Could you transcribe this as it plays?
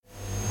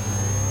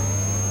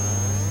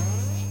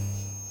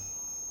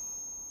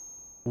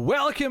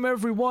Welcome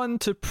everyone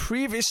to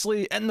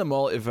Previously in the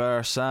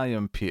Multiverse. I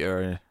am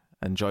Peter,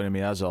 and joining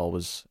me as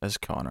always is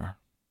Connor.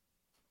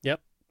 Yep,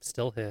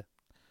 still here.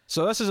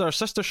 So this is our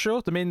sister show.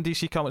 The main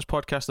DC Comics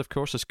podcast, of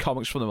course, is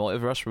Comics from the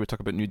Multiverse, where we talk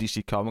about new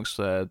DC Comics,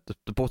 the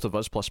both of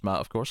us, plus Matt,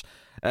 of course.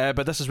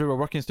 But this is where we're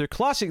working through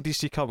classic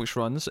DC Comics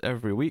runs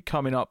every week.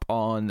 Coming up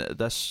on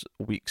this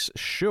week's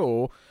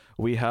show,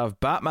 we have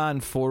Batman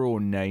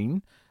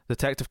 409,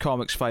 Detective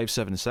Comics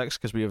 576,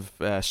 because we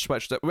have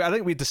switched it. I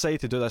think we decided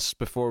to do this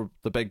before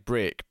the big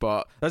break,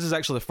 but this is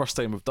actually the first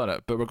time we've done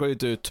it. But we're going to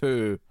do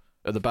two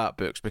of the Bat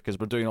books because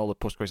we're doing all the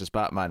post-crisis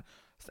Batman,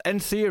 in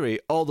theory,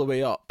 all the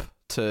way up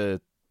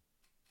to,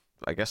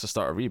 I guess, the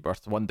start of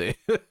Rebirth one day,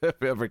 if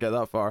we ever get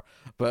that far.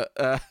 But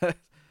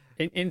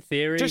in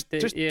theory,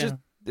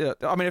 yeah.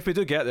 I mean, if we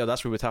do get there,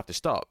 that's where we'd have to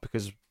stop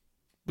because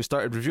we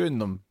started reviewing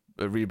them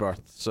at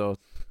Rebirth, so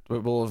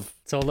we'll have,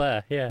 it's all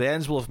there. Yeah, the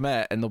ends will have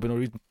met, and there'll be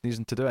no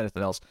reason to do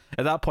anything else.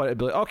 At that point, it'd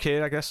be like,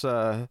 okay, I guess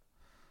go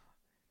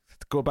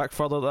back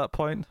further at that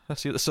point. I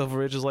see what the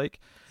Silver Age is like.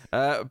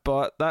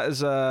 But that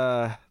is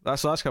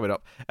that's coming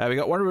up. We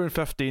got Wonder Woman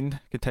 15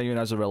 continuing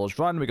Azzarella's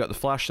run. We got the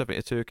Flash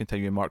 72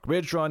 continuing Mark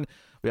Waid's run.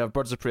 We have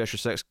Birds of Prey issue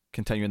 6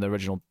 continuing the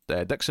original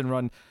Dixon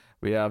run.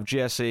 We have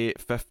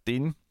GSA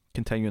 15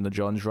 continuing the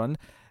Johns run.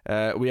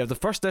 We have the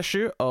first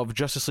issue of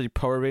Justice League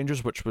Power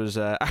Rangers, which was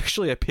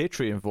actually a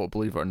Patreon vote,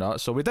 believe it or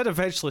not. So we did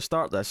eventually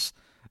start this,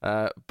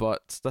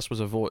 but this was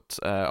a vote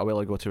a while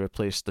ago to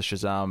replace the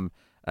Shazam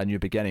A New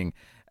Beginning.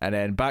 And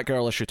then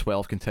Batgirl issue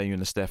 12 continuing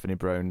the Stephanie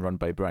Brown run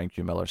by Brian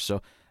Q. Miller.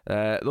 So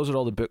those are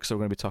all the books that we're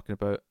going to be talking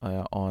about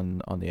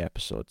on the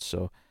episode.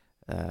 So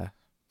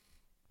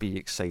be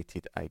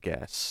excited, I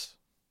guess.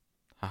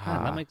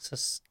 Man, that makes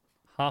us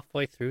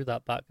halfway through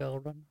that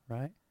Batgirl run,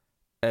 right?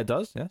 It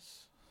does,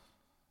 yes.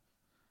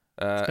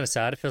 It's kind of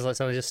sad. It feels like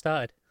something just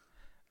started.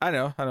 I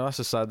know. That's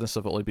the sadness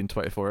of it only being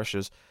 24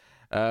 issues.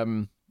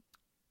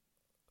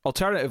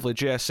 Alternatively,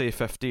 GSA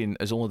 15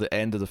 is only the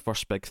end of the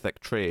first big thick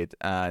trade,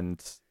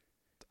 and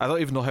I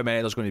don't even know how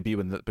many there's going to be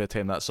by the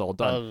time that's all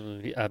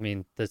done. I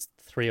mean, there's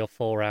 3 or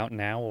 4 out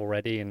now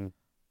already, and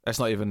it's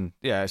not even.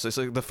 Yeah, it's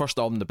like the first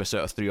omnibus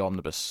out of 3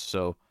 omnibus.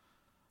 So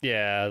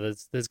yeah,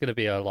 there's going to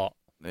be a lot.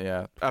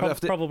 Yeah,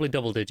 probably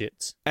double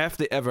digits if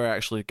they ever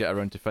actually get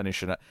around to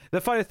finishing it.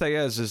 The funny thing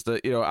is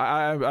that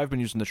I've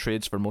been using the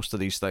trades for most of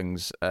these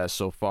things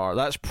so far.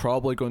 That's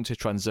probably going to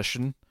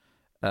transition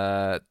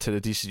to the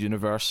DC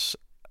Universe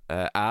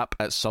app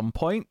at some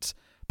point.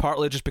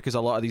 Partly just because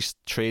a lot of these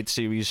trade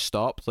series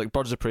stopped, like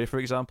Birds of Prey, for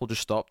example,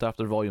 just stopped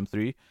after Volume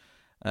 3.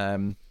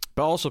 But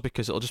also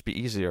because it'll just be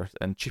easier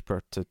and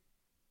cheaper to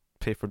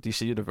pay for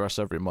DC Universe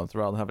every month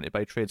rather than having to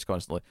buy trades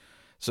constantly.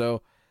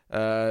 So,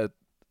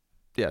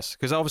 yes,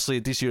 because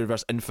obviously DC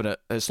Universe Infinite,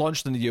 it's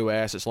launched in the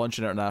US, it's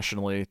launching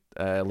internationally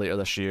later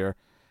this year,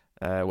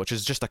 which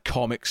is just a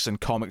comics and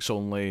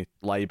comics-only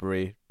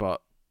library,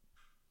 but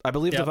I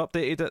believe they've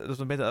updated it,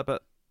 they've made it a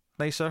bit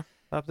nicer,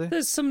 have they?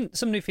 There's some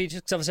new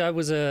features, because obviously I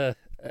was a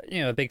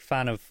big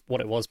fan of what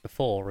it was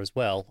before as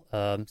well,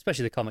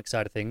 especially the comic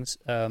side of things.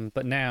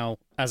 But now,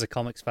 as a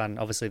comics fan,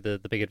 obviously the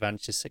big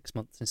advantage is 6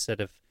 months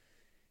instead of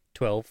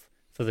 12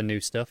 for the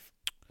new stuff.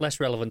 Less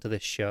relevant to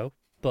this show,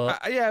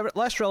 but yeah,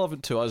 less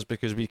relevant to us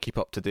because we keep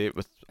up to date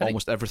with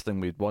almost everything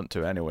we'd want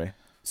to anyway.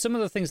 Some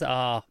of the things that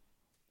are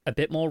a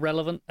bit more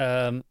relevant,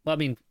 I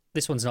mean,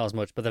 this one's not as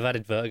much, but they've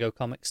added Vertigo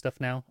comic stuff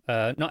now.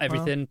 Not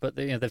everything, but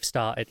they've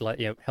started, like,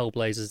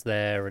 Hellblazer's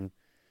there and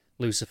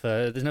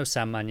Lucifer. There's no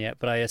Sandman yet,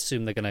 but I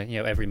assume they're gonna,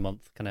 every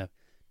month kind of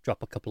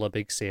drop a couple of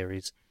big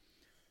series.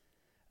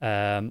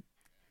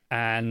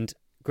 And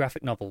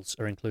graphic novels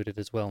are included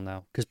as well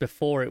now, because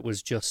before it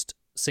was just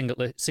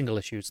single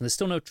issues, and there's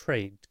still no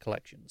trade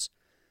collections.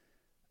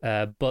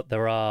 But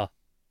there are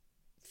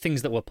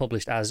things that were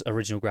published as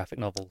original graphic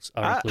novels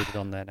are included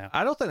on there now.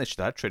 I don't think they should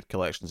add trade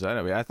collections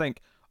anyway. I think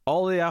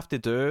all they have to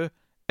do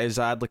is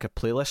add like a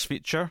playlist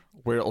feature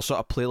where it'll sort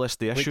of playlist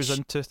the issues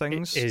into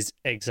things. Is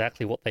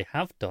exactly what they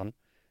have done.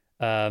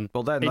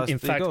 Well, then, there you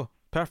go.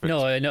 Perfect.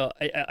 No,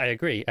 I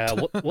agree.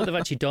 What they've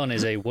actually done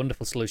is a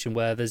wonderful solution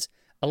where there's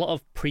a lot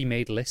of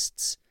pre-made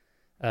lists.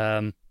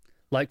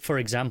 Like, for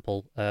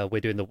example, we're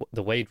doing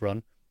the Waid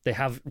run. They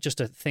have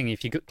just a thing.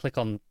 If you click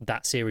on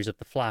that series of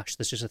The Flash,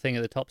 there's just a thing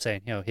at the top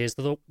saying, here's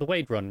the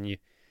Waid run. And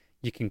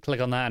you can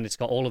click on that, and it's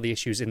got all of the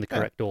issues in the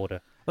correct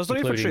order. There's no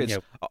need for trades.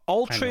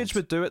 All trades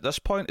would do at this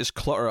point is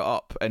clutter it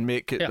up and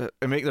make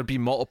there be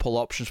multiple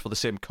options for the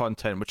same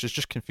content, which is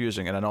just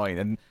confusing and annoying.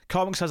 And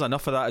comics has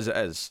enough of that as it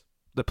is.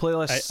 The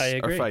playlists I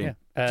agree, are fine.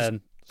 Yeah.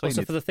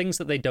 Also, for the things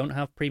that they don't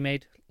have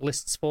pre-made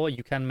lists for,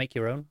 you can make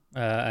your own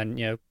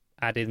and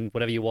add in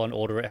whatever you want,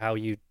 order it how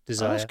you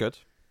desire. Oh, that's good.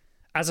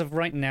 As of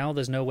right now,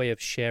 there's no way of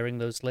sharing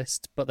those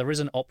lists, but there is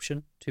an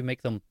option to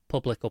make them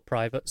public or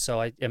private, so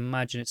I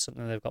imagine it's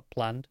something they've got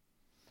planned.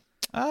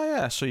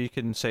 Yeah, so you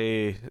can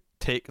say,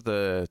 take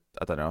the,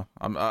 I don't know,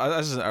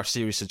 this isn't our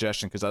series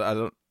suggestion because I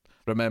don't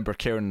remember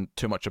caring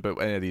too much about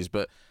any of these,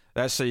 but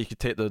let's say you could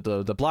take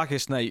the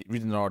Blackest Night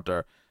reading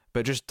order,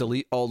 but just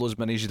delete all those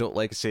minis you don't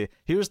like and say,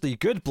 here's the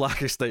good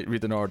Blackest Night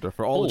reading order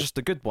for all just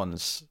the good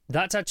ones.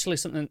 That's actually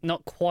something,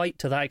 not quite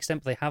to that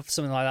extent, but they have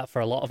something like that for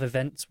a lot of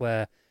events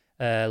where,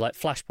 like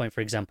Flashpoint,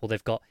 for example,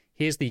 they've got,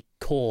 here's the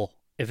core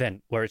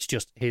event where it's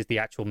just, here's the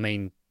actual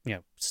main,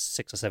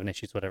 6 or 7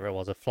 issues, whatever it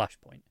was, of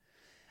Flashpoint.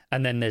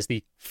 And then there's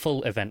the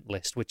full event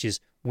list, which is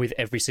with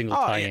every single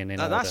tie-in in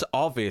order. That's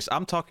obvious.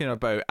 I'm talking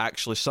about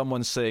actually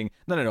someone saying,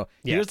 no.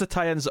 Here's the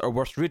tie-ins that are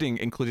worth reading,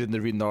 included in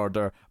the reading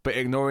order, but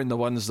ignoring the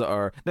ones that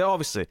are... Now,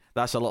 obviously,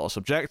 that's a little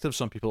subjective.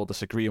 Some people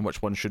disagree on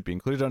which ones should be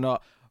included or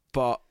not.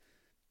 But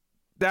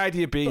the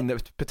idea being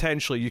that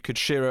potentially you could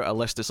share out a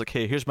list that's like,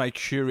 hey, here's my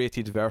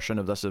curated version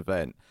of this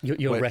event.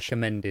 Your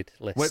recommended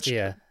list, which,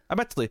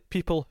 admittedly,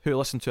 people who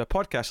listen to a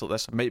podcast like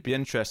this might be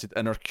interested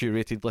in our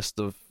curated list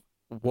of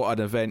what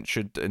an event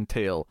should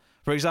entail.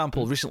 For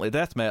example, recently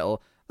Death Metal,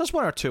 there's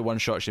 1 or 2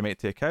 one-shots you might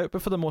take out,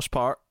 but for the most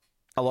part,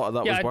 a lot of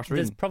that was worth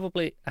reading. There's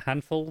probably a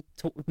handful,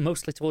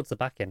 mostly towards the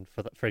back end,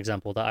 for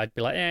example, that I'd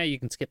be like, you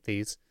can skip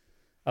these.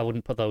 I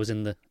wouldn't put those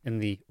in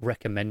the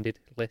recommended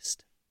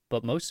list,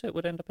 but most of it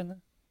would end up in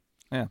there.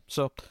 Yeah,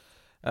 so,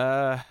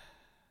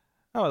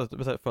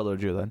 without further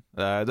ado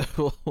then,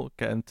 we'll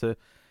get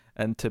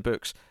into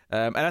books.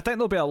 And I think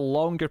there'll be a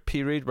longer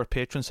period where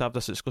patrons have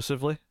this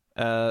exclusively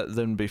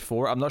than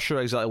before. I'm not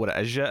sure exactly what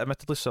it is yet,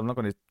 admittedly, so I'm not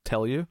going to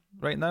tell you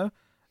right now.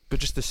 But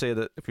just to say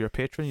that if you're a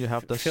patron, you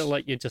have this. I feel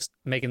like you're just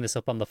making this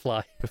up on the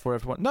fly. Before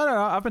everyone. No,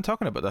 I've been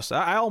talking about this.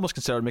 I almost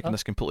considered making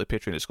this completely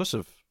Patreon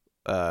exclusive.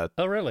 Oh,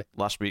 really?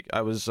 Last week.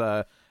 I was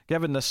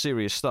given this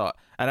serious thought.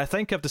 And I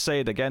think I've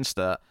decided against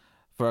that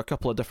for a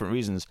couple of different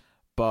reasons.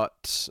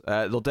 But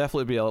there'll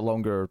definitely be a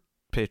longer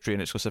Patreon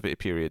exclusivity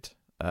period.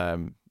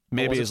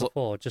 Maybe what was it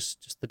before?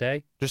 Just the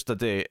day? Just the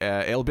day.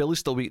 It'll be at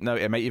least a week now.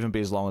 It might even be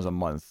as long as a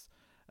month.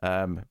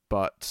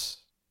 But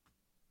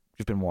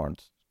you've been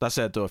warned. That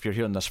said, though, if you're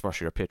hearing this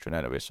first, you're a patron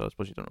anyway, so I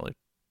suppose you don't really...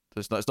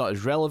 It's not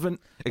as relevant,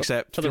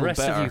 except for the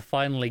rest of you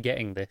finally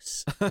getting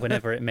this,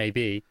 whenever it may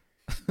be,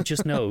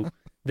 just know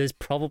there's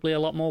probably a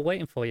lot more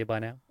waiting for you by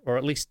now, or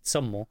at least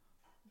some more.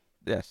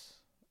 Yes.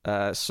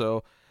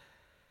 So,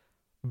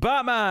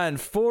 Batman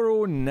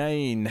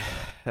 409,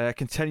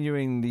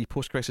 continuing the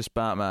post-crisis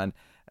Batman,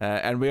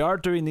 and we are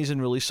doing these in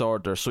release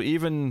order, so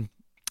even...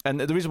 And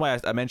the reason why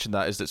I mentioned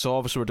that is that, so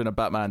obviously we're doing a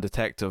Batman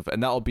Detective,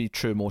 and that'll be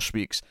true most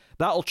weeks.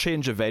 That'll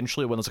change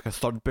eventually when there's like a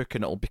third book,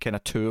 and it'll be kind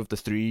of 2 of the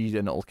 3,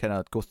 and it'll kind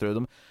of go through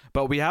them.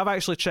 But we have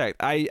actually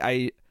checked.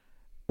 I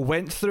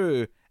went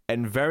through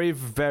and very,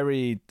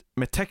 very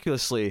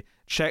meticulously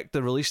checked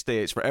the release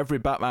dates for every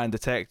Batman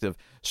Detective,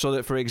 so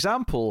that, for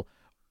example,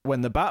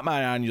 when the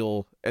Batman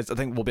Annual, I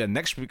think will be in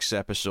next week's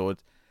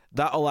episode,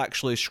 that'll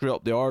actually screw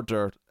up the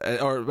order,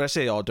 or when I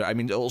say order, I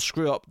mean it'll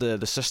screw up the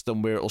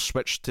system where it'll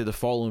switch to the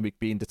following week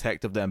being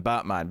Detective then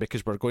Batman,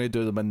 because we're going to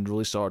do them in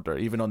release order,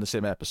 even on the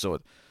same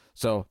episode.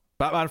 So,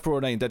 Batman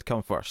 409 did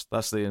come first.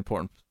 That's the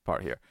important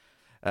part here.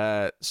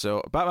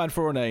 So, Batman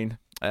 409,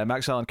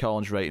 Max Allan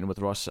Collins writing with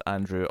Ross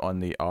Andrew on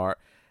the art.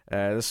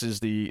 This is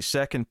the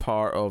second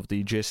part of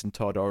the Jason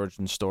Todd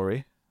origin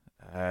story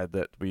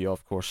that we,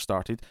 of course,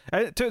 started.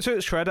 To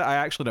its credit, I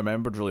actually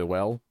remembered really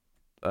well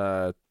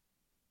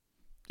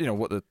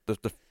what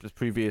the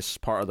previous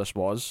part of this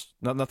was.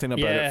 Nothing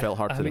about it felt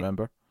hard to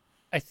remember.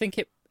 I think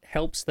it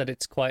helps that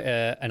it's quite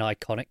an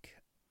iconic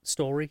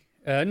story.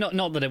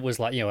 Not that it was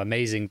like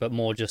amazing, but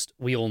more just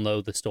we all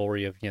know the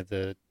story of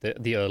the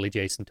early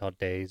Jason Todd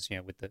days.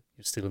 With the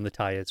stealing the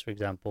tires, for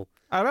example.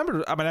 I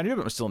remember. I mean, I knew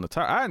about stealing the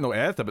tire. I didn't know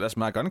anything about this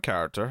My-Gun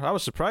character. I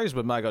was surprised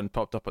when My-Gun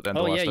popped up at the end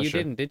of last issue. Oh yeah, you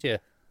didn't, did you?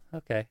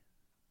 Okay.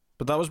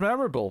 But that was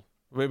memorable.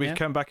 We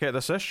come back at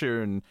this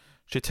issue and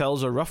she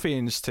tells her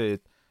ruffians to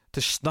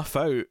snuff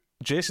out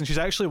Jason. She's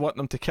actually wanting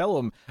them to kill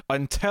him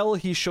until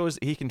he shows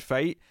that he can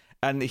fight,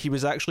 and he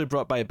was actually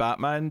brought by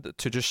Batman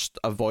to just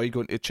avoid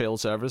going to child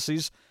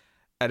services.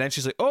 And then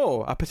she's like,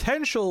 oh, a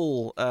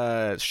potential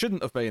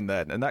shouldn't have been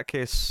then. In that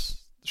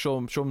case, show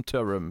him to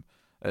a room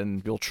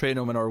and we'll train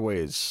him in our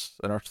ways,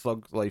 in our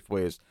thug life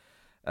ways.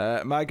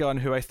 My-Gun,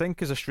 who I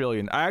think is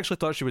Australian. I actually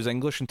thought she was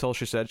English until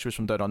she said she was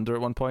from Down Under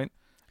at one point.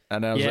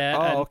 And I was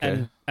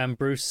okay. And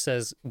Bruce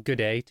says good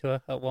day to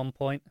her at one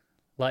point.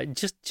 Like,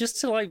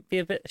 just to, like, be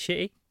a bit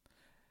shitty.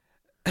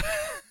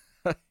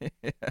 Yeah.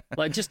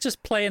 Like,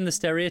 just playing the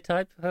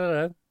stereotype. I don't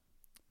know.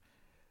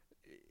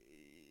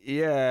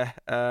 Yeah.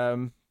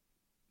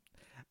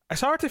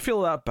 It's hard to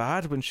feel that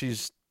bad when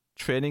she's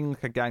training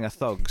like a gang of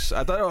thugs.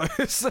 I don't know.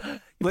 It's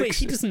like, wait,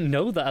 he doesn't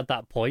know that at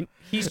that point.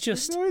 He's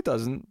just... No, he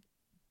doesn't.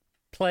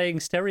 Playing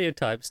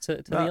stereotypes to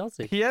the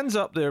Aussie. He ends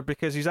up there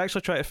because he's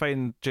actually trying to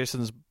find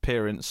Jason's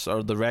parents,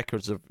 or the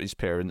records of his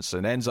parents,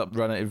 and ends up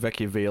running into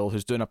Vicky Vale,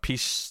 who's doing a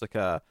piece, like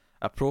a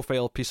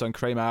profile piece on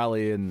Crime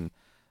Alley and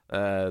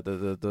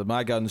the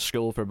My-Gun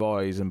School for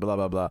Boys and blah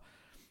blah blah.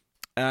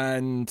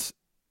 And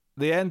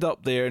they end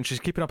up there, and she's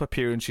keeping up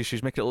appearances.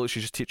 She's making it look like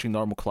she's just teaching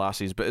normal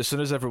classes. But as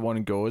soon as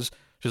everyone goes,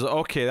 she's like,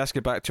 okay, let's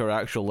get back to our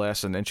actual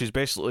lesson. And she's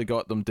basically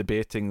got them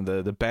debating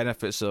the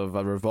benefits of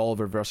a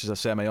revolver versus a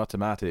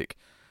semi-automatic.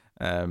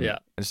 And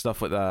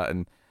stuff like that.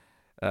 And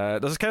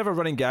There's kind of a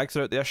running gag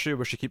throughout the issue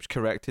where she keeps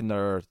correcting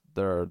their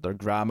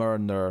grammar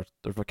and their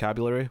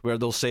vocabulary, where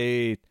they'll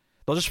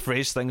just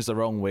phrase things the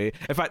wrong way.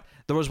 In fact,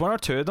 there was one or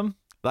two of them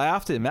that I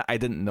have to admit I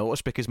didn't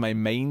notice because my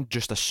mind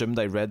just assumed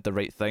I read the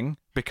right thing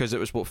because it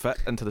was what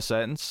fit into the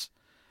sentence.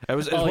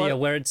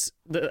 Where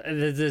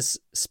there's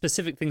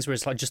specific things where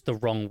it's like just the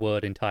wrong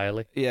word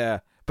entirely. Yeah,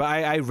 but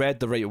I read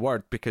the right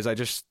word because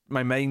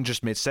my mind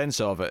just made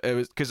sense of it. It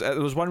was because there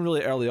was one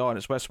really early on.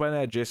 It's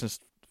when Jason's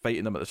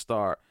fighting them at the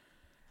start,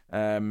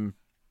 and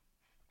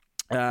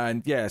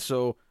yeah,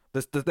 so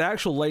the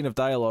actual line of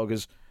dialogue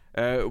is,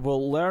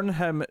 we'll learn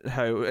him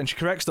how, and she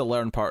corrects the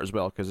learn part as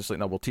well because it's like,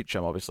 no, we'll teach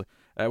him obviously.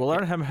 We'll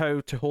learn him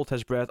how to hold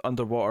his breath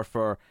underwater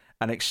for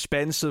an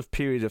expensive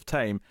period of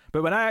time.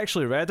 But when I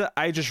actually read it,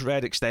 I just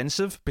read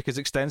extensive because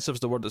extensive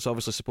is the word that's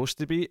obviously supposed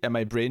to be, and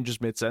my brain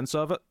just made sense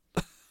of it.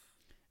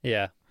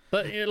 Yeah,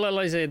 but like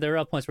I say, there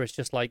are points where it's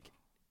just like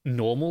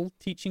normal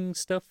teaching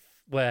stuff.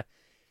 Where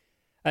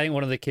I think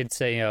one of the kids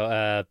say,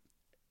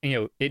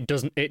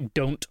 it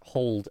don't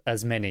hold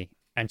as many,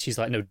 and she's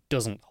like, no,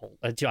 doesn't hold.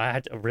 I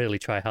had to really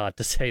try hard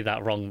to say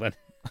that wrong then.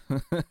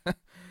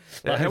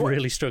 I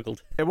really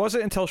struggled. It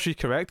wasn't until she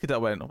corrected it I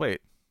went,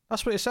 wait,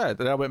 that's what he said.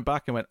 And I went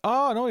back and went,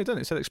 oh, no, he didn't.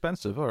 He said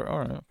expensive. All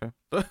right,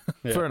 okay.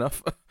 Fair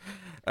enough.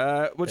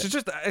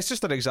 It's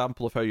just an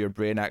example of how your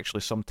brain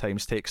actually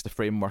sometimes takes the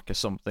framework of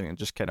something and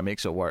just kind of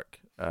makes it work.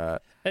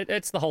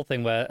 It's the whole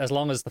thing where as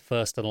long as the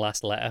first and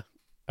last letter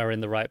are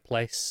in the right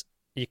place,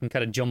 you can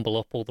kind of jumble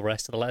up all the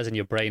rest of the letters and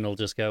your brain will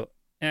just go,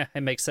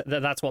 it makes sense.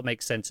 That's what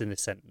makes sense in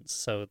this sentence.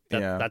 So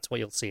that's what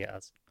you'll see it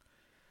as.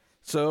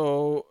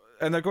 So,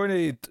 and they're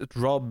going to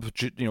rob,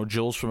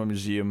 jewels from a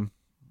museum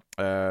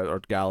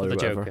or gallery, for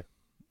the whatever.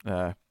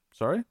 Joker.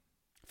 Sorry?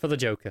 For the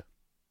Joker.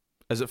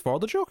 Is it for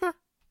the Joker?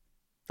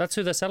 That's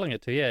who they're selling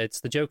it to. Yeah,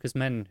 it's the Joker's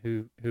men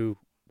who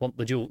want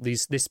the jewel.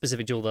 This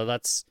specific jewel.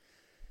 That's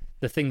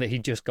the thing that he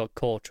just got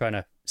caught trying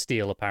to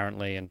steal,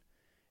 apparently, and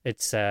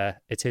it's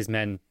his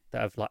men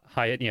that have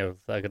hired. That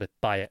are going to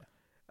buy it.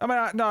 I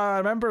mean, I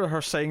remember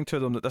her saying to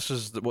them that this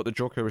is what the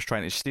Joker was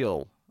trying to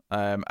steal.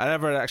 I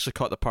never actually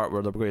caught the part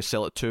where they were going to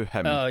sell it to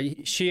him.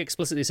 She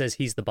explicitly says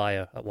he's the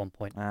buyer at one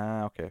point.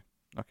 Okay.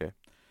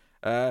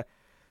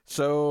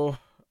 So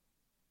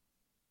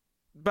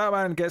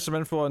Batman gets some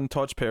info on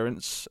Todd's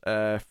parents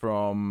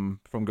from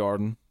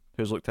Gordon,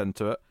 who's looked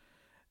into it,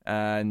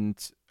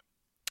 and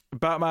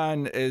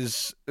Batman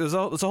there's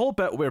a whole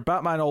bit where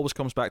Batman always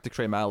comes back to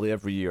Crime Alley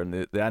every year on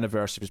the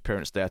anniversary of his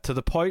parents' death, to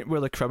the point where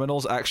the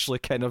criminals actually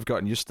kind of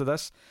gotten used to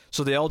this,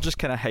 so they all just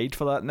kind of hide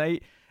for that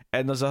night.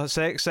 And there's a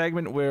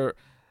segment where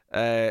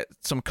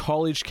some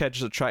college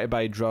kids are trying to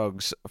buy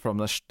drugs from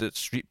the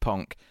street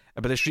punk,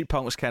 but the street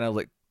punk was kind of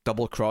like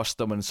double-crossed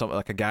them, and something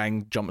like a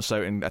gang jumps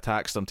out and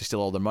attacks them to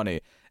steal all their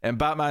money. And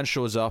Batman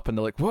shows up, and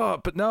they're like,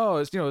 "What? But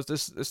no,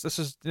 this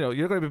is you're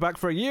going to be back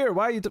for a year.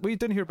 What are you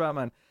doing here,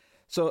 Batman?"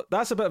 So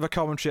that's a bit of a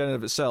commentary in and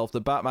of itself.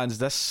 That Batman's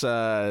this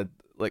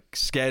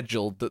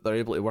scheduled that they're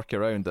able to work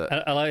around it.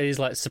 I like he's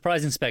like,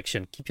 surprise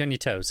inspection, keep you on your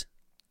toes.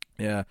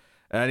 Yeah.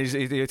 And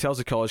he tells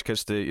the college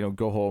kids to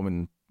go home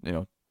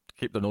and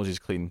keep their noses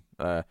clean.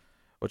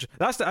 Which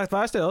that's the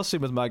other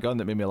scene with my gun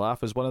that made me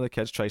laugh, is one of the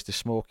kids tries to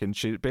smoke and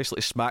she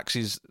basically smacks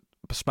his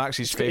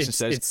face and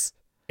says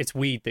it's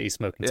weed that he's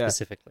smoking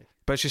specifically.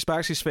 But she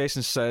smacks his face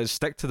and says,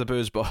 "Stick to the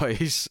booze,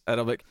 boys." And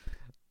I'm like,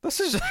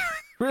 this is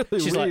really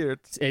She's weird.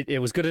 Like, it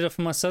was good enough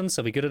for my son, so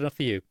it'll be good enough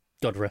for you.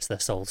 God rest their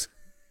souls.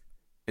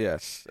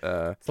 Yes.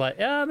 It's like,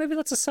 maybe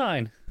that's a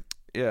sign.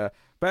 Yeah.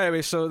 But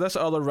anyway, so this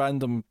other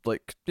random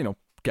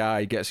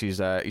guy gets his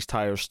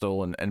tires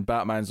stolen, and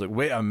Batman's like,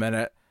 wait a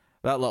minute,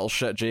 that little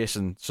shit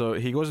Jason. So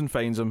he goes and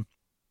finds him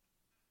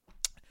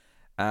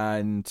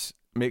and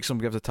makes him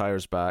give the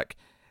tires back,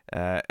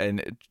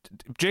 and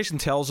Jason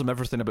tells him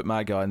everything about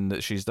my gun,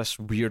 that she's this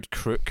weird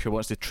crook who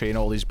wants to train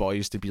all these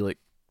boys to be like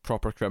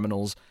proper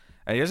criminals,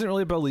 and he doesn't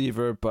really believe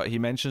her, but he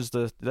mentions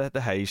the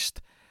heist.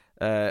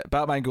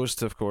 Batman goes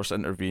to, of course,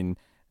 intervene.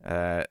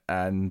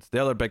 And the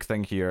other big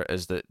thing here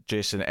is that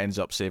Jason ends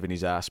up saving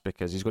his ass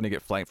because he's going to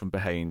get flanked from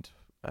behind,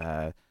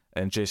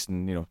 and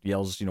Jason,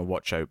 yells,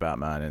 "Watch out,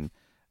 Batman!"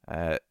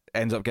 and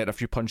ends up getting a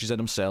few punches in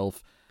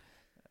himself,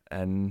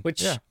 and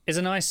which is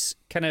a nice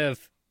kind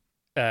of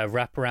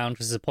wrap around.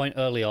 Because there's a point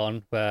early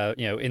on where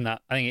in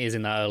that, I think it is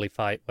in that early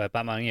fight where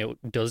Batman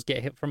does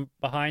get hit from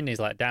behind. He's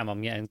like, "Damn,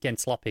 I'm getting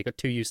sloppy. Got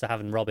too used to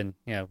having Robin,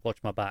 watch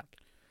my back."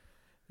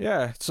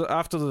 Yeah. So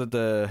after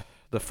the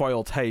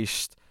foiled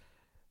heist,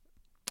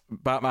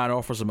 Batman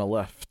offers him a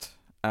lift,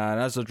 and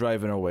as they're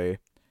driving away,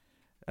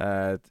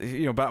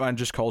 Batman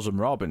just calls him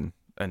Robin,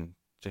 and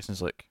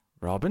Jason's like,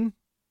 "Robin?"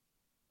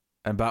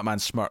 And Batman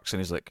smirks, and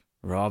he's like,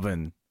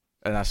 "Robin,"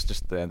 and that's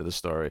just the end of the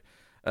story.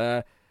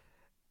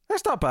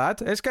 That's not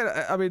bad. It's kind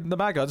of, the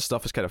My Gun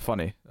stuff is kind of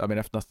funny.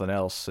 If nothing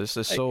else, it's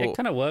so it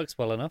kind of works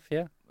well enough,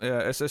 yeah. Yeah,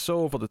 it's so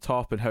over the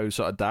top and how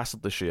sort of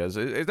dastardly she is.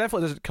 It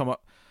definitely doesn't come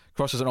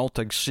across as an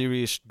all-time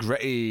serious,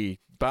 gritty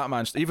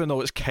Batman, even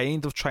though it's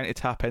kind of trying to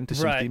tap into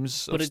some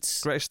themes of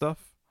gritty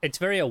stuff. it's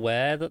very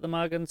aware that the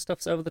Morgan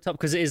stuff's over the top,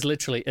 because it is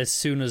literally as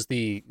soon as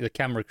the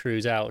camera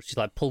crew's out, she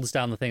like pulls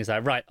down the things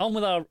like, right, on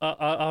with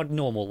our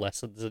normal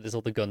lessons. There's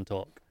all the gun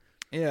talk.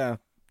 Yeah.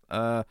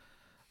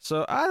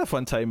 So I had a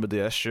fun time with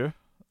the issue.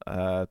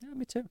 Yeah,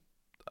 me too.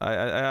 I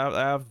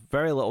have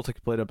very little to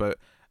complain about.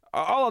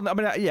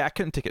 I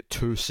couldn't take it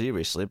too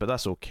seriously, but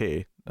that's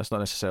okay. That's not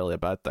necessarily a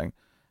bad thing.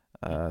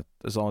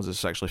 As long as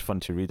it's actually fun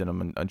to read and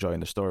I'm enjoying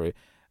the story.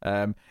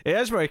 It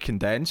is very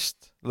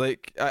condensed.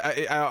 Like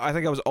I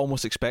think I was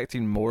almost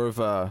expecting more of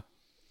a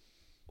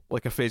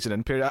phasing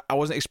in period. I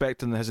wasn't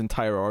expecting his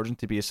entire origin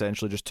to be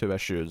essentially just 2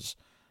 issues.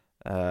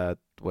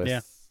 With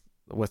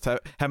him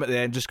at the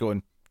end just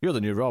going, "You're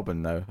the new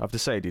Robin now. I've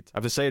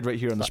decided right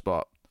here on the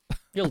spot."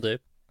 You'll do.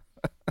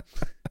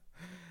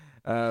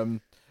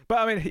 But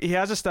I mean, he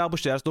has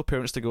established he has no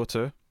parents to go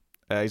to.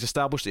 He's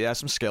established he has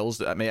some skills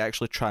that may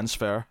actually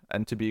transfer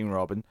into being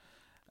Robin,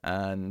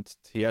 and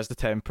he has the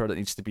temper that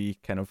needs to be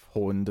kind of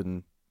honed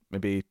and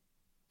maybe,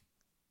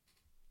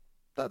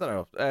 I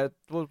don't know,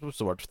 what's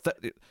the word?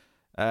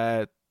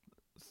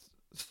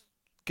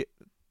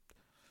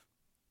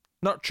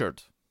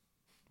 Nurtured.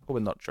 Go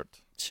with nurtured.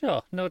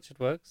 Sure, nurtured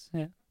works.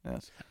 Yeah.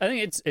 Yes. I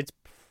think it's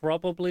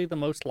probably the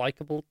most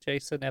likable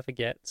Jason ever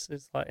gets.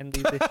 Is like in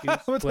these issues.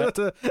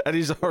 And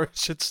his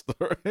origin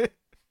story.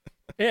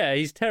 Yeah,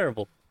 he's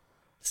terrible.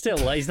 Still,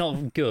 like, he's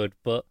not good,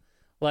 but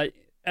like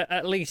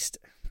at least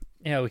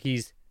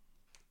he's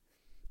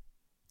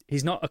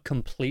not a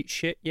complete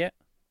shit yet.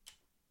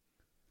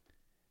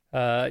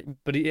 But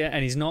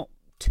and he's not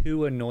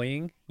too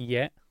annoying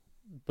yet.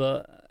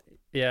 But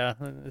yeah,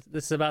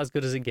 this is about as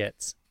good as it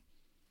gets.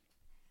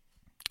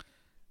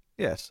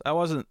 Yes, I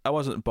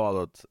wasn't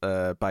bothered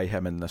by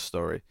him in this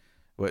story,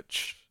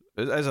 which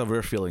is a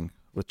rare feeling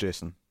with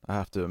Jason, I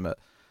have to admit.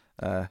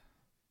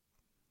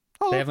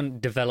 They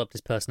haven't developed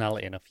his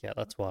personality enough yet,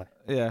 that's why.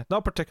 Yeah,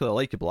 not particularly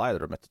likable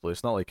either, admittedly.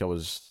 It's not like I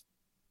was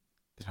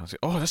like,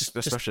 oh, this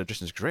version of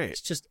Jason's great.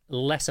 It's just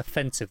less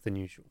offensive than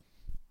usual.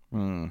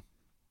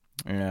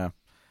 Yeah.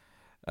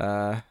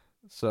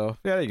 So,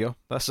 yeah, there you go.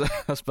 That's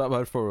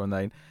Batman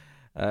 409.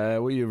 What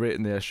are you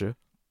rating the issue?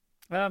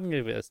 I'm going to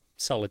give it a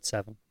solid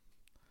 7.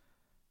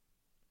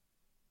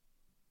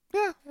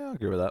 Yeah, I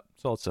agree with that.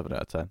 Solid 7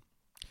 out of 10.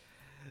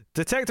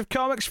 Detective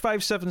Comics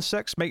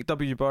 576, Mike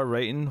W. Barr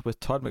writing with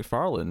Todd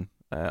McFarlane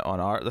on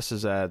art. This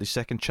is the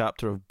second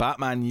chapter of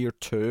Batman Year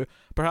 2,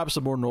 perhaps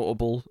the more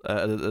notable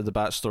the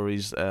Bat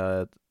stories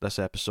this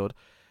episode.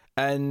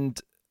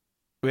 And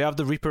we have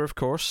the Reaper, of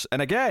course.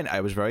 And again, I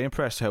was very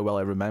impressed how well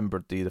I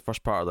remembered the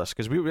first part of this,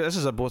 because this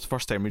is a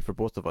first time read for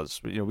both of us.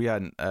 We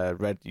hadn't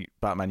read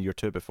Batman Year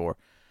 2 before.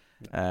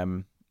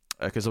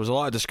 Because there was a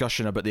lot of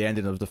discussion about the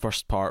ending of the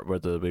first part where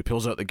he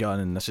pulls out the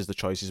gun and this is the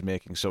choice he's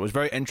making. So it was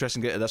very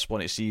interesting to get to this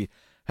one to see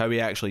how he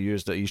actually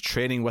used it. He's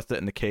training with it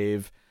in the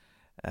cave.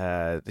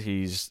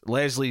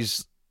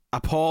 Leslie's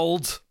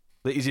appalled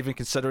that he's even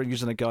considering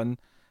using a gun.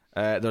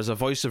 There's a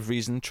voice of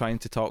reason trying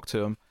to talk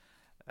to him,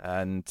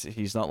 and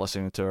he's not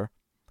listening to her.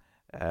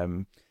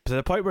 To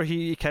the point where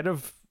he kind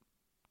of,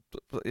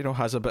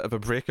 has a bit of a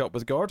breakup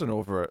with Gordon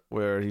over it,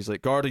 where he's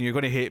like, "Gordon, you're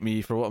going to hate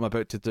me for what I'm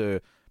about to do,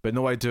 but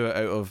no, I do it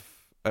out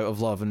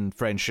of love and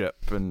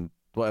friendship and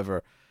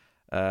whatever."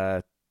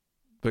 But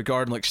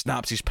Gordon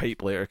snaps his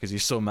pipe later because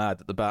he's so mad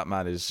that the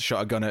Batman has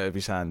shot a gun out of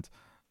his hand.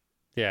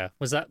 Yeah,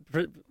 was that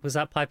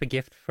pipe a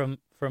gift from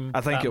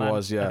I think Batman? it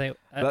was. Yeah,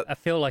 I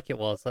feel like it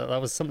was.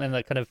 That was something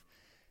that kind of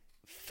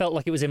felt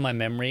like it was in my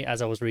memory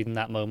as I was reading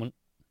that moment.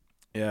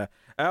 Yeah,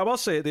 I will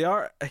say the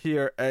art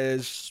here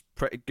is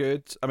pretty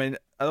good. I mean,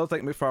 I don't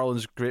think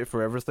McFarlane's great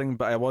for everything,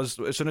 but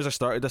as soon as I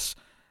started this.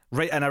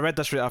 Right, and I read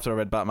this right after I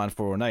read Batman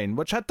 409,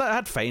 which had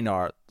fine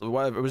art.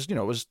 Whatever, it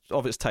was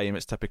of its time.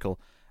 It's typical.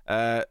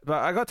 But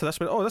I got to this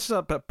bit. Oh, this is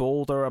a bit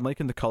bolder. I'm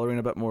liking the coloring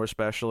a bit more,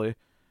 especially.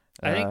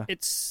 I think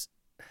it's.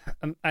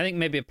 I think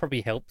maybe it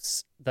probably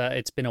helps that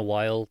it's been a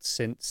while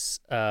since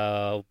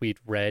we'd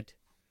read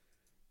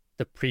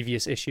the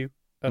previous issue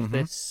of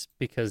this,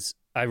 because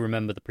I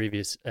remember the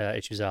previous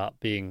issue's art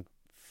being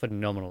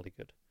phenomenally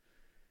good.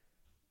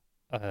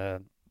 Yeah,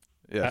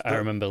 I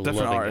remember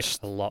loving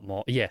artist. it a lot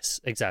more.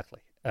 Yes, exactly.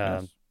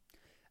 Yes.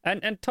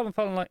 And Tom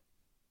McFarlane,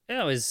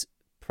 is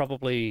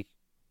probably,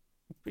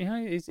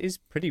 is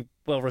pretty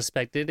well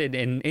respected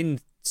in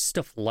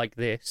stuff like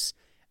this,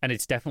 and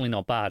it's definitely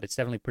not bad. It's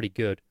definitely pretty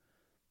good,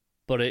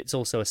 but it's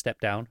also a step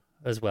down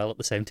as well at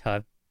the same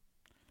time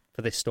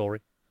for this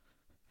story.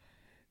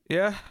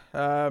 Yeah,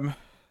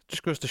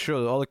 just goes to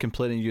show that all the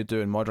complaining you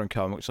do in modern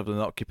comics of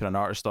not keeping an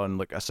artist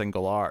on a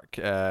single arc,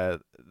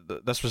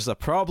 this was a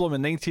problem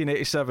in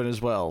 1987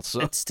 as well. So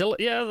it's still,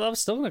 I'm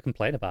still going to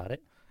complain about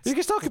it. You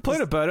can still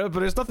complain about it,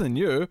 but it's nothing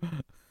new.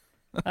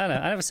 I know.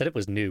 I never said it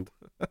was new.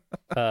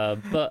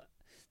 But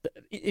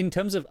in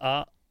terms of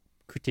art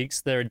critiques,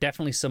 there are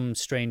definitely some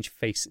strange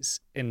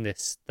faces in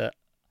this. That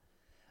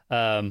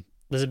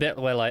there's a bit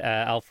where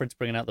Alfred's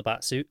bringing out the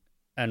Batsuit,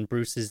 and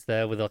Bruce is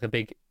there with a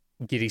big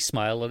giddy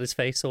smile on his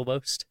face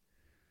almost.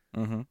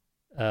 Mm-hmm.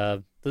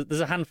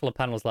 There's a handful of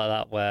panels like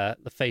that where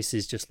the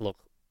faces just look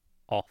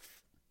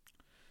off.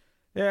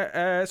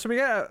 Yeah, so we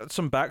get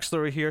some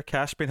backstory here.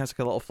 Caspian has like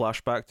a little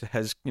flashback to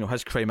his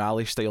Crime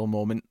Alley style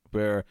moment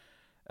where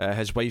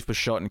his wife was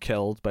shot and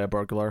killed by a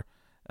burglar.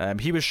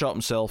 He was shot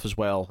himself as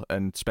well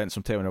and spent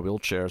some time in a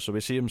wheelchair. So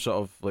we see him sort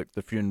of like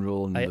the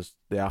funeral and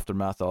the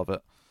aftermath of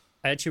it.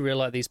 I actually really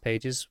like these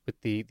pages with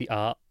the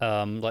art.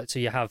 Like, so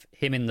you have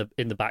him in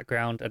the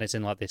background, and it's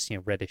in like this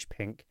reddish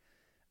pink,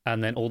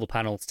 and then all the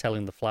panels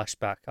telling the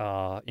flashback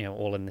are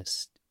all in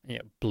this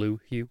blue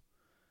hue.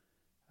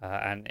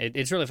 And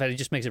it's really fun. It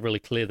just makes it really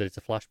clear that it's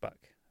a flashback.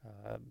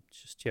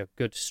 Just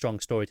good, strong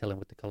storytelling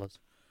with the colors.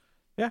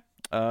 Yeah,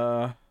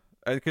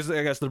 because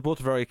I guess they're both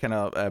very kind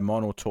of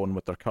monotone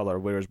with their color.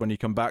 Whereas when you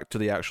come back to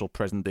the actual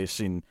present day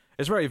scene,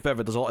 it's very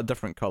vivid. There's a lot of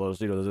different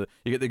colors. You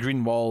get the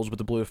green walls with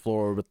the blue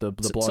floor with the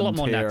blonde hair. It's a lot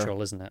more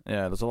natural, isn't it?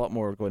 Yeah, there's a lot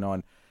more going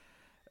on.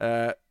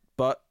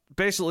 But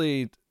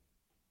basically,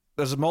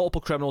 there's multiple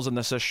criminals in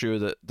this issue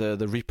that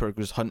the Reaper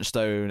hunts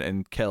down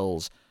and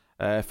kills.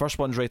 First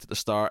one's right at the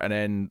start, and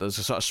then there's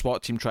a sort of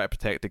SWAT team trying to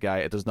protect the guy.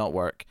 It does not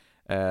work,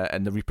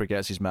 and the Reaper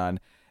gets his man.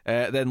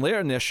 Then later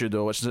in the issue,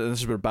 though, this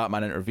is where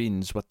Batman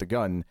intervenes with the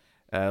gun.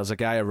 There's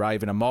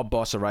a mob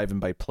boss arriving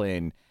by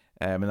plane,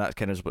 and that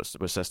kind of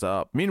what sets that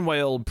up.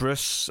 Meanwhile,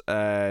 Bruce,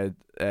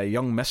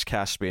 young Miss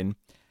Caspian,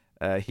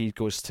 he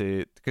goes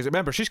to, because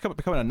remember she's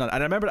becoming a nun,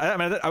 and I remember.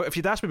 If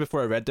you'd asked me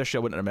before I read this, I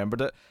wouldn't have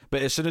remembered it.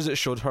 But as soon as it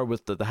showed her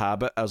with the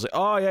habit, I was like,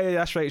 oh yeah,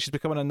 that's right, she's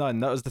becoming a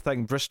nun. That was the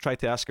thing. Bruce tried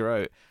to ask her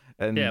out,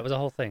 and yeah, it was a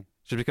whole thing.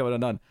 She's becoming a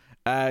nun,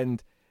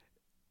 and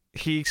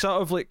he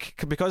sort of like,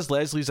 because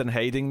Leslie's in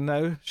hiding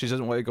now, she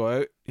doesn't want to go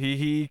out.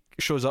 He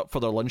shows up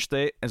for their lunch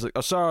date and is like,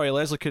 oh sorry,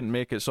 Leslie couldn't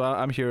make it, so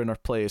I'm here in her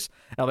place.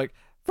 And I'm like,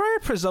 very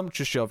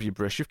presumptuous of you,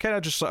 Bruce. You've kind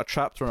of just sort of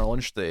trapped her on a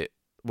lunch date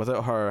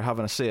without her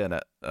having a say in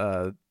it.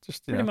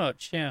 Pretty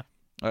much, yeah.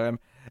 And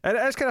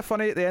it's kind of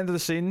funny at the end of the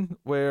scene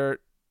where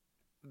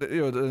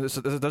does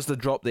the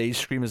drop the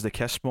ice cream as the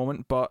kiss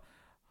moment, but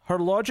her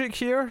logic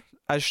here,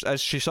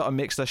 as she sort of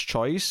makes this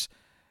choice,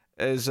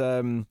 is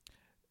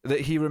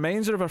that he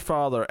reminds her of her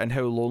father and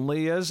how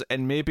lonely he is,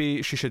 and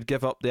maybe she should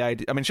give up the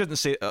idea. I mean, she doesn't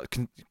say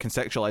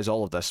contextualize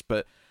all of this,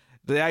 but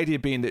the idea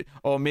being that,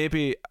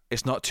 maybe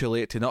it's not too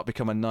late to not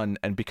become a nun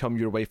and become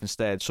your wife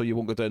instead, so you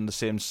won't go down the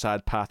same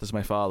sad path as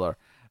my father.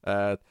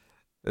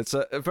 It's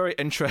a very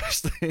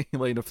interesting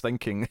line of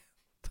thinking.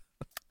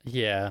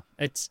 Yeah,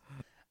 it's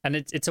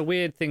a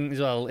weird thing as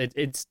well.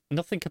 It's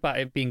nothing about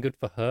it being good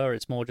for her.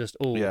 It's more just,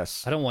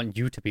 yes, I don't want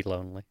you to be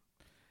lonely.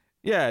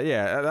 Yeah,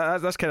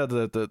 that's kind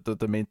of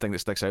the main thing that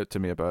sticks out to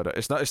me about it.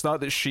 It's not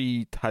that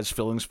she has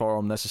feelings for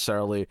him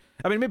necessarily.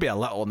 I mean, maybe a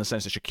little in the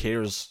sense that she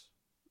cares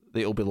that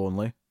he'll be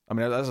lonely. I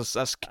mean,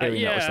 that's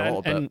carrying it a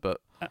little bit,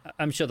 but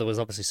I'm sure there was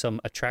obviously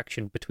some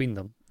attraction between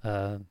them.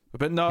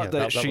 But not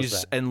that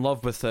she's in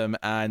love with him,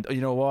 and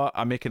you know what?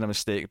 I'm making a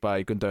mistake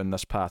by going down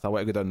this path. I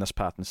want to go down this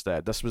path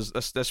instead.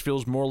 This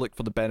feels more like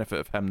for the benefit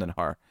of him than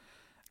her,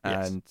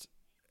 and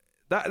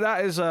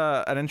that is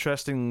an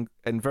interesting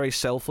and very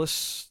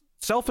selfish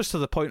to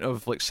the point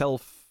of like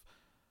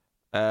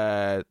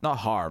not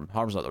harm.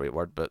 Harm's not the right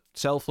word, but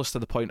selfless to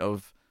the point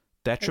of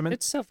detriment.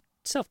 It's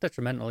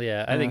self-detrimental.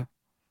 Yeah, I think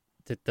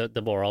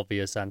the more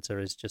obvious answer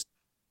is just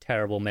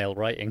terrible male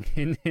writing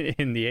in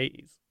the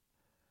 80s.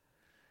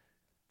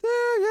 Yeah,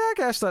 I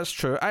guess that's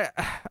true.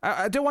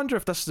 I do wonder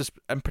if this is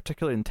in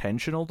particular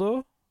intentional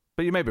though.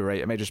 But you may be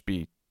right. It may just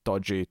be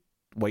dodgy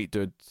white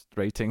dude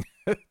writing.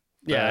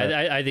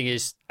 Yeah, I think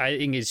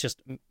it's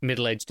just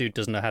middle-aged dude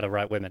doesn't know how to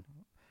write women.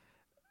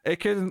 It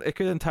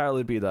could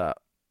entirely be that.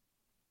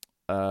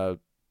 But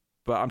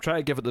I'm trying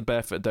to give it the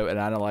benefit of doubt and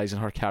analysing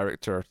her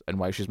character and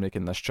why she's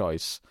making this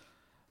choice.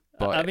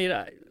 But I mean,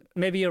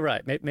 maybe you're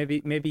right.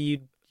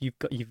 Maybe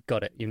you've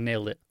got it. You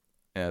nailed it.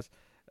 Yes.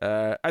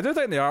 I do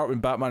think the art when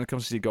Batman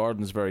comes to see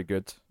Gordon is very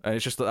good, and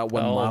it's just that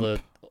one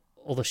lamp.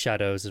 All the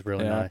shadows is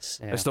really nice.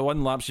 Yeah. It's the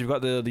one lamp. So you've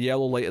got the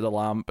yellow light of the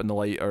lamp and the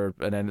light,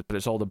 but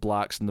it's all the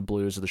blacks and the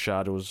blues of the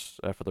shadows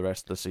for the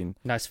rest of the scene.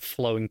 Nice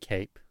flowing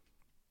cape.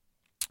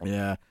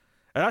 Yeah.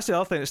 And that's the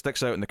other thing that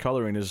sticks out in the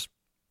colouring is,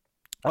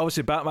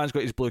 obviously Batman's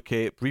got his blue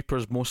cape,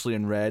 Reaper's mostly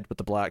in red with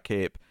the black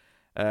cape,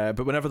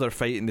 but whenever they're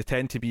fighting they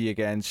tend to be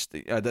against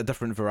a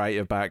different variety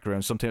of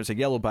backgrounds. Sometimes it's a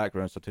yellow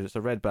background, sometimes it's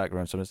a red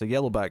background, sometimes it's a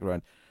yellow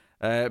background,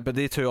 but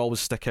they two always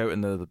stick out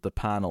in the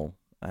panel,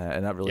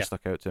 and that really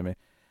stuck out to me.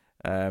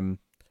 I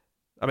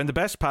mean, the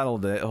best panel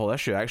of the whole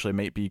issue actually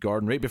might be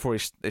Gordon, right before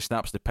he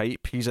snaps the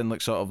pipe. He's in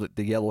like sort of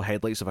the yellow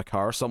headlights of a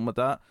car or something like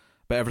that,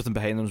 but everything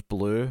behind him is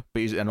blue,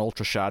 but he's in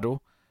ultra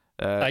shadow.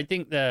 I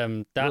think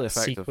that really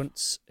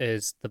sequence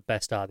is the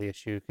best art of the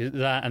issue.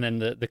 That, and then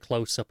the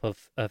close up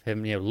of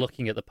him,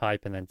 looking at the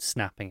pipe and then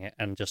snapping it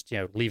and just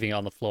leaving it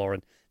on the floor,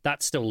 and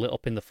that's still lit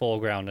up in the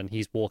foreground, and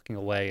he's walking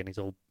away, and he's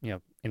all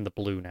in the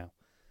blue now.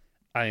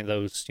 I think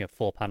those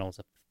 4 panels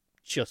are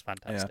just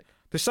fantastic. Yeah.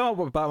 To sum up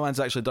what Batman's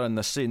actually done in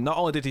this scene, not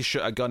only did he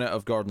shoot a gun out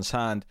of Gordon's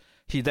hand,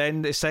 he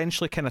then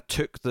essentially kind of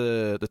took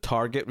the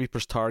target,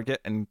 Reaper's target,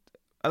 and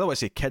I don't want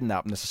to say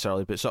kidnapped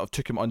necessarily, but sort of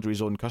took him under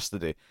his own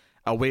custody,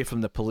 away from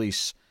the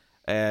police,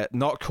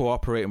 not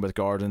cooperating with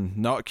Gordon,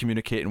 not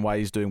communicating why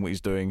he's doing what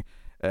he's doing,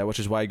 which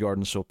is why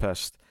Gordon's so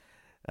pissed.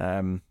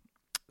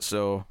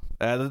 So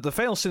the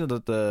final scene of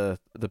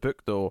the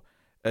book, though,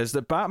 is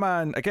that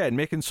Batman, again,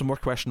 making some more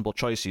questionable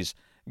choices,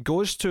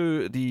 goes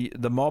to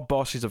the mob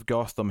bosses of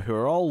Gotham, who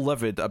are all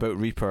livid about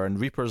Reaper, and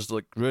Reaper's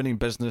like ruining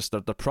business.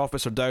 Their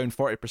profits are down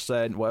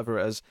 40%, whatever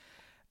it is,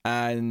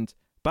 and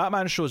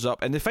Batman shows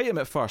up, and they fight him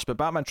at first, but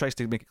Batman tries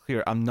to make it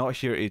clear, I'm not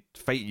here to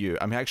fight you.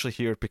 I'm actually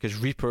here because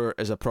Reaper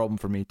is a problem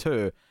for me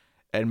too,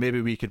 and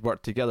maybe we could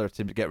work together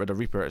to get rid of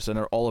Reaper. It's in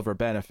all of our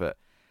benefit.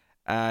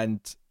 And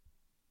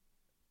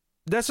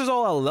this is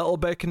all a little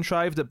bit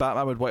contrived that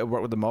Batman would want to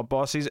work with the mob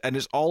bosses, and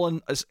it's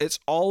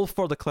all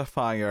for the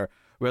cliffhanger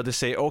where they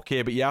say,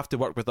 okay, but you have to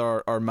work with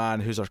our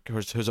man who's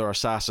our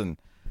assassin,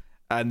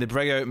 and they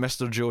bring out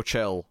Mr. Joe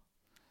Chill,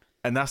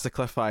 and that's the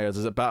cliffhanger,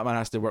 is that Batman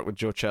has to work with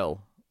Joe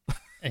Chill.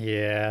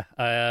 Yeah,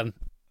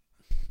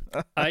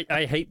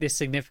 I hate this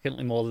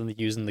significantly more than the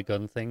using the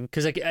gun thing,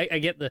 because I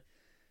get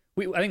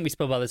I think we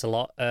spoke about this a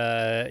lot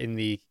in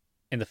the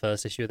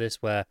first issue of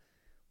this, where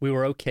we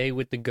were okay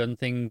with the gun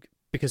thing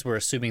because we're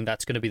assuming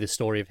that's going to be the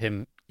story of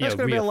him,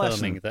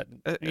 reaffirming that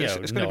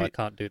I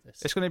can't do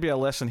this. It's going to be a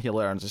lesson he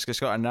learns. It's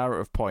got a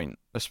narrative point.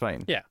 That's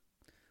fine. Yeah.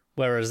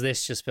 Whereas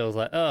this just feels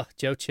like, oh,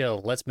 Joe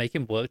Chill, let's make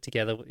him work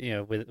together,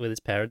 with his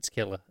parents'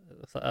 killer.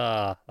 It's like,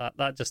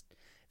 that just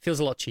feels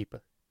a lot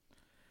cheaper.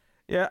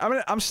 Yeah, I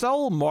mean, I'm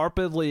still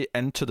morbidly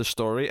into the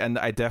story, and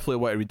I definitely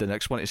want to read the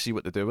next one to see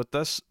what they do with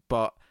this,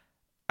 but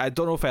I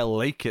don't know if I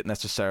like it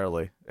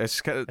necessarily.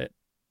 It's kind of...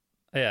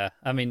 Yeah,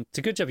 I mean, it's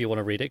a good job you want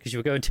to read it, because you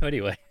were going to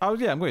anyway. Oh,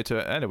 yeah, I'm going to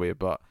it anyway,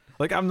 but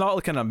like, I'm not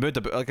like in a mood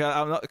about, like,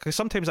 I'm not, because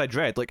sometimes I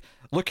dread, like,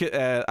 look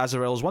at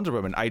Azrael's Wonder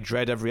Woman. I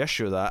dread every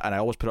issue of that, and I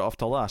always put it off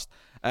till last.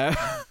 I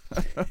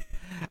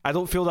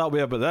don't feel that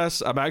way about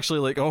this. I'm actually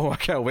like, oh, I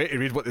can't wait to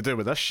read what they do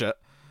with this shit.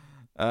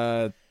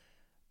 I'm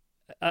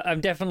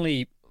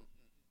definitely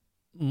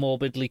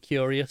morbidly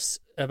curious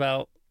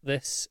about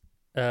this,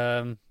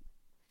 and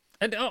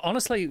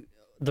honestly,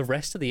 the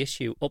rest of the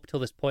issue up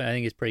till this point I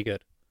think is pretty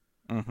good.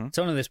 It's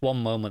only this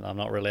one moment I'm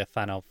not really a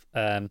fan of.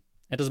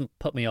 It doesn't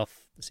put me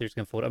off the series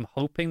going forward. I'm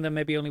hoping they're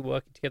maybe only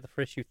working together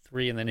for issue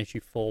 3, and then issue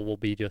 4 will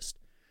be just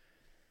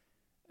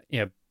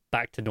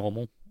back to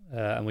normal,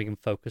 and we can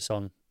focus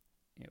on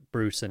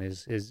Bruce and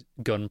his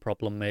gun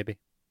problem maybe.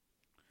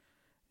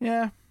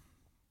 Yeah.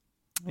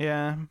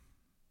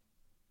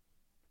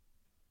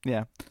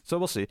 So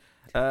we'll see.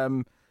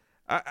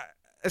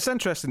 It's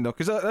interesting though,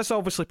 because this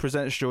obviously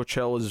presents Joe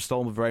Chill as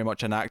still very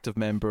much an active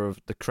member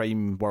of the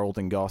crime world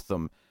in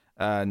Gotham,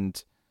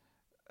 and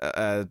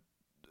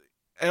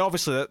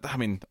obviously, I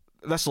mean,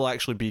 this will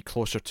actually be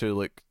closer to,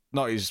 like,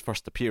 not his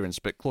first appearance,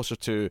 but closer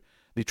to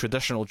the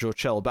traditional Joe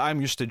Chill. But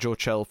I'm used to Joe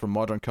Chill from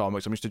modern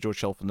comics. I'm used to Joe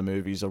Chill from the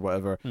movies or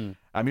whatever.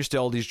 I'm used to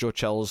all these Joe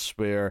Chills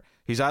where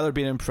he's either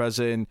been in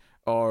prison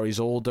or he's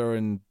older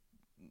and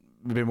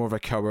maybe more of a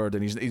coward,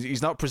 and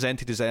he's not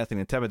presented as anything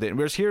intimidating.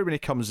 Whereas here, when he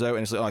comes out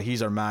and it's like, oh,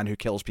 he's our man who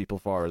kills people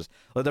for us,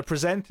 like, they're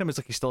presenting him as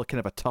like he's still kind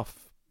of a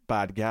tough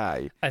bad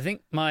guy. I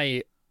think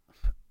my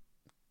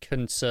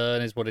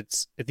concern is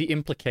it's the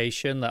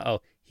implication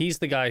that he's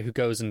the guy who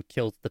goes and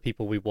kills the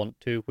people we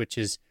want to, which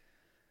is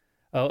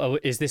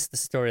is this the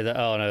story that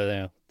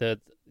the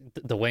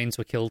Waynes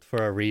were killed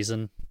for a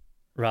reason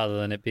rather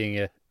than it being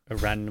a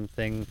random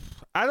thing?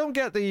 I don't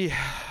get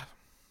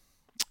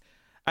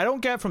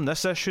from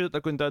this issue that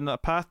they're going down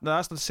that path. Now,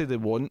 that's not to say they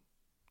won't,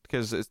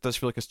 because it does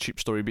feel like a cheap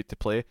story beat to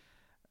play.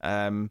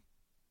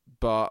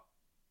 But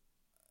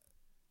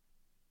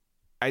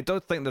I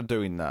don't think they're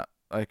doing that.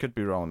 I could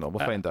be wrong though.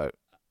 We'll find out.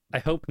 I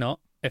hope not.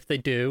 If they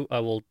do, I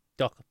will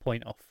dock a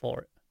point off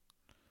for it.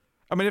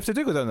 I mean, if they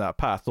do go down that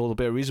path, there'll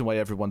be a reason why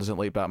everyone doesn't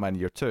like Batman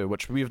Year 2,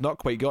 which we have not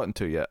quite gotten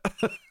to yet.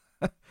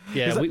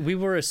 Yeah, we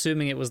were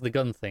assuming it was the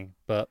gun thing,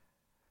 but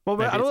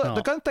well, I don't,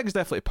 the gun thing is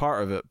definitely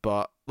part of it,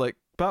 but like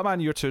Batman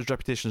Year 2's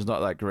reputation is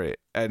not that great,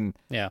 and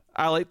yeah,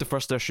 I like the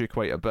first issue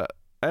quite a bit,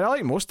 and I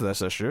like most of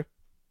this issue.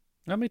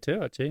 Oh, me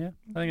too, actually. Yeah,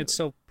 I think it's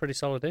still a pretty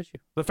solid issue.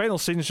 The final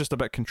scene is just a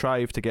bit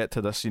contrived to get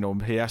to this,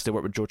 he has to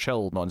work with Joe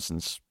Chill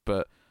nonsense,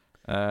 but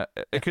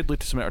it could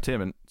lead to some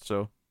entertainment.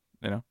 So,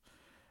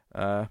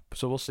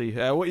 so we'll see.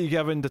 What are you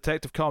giving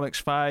Detective Comics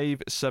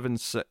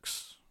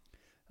 576?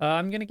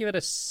 I'm gonna give it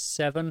a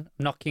 7,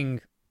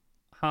 knocking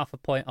half a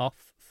point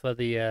off for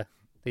the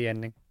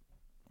ending.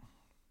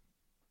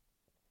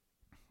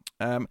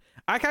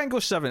 I can't go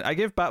 7. I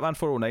gave Batman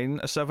 409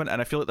 a 7,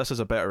 and I feel like this is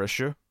a better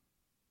issue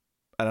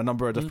in a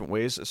number of different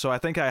ways. So I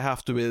think I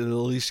have to at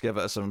least give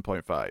it a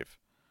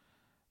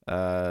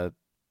 7.5.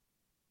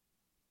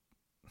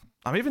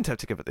 I'm even tempted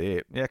to give it the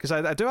 8. Yeah, because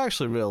I do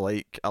actually really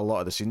like a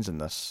lot of the scenes in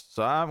this.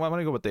 So I'm going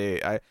to go with the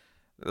 8.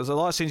 There's a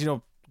lot of scenes,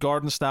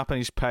 Gordon snapping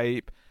his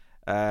pipe,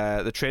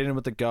 the training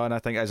with the gun, I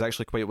think is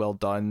actually quite well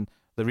done.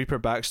 The Reaper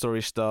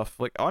backstory stuff.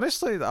 Like,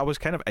 honestly, I was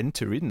kind of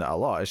into reading that a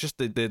lot. It's just,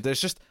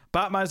 there's just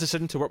Batman's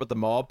decision to work with the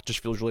mob just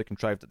feels really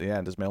contrived at the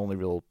end is my only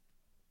real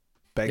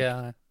big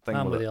thing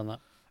I'm with with it. you on that.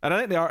 And I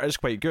think the art is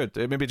quite good.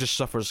 It maybe just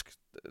suffers,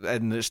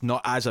 and it's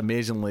not as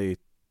amazingly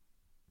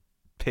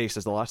paced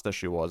as the last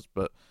issue was,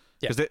 but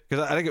because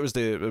I think it was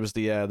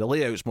the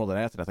layouts more than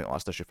anything. I think the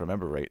last issue, if I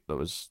remember right, that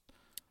was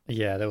they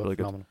were really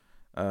phenomenal.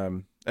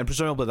 And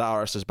presumably that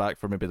artist is back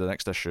for maybe the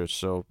next issue,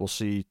 so we'll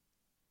see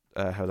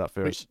how that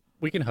fares.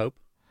 We can hope.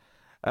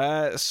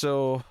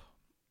 So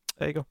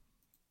there you go.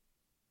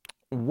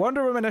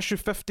 Wonder Woman issue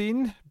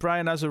 15,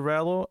 Brian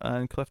Azzarello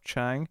and Cliff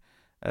Chang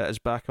is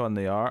back on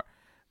the art.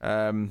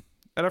 And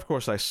of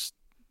course, it's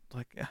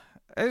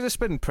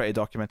been pretty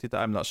documented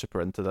that I'm not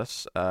super into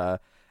this.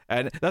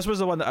 And this was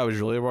the one that I was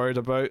really worried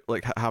about,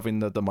 like having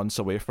the months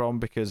away from,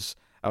 because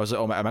I was like,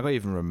 oh, am I going to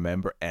even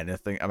remember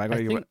anything? Am I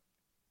going to?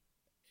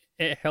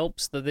 It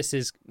helps that this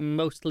is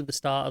mostly the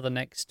start of the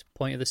next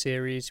point of the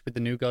series with the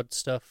New God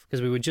stuff,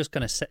 because we were just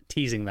kind of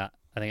teasing that,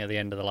 I think, at the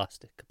end of the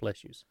last couple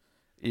issues.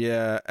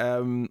 Yeah.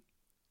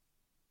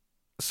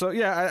 So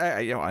yeah,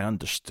 I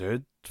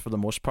understood for the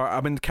most part.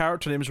 I mean,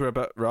 character names were a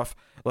bit rough.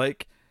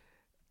 Like,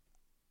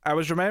 I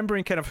was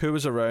remembering kind of who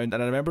was around,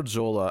 and I remembered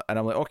Zola, and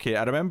I'm like, okay,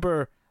 I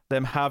remember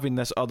them having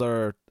this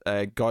other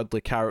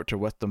godly character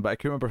with them, but I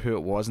couldn't remember who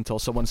it was until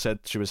someone said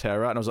she was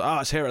Hera, and I was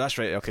like, it's Hera, that's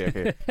right,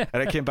 okay.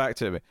 And it came back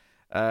to me.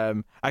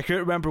 I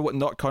couldn't remember what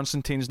not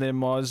Constantine's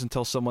name was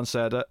until someone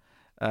said it.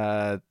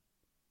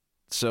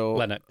 So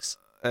Lennox.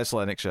 It's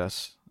Lennox,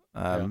 yes.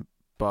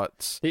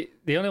 But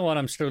the only one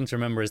I'm struggling to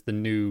remember is the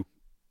new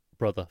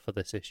brother for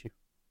this issue.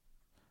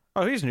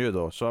 Oh, he's new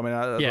though, so I mean,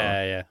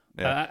 yeah.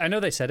 I know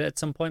they said it at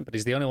some point, but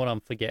he's the only one I'm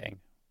forgetting.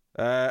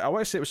 I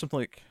want to say it was something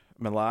like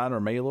Milan or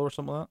Milo or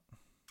something like that.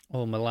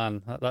 Oh,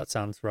 Milan, that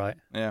sounds right.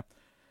 Yeah.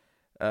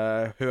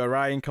 Who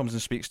Orion comes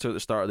and speaks to at the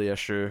start of the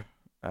issue.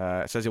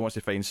 Says he wants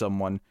to find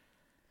someone.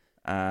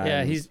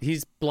 Yeah,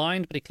 he's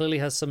blind, but he clearly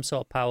has some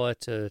sort of power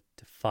to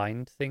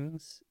find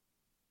things.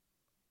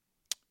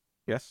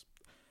 Yes.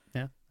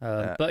 Yeah.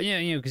 But yeah,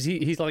 because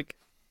he's like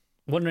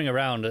wandering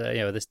around.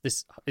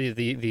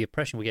 The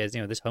impression we get is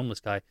this homeless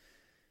guy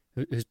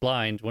who's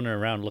blind, wandering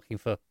around looking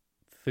for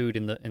food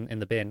in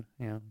the bin.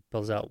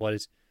 Pulls out what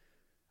is,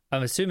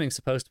 I'm assuming,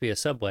 supposed to be a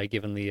Subway,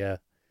 given the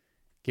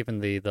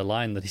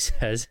line that he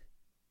says,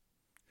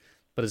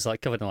 but it's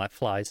like covered in like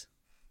flies.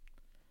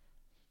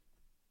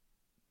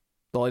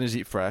 The line is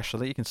eat fresh. I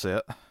think you can say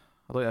it. I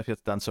don't know if you have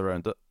to dance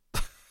around it.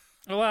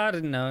 Oh, I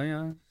didn't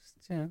know.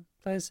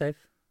 Play it safe.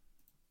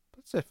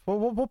 Play it safe.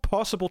 What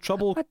possible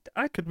trouble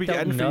could we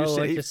get in for you to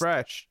say eat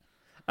fresh?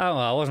 Oh,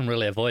 I wasn't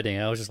really avoiding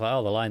it. I was just like,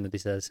 the line that he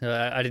says.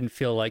 I didn't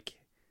feel like...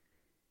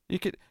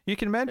 You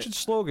can mention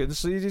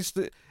slogans.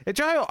 It's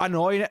how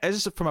annoying it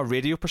is from a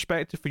radio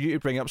perspective for you to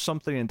bring up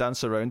something and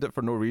dance around it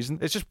for no reason.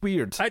 It's just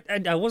weird.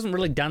 I wasn't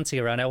really dancing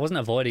around it. I wasn't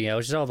avoiding it. I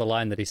was just the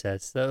line that he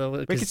says.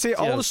 We can say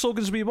all the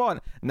slogans we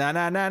want. Na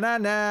na na na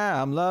na.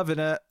 I'm loving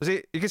it.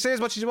 See, you can say as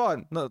much as you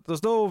want. No,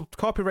 there's no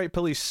copyright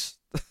police.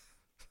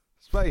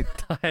 It's fine.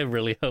 I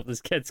really hope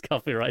this gets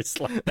copyright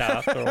slapped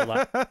out after all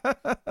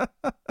that.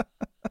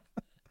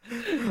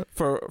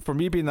 For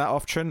me being that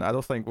off tune, I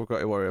don't think we've got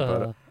to worry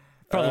about it.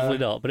 Probably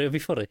not, but it would be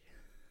funny.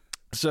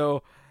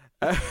 So,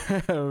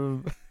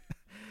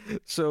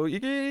 so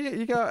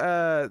you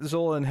got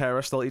Zola and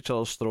Hera still at each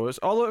other's throats.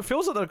 Although it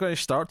feels like they're going to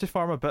start to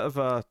form a bit of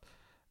a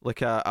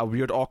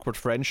weird awkward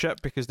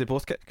friendship, because they're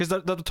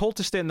told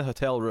to stay in the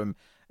hotel room,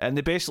 and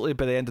they basically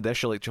by the end of the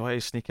issue like Joy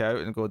sneak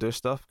out and go do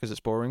stuff because it's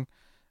boring.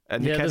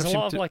 And yeah, there's a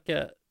lot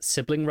of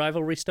sibling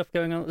rivalry stuff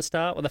going on at the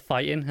start where they're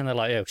fighting, and they're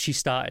like, "Oh, she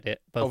started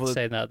it," both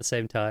saying that at the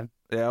same time.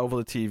 Yeah, over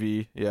the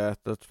TV. Yeah,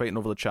 they're fighting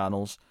over the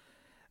channels.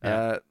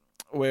 Yeah.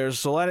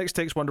 Whereas Lennox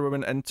takes Wonder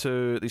Woman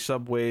into the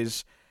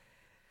subways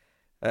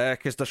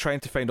because they're trying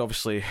to find,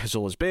 obviously,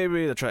 Zola's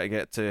baby. They're trying to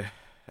get to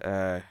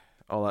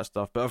all that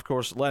stuff. But of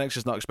course, Lennox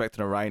is not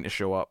expecting Orion to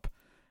show up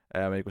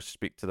when he goes to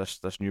speak to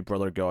this new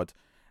brother god.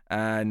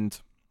 And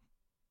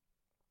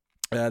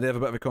they have a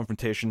bit of a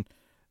confrontation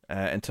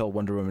until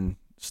Wonder Woman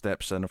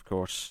steps in, of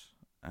course.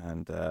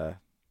 And goes...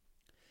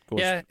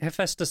 Yeah,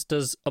 Hephaestus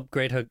does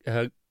upgrade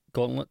her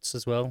gauntlets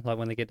as well, like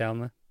when they get down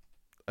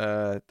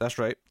there. That's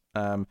right.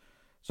 So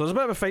there's a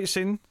bit of a fight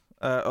scene.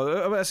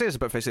 I say it's a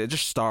bit of a fight scene. It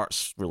just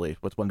starts really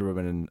with Wonder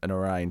Woman and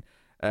Orion,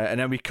 and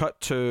then we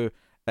cut to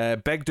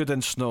Big Dude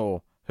in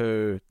Snow.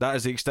 Who that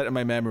is the extent of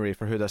my memory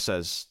for who this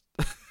is.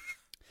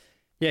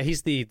 Yeah,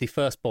 he's the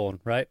firstborn,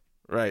 right?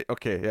 Right.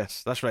 Okay.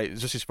 Yes, that's right.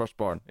 It's just his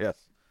firstborn. Yes.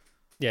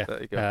 Yeah.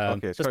 There you go.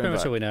 Okay. That's pretty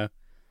much what we know.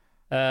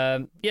 Yeah,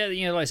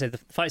 like I said, the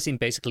fight scene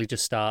basically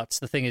just starts.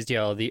 The thing is, the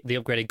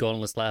upgraded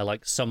gauntlets let her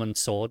like summon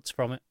swords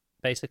from it,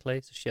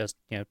 basically. So she has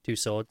 2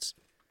 swords.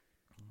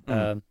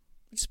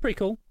 Which is pretty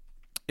cool.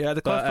 Yeah,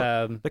 the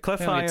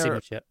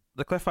cliffhanger.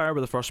 The cliffhanger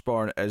with the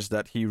firstborn is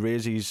that he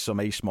raises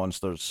some ice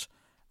monsters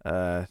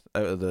out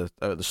of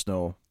the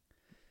snow.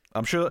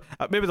 I'm sure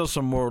maybe there's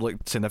some more like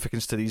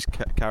significance to these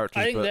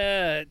characters. I think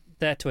they're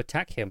there to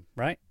attack him,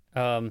 right?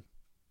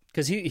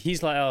 Because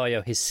he's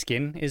like, his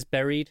skin is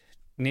buried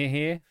near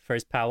here for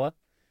his power,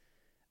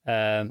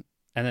 and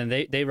then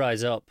they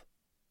rise up,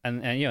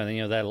 and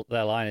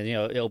their line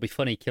is it'll be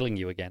funny killing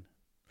you again.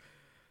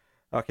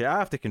 Okay, I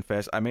have to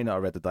confess, I may not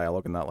have read the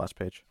dialogue in that last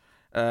page.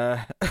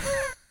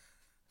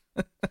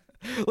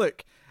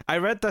 Look, I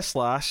read this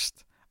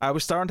last. I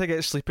was starting to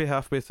get sleepy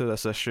halfway through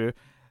this issue.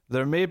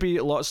 There may be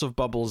lots of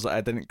bubbles that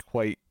I didn't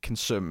quite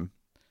consume.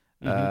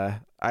 Mm-hmm.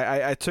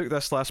 I took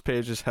this last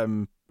page as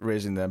him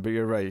raising them, but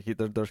you're right.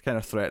 They're kind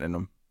of threatening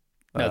him.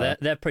 No,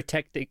 they're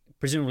protecting.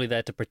 Presumably,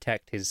 they're to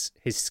protect his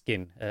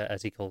skin,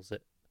 as he calls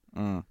it.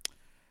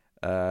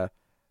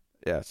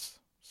 Yes.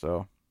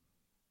 So.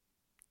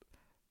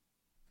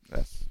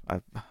 Yes.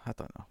 I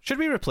don't know. Should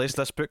we replace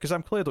this book? Because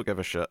I'm clearly don't give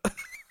a shit.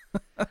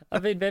 I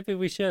mean, maybe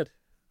we should.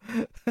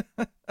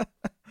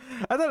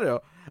 I don't know.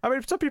 I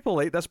mean, some people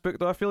like this book,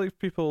 though. I feel like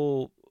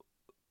people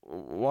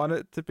want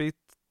it to be,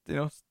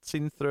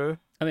 seen through.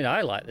 I mean,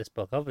 I like this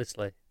book,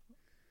 obviously.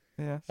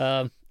 Yes.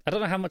 I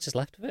don't know how much is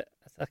left of it.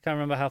 I can't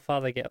remember how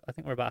far they get. I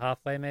think we're about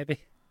halfway, maybe.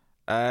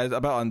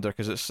 About under,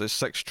 because it's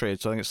 6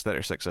 trades, so I think it's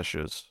 36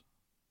 issues.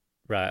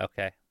 Right.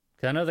 Okay.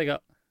 Because I know they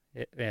got.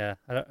 Yeah.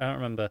 I don't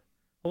remember.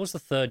 What was the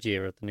third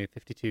year of the New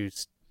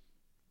 52's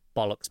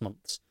bollocks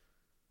months?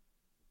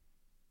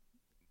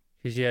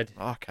 Because you had.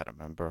 Oh, I can't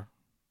remember.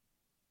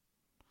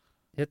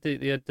 You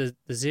had the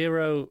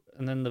Zero,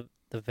 and then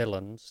the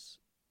villains.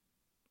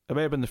 It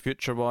may have been the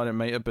future one. It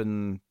might have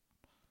been.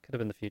 Could have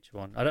been the future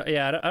one. I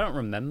don't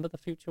remember the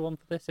future one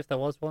for this, if there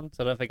was one.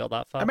 So I don't think I got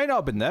that far. It might not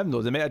have been them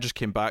though. They might have just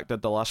came back,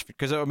 did the last.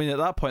 Because I mean, at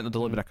that point, there'd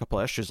only been a couple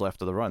of issues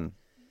left of the run.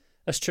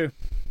 That's true.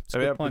 That's it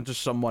may a have good point. been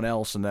just someone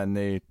else, and then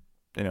they,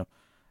 yeah.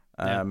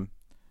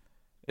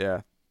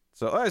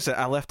 So like I said,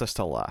 I left this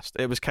till last.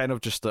 It was kind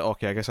of just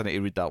okay. I guess I need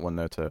to read that one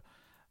now too.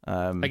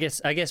 I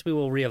guess we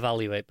will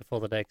reevaluate before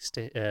the next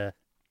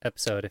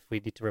episode if we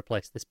need to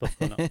replace this book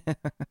or not.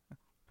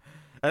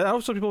 And I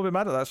know some people will be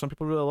mad at that. Some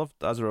people really loved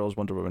Azrael's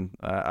Wonder Woman.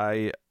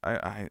 I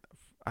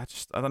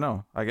don't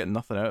know. I get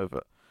nothing out of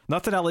it.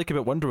 Nothing I like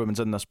about Wonder Woman's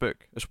in this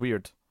book. It's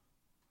weird.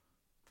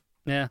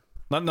 Yeah.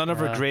 None of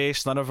her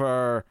grace. None of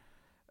her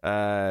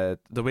the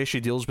way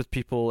she deals with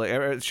people. Like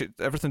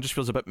everything just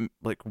feels a bit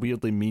like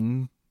weirdly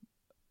mean.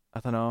 I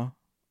don't know.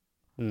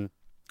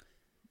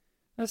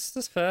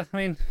 That's fair. I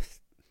mean,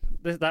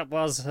 that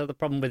was the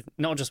problem with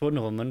not just Wonder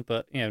Woman,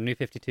 but New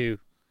 52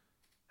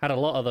 had a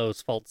lot of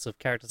those faults of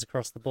characters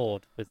across the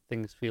board, with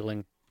things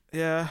feeling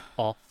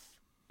off.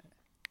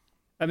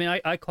 I mean,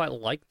 I quite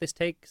like this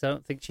take because I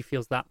don't think she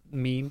feels that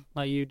mean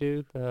like you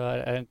do.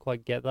 I don't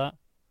quite get that,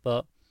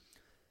 but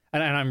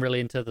and I'm really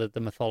into the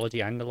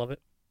mythology angle of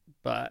it.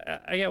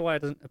 But I get why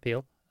it doesn't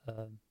appeal.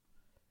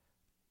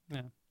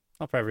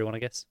 Not for everyone, I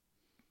guess.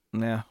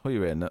 Yeah, what are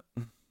you rating it?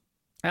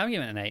 I'm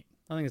giving it an 8.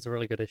 I think it's a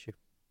really good issue.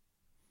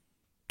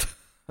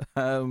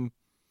 5,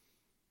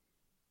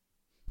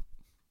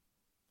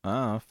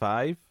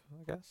 I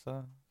guess.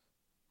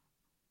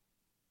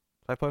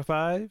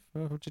 5.5.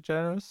 Would you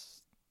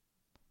generous?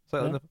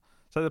 Slightly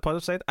the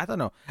positive side. I don't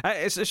know.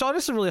 It's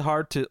honestly really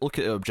hard to look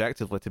at it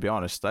objectively. To be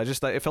honest,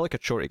 it felt like a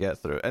chore to get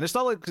through, and it's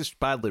not like it's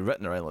badly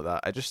written or anything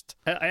like that.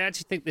 I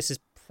actually think this is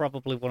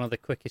probably one of the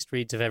quickest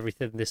reads of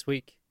everything this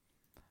week.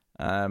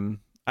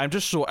 I'm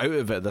just so out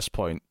of it at this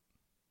point.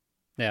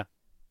 Yeah.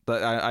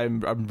 That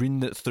I'm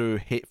reading it through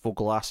hateful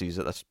glasses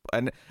at this,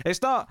 and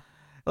it's not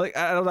like,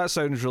 I know that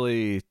sounds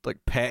really like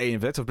petty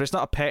and vindictive, but it's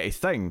not a petty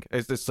thing.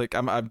 It's like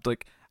I'm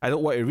like, I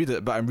don't want to read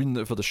it, but I'm reading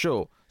it for the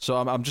show, so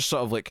I'm just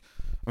sort of like.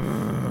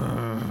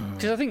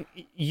 Because I think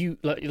you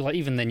like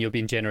even then you're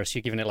being generous.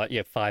 You're giving it like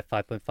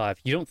 5.5.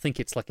 You don't think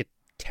it's like a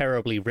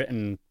terribly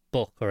written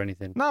book or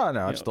anything. No,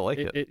 I just don't like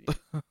it.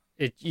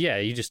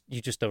 You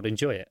just don't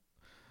enjoy it.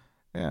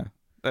 Yeah,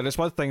 and it's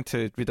one thing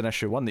to read an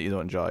issue 1 that you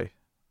don't enjoy,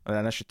 and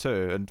then issue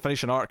 2, and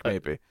finish an arc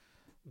maybe.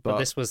 But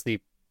this was the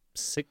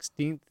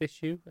 16th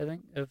issue, I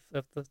think, of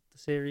the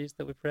series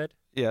that we've read.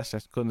 Yes,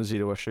 including the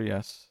 0 issue.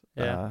 Yes.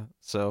 Yeah.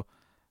 So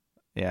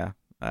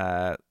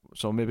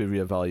maybe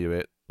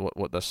reevaluate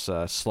what this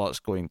slot's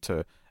going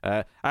to.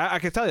 I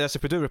can tell you this: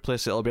 if we do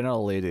replace it, it'll be another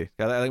lady.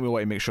 I think we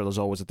want to make sure there's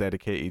always a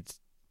dedicated,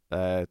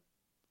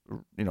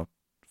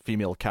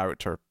 female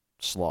character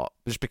slot,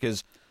 just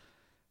because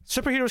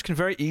superheroes can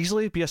very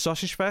easily be a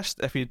sausage fest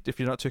if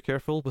you're not too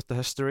careful with the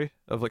history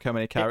of like how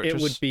many characters.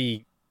 It would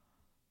be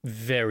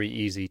very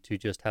easy to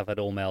just have an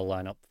all-male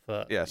lineup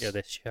for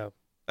this show.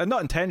 And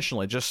not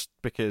intentionally, just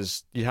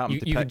because you happen to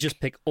pick. You could just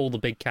pick all the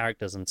big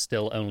characters and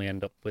still only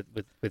end up with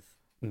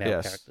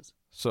male characters.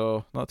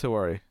 So not to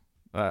worry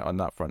on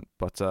that front.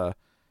 But so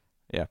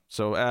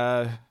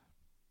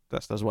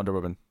that's Wonder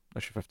Woman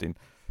issue 15.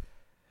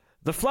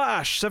 The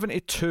Flash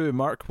 72,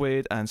 Mark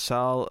Waid and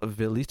Sal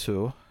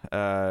Velito.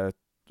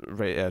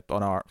 Right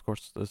on art, of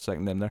course, the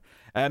second name there.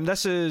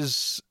 This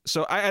is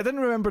so I didn't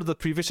remember the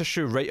previous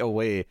issue right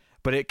away,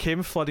 but it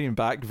came flooding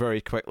back very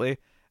quickly.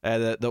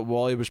 That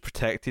Wally was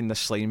protecting the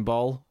slime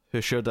ball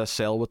who shared a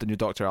cell with the new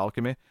Dr.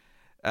 Alchemy,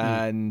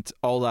 and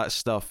all that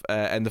stuff,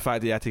 and the fact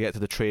that he had to get to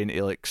the train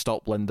to like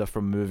stop Linda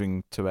from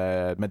moving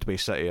to Midway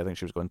City. I think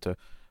she was going to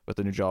with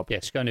the new job. Yeah,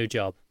 she got a new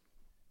job.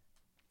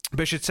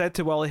 But she'd said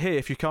to Wally, "Hey,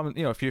 if you come,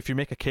 if you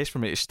make a case for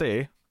me to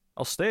stay,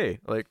 I'll stay."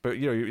 Like, but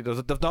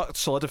they've not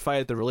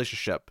solidified the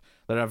relationship.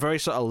 They're in a very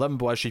sort of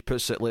limbo, as she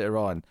puts it later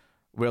on,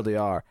 where they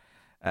are.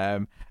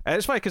 And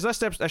it's funny because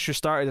this issue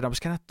started and I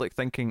was kind of like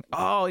thinking,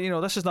 oh,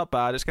 this is not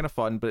bad, it's kind of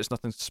fun, but it's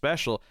nothing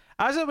special.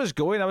 As it was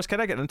going, I was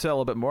kind of getting into it a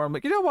little bit more. I'm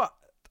like, you know what?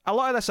 a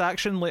lot of this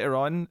action later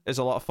on is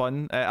a lot of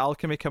fun.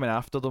 Alchemy coming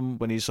after them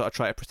when he's sort of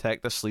trying to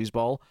protect this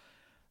sleazeball.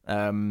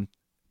 And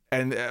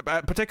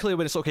particularly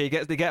when it's okay,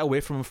 they get away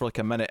from him for like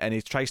a minute, and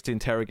he tries to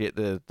interrogate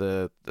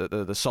the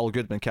Saul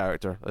Goodman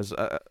character,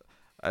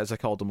 as I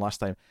called him last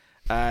time,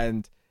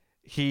 and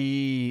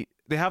they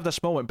have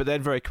this moment, but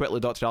then very quickly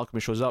Dr.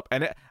 Alchemy shows up,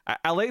 and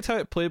I liked how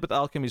it played with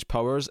Alchemy's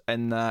powers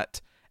in that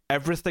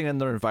everything in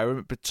their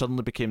environment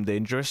suddenly became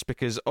dangerous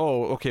because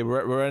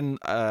we're in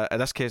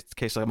this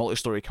case like a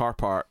multi-story car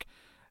park,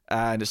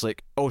 and it's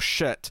like, oh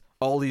shit,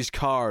 all these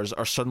cars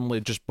are suddenly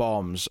just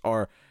bombs,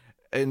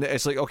 and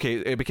it's like, okay,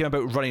 it became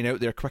about running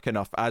out there quick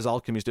enough as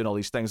Alchemy's doing all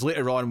these things.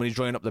 Later on, when he's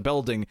running up the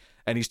building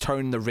and he's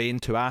turning the rain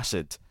to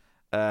acid,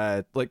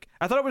 I thought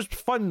it was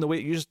fun the way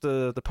it used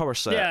the power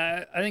set.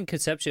 Yeah, I think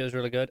conceptually it was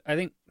really good. I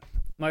think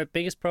my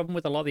biggest problem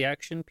with a lot of the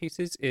action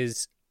pieces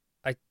is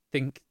I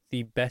think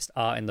the best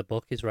art in the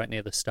book is right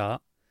near the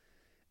start.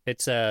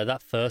 It's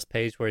that first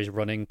page where he's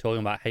running,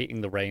 talking about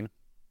hating the rain.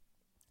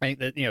 I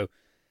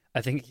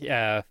think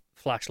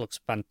Flash looks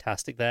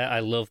fantastic there. I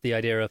love the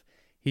idea of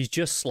he's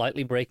just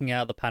slightly breaking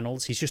out of the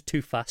panels. He's just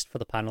too fast for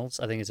the panels.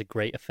 I think it's a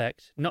great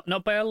effect.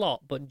 Not by a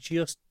lot, but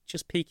just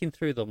peeking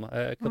through them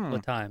a couple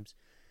of times.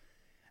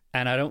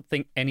 And I don't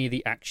think any of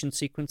the action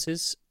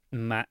sequences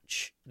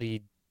match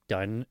the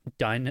I'm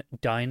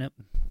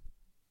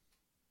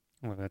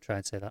going to try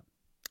and say that.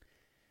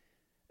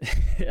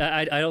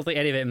 I don't think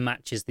any of it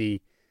matches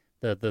the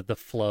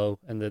flow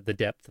and the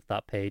depth of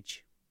that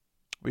page.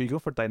 Will you go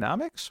for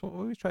dynamics? What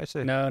were you trying to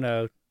say?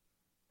 No.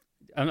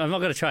 I'm not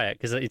going to try it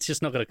because it's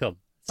just not going to come.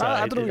 So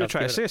I don't know what you're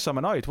trying to say, so I'm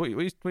annoyed. What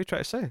are you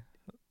trying to say?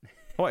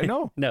 What,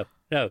 no? No,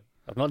 I'm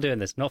not doing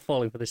this. I'm not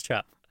falling for this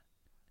trap.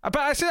 But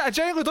I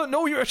genuinely don't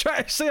know what you're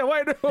trying to say. I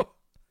want to know.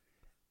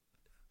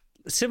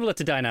 Similar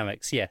to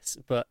dynamics, yes,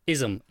 but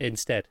ism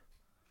instead.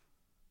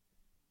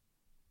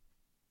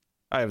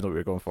 I have no what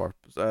you're going for.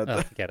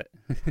 Forget it.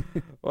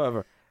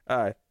 Whatever.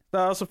 Alright.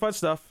 No, some fun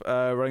stuff.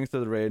 Running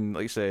through the rain,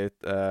 like you say.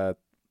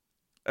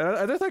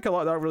 I do think a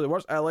lot of that really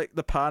works. I like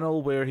the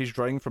panel where he's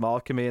running from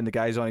Alchemy and the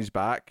guy's on his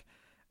back,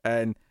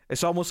 and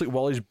it's almost like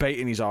Wally's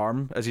biting his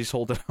arm as he's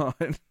holding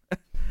on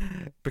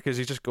because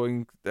he's just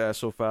going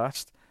so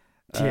fast.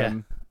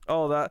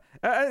 All that.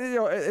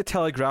 It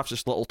telegraphs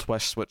this little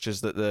twist, which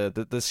is that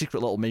the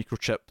secret little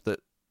microchip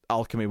that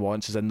Alchemy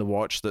wants is in the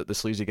watch that the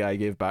sleazy guy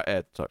gave back.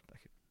 Sorry, I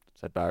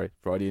said Barry,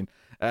 Freudian.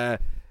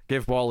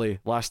 Gave Wally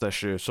last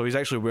issue, so he's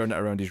actually wearing it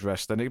around his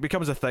wrist, and it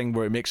becomes a thing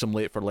where it makes him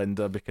late for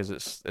Linda because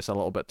it's a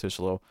little bit too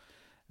slow.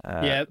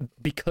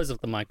 Because of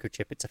the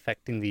microchip, it's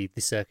affecting the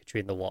circuitry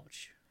in the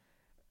watch.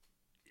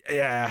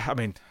 Yeah, I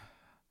mean,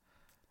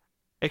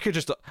 it could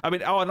just. I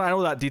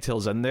know that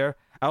detail's in there.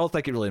 I don't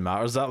think it really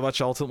matters that much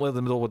ultimately.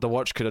 The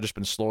watch could have just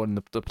been slow,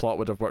 and the plot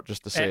would have worked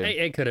just the same.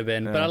 It could have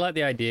been, but I like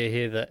the idea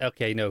here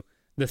that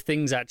the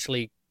thing's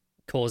actually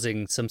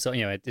causing some sort,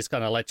 it's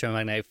got an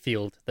electromagnetic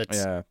field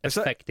that's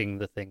affecting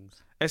the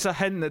things. It's a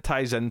hint that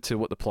ties into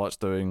what the plot's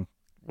doing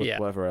with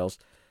whatever else.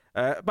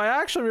 But I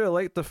actually really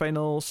liked the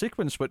final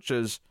sequence, which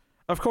is,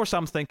 of course,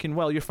 I'm thinking,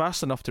 well, you're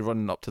fast enough to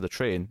run up to the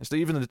train. It's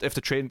even if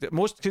the train,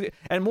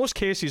 in most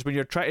cases, when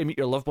you're trying to meet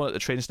your loved one at the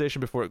train station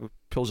before it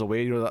pulls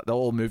away, the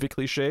old movie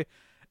cliche.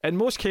 In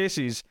most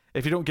cases,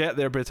 if you don't get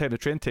there by the time the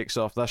train takes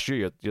off, that's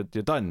you're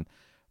done.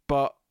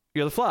 But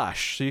you're the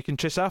Flash, so you can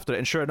chase after it,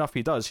 and sure enough,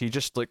 he does. He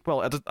just I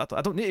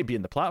don't need to be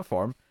in the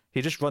platform.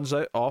 He just runs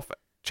off,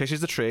 chases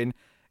the train,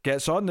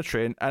 gets on the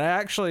train,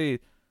 and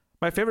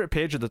my favorite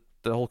page of the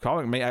whole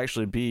comic might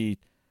actually be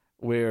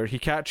where he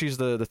catches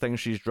the thing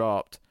she's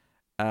dropped,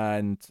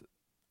 and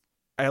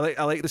I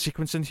like the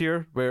sequence in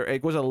here where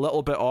it goes a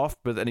little bit off,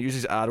 but then it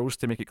uses arrows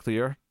to make it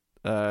clear,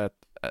 in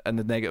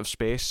the negative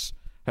space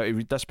how to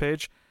read this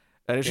page.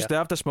 And it's just they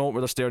have this moment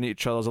where they're staring at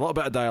each other. There's a little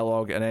bit of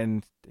dialogue, and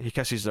then he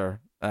kisses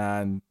her,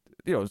 and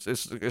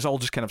it's all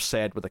just kind of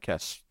said with a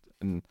kiss.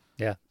 And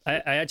I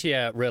actually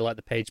really like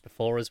the page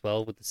before as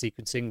well with the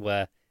sequencing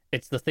where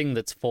it's the thing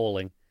that's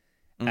falling,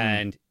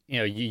 and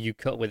you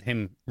cut with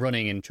him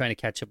running and trying to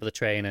catch up with the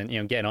train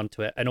and getting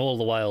onto it, and all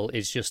the while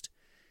is just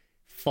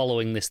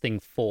following this thing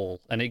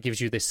fall, and it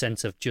gives you this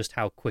sense of just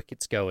how quick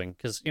it's going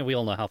because we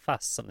all know how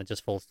fast something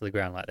just falls to the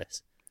ground like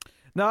this.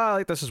 No, I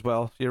like this as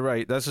well. You're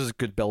right. This is a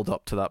good build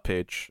up to that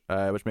page,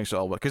 which makes it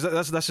all work.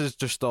 Because this is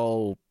just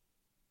all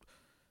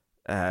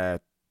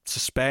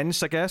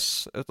suspense, I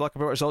guess. I'd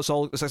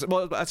say it's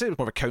more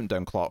of a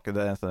countdown clock than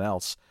anything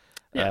else.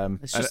 Yeah,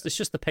 it's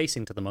just the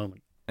pacing to the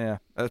moment. Yeah,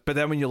 but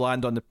then when you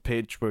land on the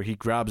page where he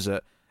grabs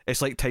it,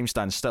 it's like time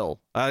stands still.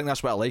 I think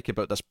that's what I like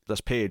about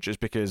this page is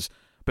because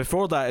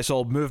before that it's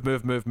all move,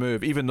 move, move,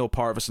 move. Even though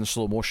part of it's in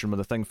slow motion with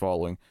the thing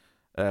falling.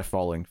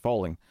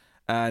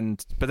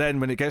 But then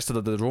when it gets to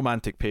the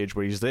romantic page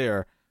where he's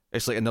there,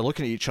 it's like, and they're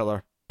looking at each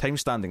other, time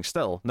standing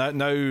still.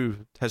 Now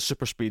his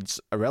super speed's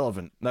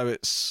irrelevant. Now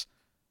it's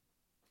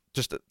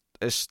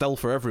still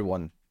for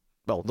everyone.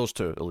 Well, those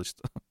two at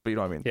least. But you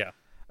know what I mean?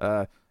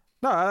 Yeah.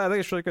 No, I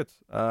think it's really good.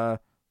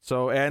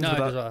 So it ends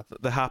with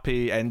the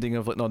happy ending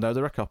of now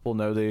they're a couple.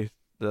 Now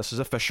this is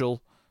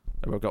official.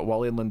 We've got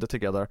Wally and Linda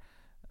together.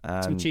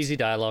 And some cheesy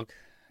dialogue.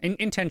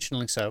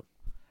 intentionally so.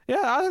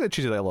 Yeah, I think the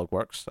cheesy dialogue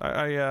works.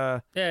 Yeah,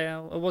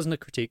 it wasn't a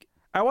critique.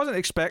 I wasn't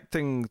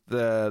expecting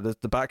the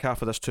back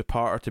half of this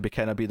two-parter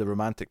to be the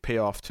romantic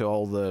payoff to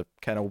all the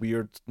kind of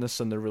weirdness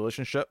in the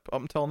relationship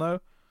up until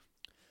now.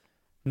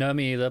 No,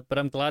 me either. But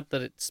I'm glad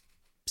that it's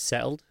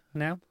settled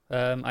now.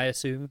 I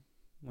assume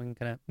we can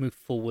kind of move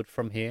forward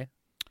from here.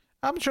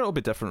 I'm sure it'll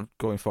be different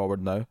going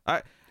forward now.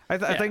 I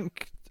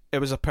think it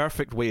was a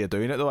perfect way of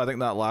doing it, though. I think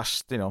that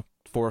last 4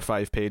 or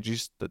 5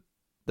 pages that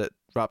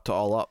wrapped it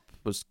all up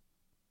was.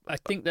 I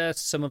think they're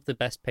some of the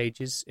best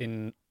pages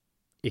in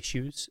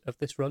issues of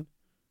this run.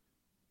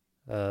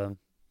 But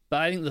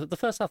I think the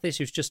first half of the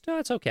issue is just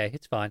it's okay,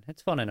 it's fine,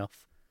 it's fun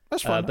enough.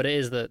 That's fine. But it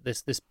is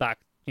this back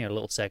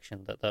little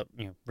section that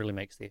really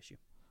makes the issue.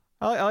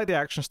 I like the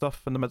action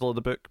stuff in the middle of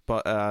the book,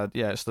 but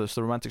it's the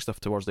romantic stuff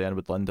towards the end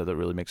with Linda that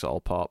really makes it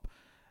all pop.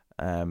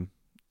 And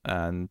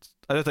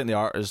I do think the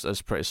art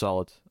is pretty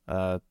solid,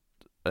 and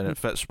it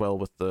fits well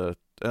with like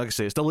I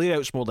say, it's the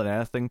layouts more than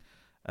anything.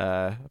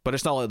 But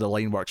it's not like the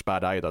line work's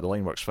bad either. The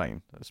line works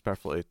fine. It's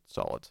perfectly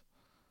solid.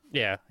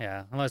 Yeah.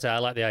 I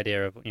like the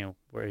idea of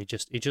where he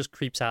just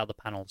creeps out of the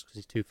panels because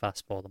he's too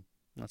fast for them.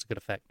 That's a good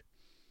effect.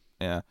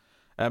 Yeah.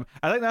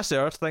 I think that's the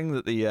other thing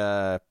that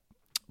the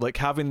like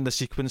having the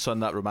sequence on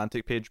that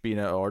romantic page being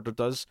out of order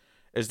does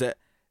is that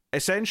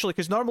essentially,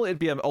 because normally it'd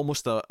be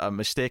almost a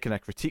mistake and a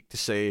critique to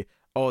say,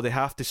 oh, they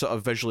have to sort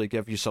of visually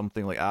give you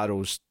something like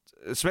arrows,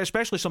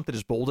 especially something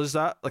as bold as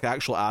that, like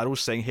actual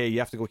arrows saying, hey, you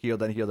have to go here,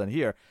 then here, then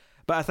here.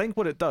 But I think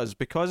what it does,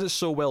 because it's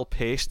so well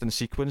paced and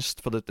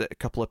sequenced for the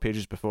couple of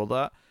pages before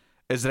that,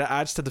 is that it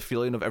adds to the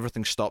feeling of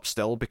everything stopped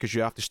still because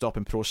you have to stop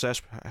and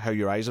process how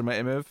your eyes are meant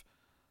to move.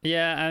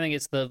 Yeah, I think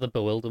it's the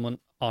bewilderment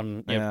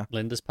on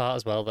Linda's part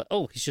as well, that,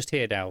 oh, he's just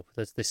here now.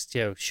 There's this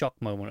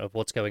shock moment of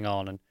what's going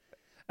on. And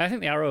I think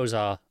the arrows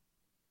are,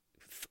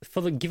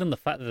 given the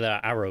fact that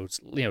they're arrows,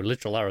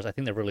 literal arrows, I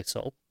think they're really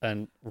subtle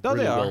and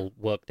really well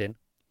worked in.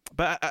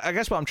 But I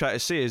guess what I'm trying to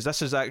say is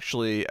this is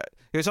actually...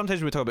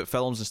 sometimes when we talk about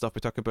films and stuff,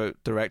 we talk about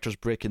directors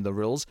breaking the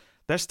rules.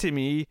 This, to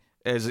me,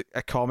 is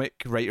a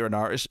comic writer and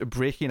artist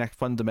breaking a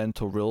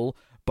fundamental rule,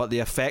 but the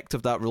effect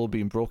of that rule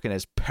being broken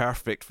is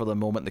perfect for the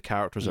moment the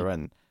characters are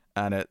in.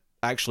 And it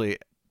actually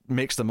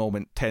makes the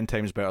moment 10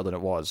 times better than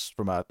it was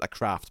from a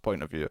craft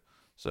point of view.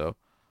 So...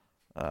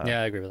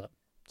 yeah, I agree with that.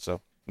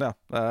 So, no.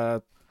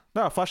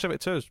 Flash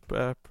Limit 2 is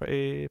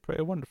pretty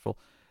wonderful.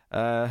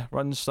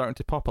 Run's starting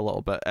to pop a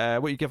little bit.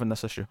 What are you giving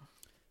this issue?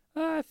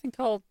 I think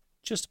I'll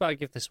just about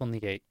give this one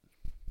the 8.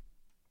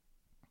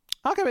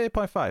 I'll give it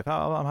 8.5.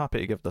 I'm happy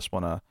to give this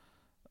one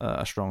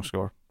a strong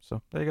score.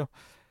 So there you go.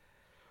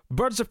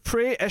 Birds of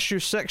Prey issue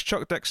 6.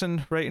 Chuck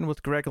Dixon writing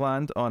with Greg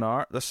Land on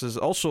art. This is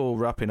also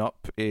wrapping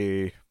up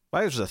this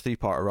was a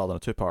 3-parter rather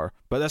than a 2-parter.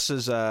 But this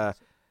is the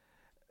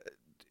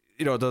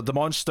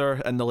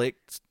monster in the lake.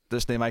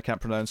 This name I can't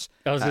pronounce.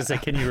 I was going to say,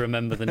 can you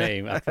remember the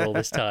name after all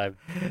this time?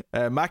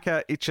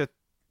 Maka Ichihao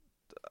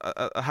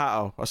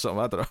or something,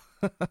 I don't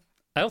know.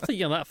 I don't think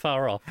you're that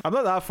far off. I'm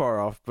not that far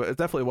off, but it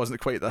definitely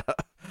wasn't quite that.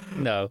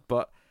 No.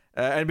 But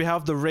and we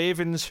have the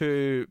Ravens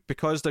who,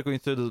 because they're going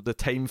through the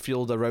time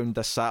field around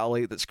this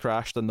satellite that's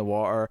crashed in the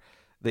water,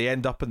 they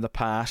end up in the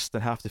past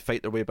and have to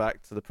fight their way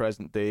back to the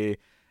present day,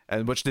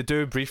 and which they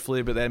do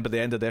briefly, but then by the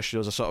end of the issue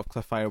there's a sort of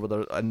cliffhanger where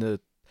they're in the...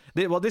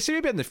 They seem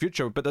to be in the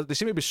future, but they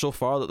seem to be so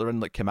far that they're in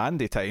like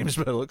Commandy times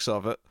by the looks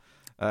of it.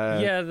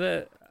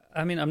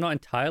 I'm not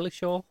entirely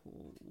sure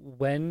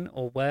when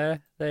or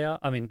where they are.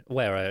 I mean,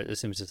 where I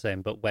assume it's the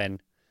same, but when.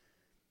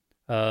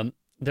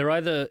 They're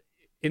either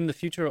in the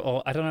future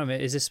or, I don't know,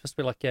 is this supposed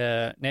to be like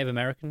Native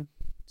American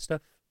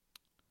stuff?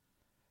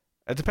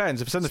 It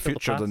depends. If it's in the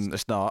future, then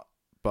it's not.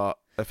 But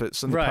if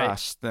it's in the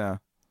past, yeah.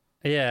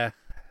 Yeah.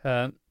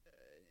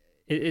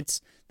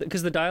 It's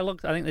because the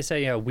dialogue, I think they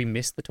say, we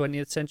missed the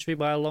 20th century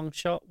by a long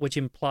shot, which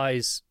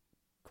implies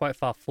quite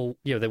far full.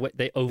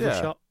 They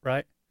overshot,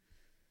 right?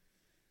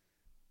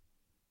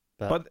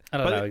 But I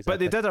don't know exactly. But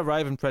they did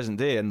arrive in present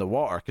day in the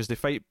water because they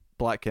fight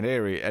Black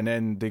Canary and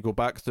then they go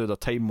back through the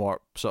time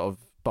warp sort of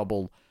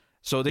bubble.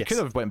 So they could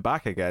have went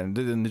back again,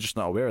 and they're just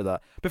not aware of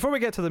that. Before we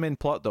get to the main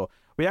plot, though,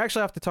 we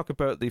actually have to talk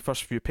about the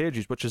first few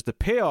pages, which is the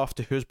payoff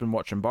to Who's Been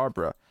Watching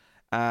Barbara.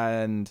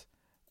 And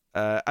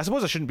I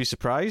suppose I shouldn't be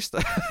surprised,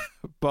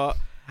 but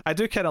I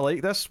do kind of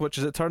like this, which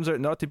is it turns out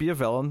not to be a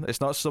villain.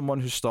 It's not someone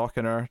who's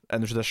stalking her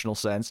in the traditional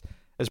sense.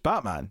 It's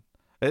Batman.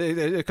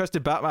 It occurs to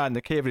Batman in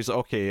the cave. He's like,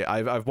 okay,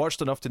 I've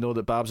watched enough to know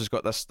that Babs has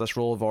got this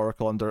role of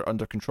Oracle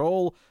under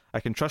control.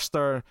 I can trust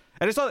her,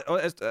 and it's not.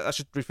 I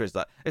should rephrase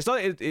that. It's not.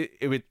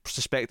 It would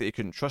suspect that he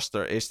couldn't trust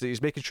her. It's that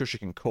he's making sure she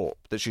can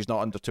cope, that she's not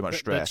under too much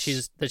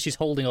stress, that she's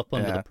holding up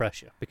under the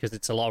pressure, because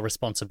it's a lot of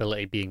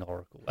responsibility being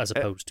Oracle as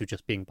opposed to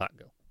just being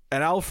Batgirl.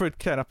 And Alfred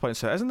kind of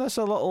points out, isn't this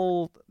a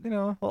little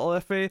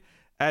iffy?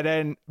 And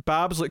then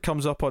Babs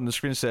comes up on the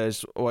screen and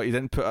says, "Well, you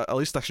didn't put. At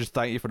least I should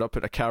thank you for not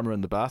putting a camera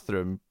in the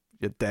bathroom,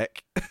 you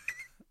dick."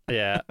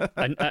 Yeah,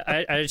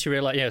 I actually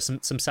really like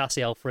some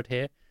sassy Alfred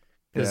here,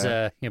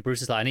 because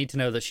Bruce is like, I need to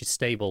know that she's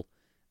stable,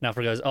 and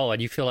Alfred goes, oh,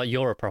 and you feel like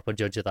you're a proper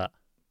judge of that.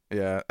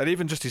 Yeah, and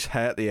even just his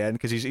hat at the end,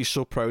 because he's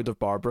so proud of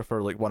Barbara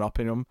for like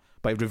one-upping him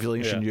by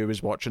revealing she knew he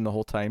was watching the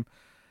whole time.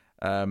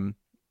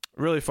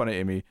 Really funny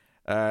to me.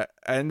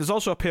 And there's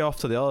also a payoff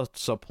to the other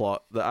subplot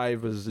that I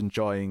was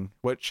enjoying,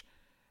 which,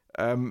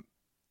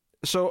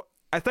 so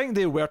I think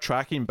they were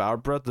tracking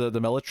Barbara,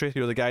 the military,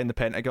 the guy in the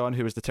Pentagon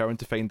who was determined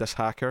to find this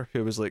hacker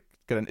who was like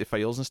getting into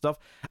files and stuff.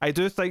 I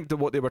do think that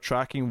what they were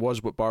tracking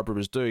was what Barbara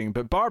was doing,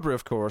 but Barbara,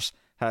 of course,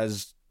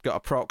 has got a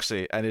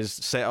proxy and is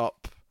set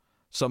up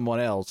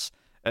someone else.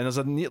 And there's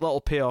a neat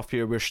little payoff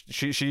here where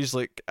she's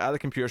like at the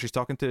computer, she's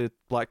talking to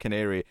Black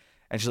Canary,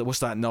 and she's like, "What's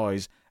that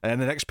noise?" And then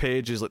the next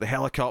page is like the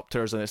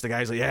helicopters, and it's the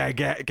guy's like, "Yeah,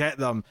 get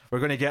them. We're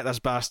going to get this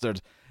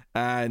bastard."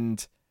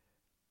 And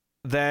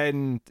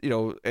then,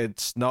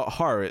 it's not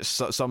her, it's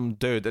some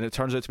dude, and it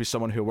turns out to be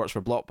someone who works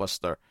for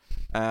Blockbuster.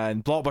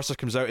 And Blockbuster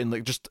comes out and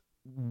like just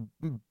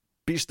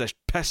beats the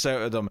piss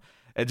out of them.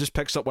 It just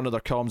picks up one of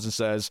their comms and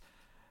says,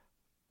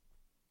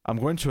 "I'm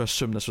going to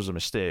assume this was a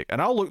mistake,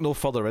 and I'll look no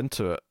further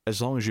into it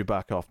as long as you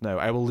back off now.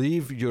 I will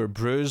leave your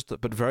bruised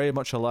but very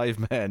much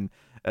alive men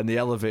in the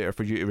elevator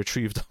for you to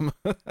retrieve them."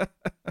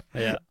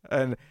 Yeah.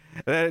 And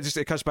then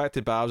it cuts back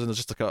to Babs, and there's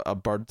just like a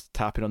bird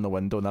tapping on the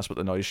window, and that's what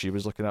the noise she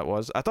was looking at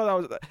was. I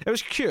thought it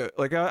was cute.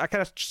 Like I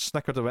kind of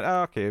snickered and went,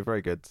 "Oh, okay,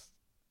 very good."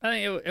 I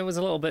think it was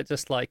a little bit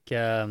just like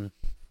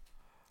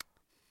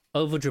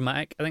over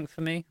dramatic. I think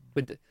for me,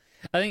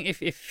 I think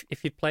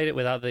if you'd played it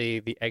without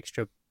the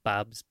extra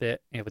Babs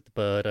bit, with the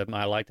bird,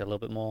 I liked it a little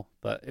bit more.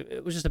 But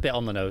it was just a bit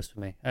on the nose for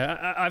me.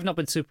 I've not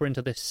been super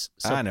into this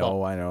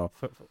subplot I know.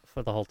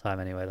 For the whole time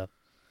anyway, though.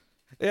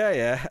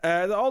 Yeah.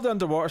 All the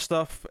underwater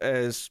stuff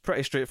is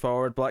pretty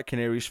straightforward. Black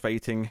Canary's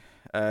fighting.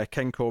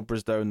 King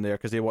Cobra's down there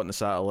because they want the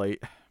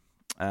satellite.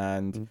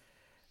 And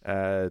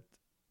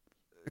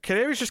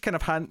Canary's just kind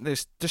of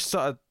just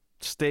sort of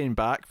staying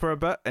back for a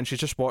bit, and she's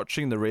just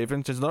watching the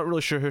Raven. She's not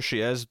really sure who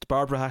she is.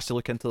 Barbara has to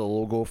look into the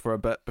logo for a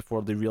bit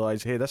before they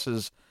realise, hey, this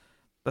is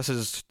at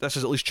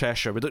least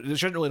Cheshire. She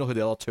doesn't really know who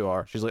the other two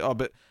are. She's like, oh,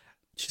 but...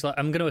 She's like,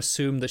 I'm going to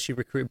assume that she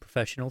recruited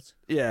professionals.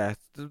 Yeah,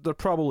 they're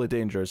probably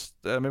dangerous.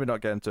 Maybe not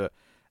get into it.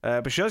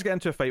 But she does get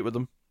into a fight with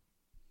them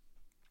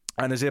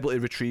and is able to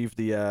retrieve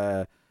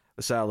the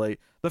satellite.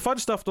 The fun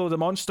stuff, though, the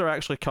monster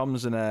actually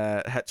comes and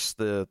hits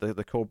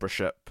the Cobra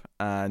ship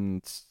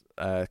and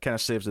kind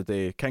of saves the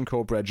day. King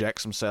Cobra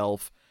ejects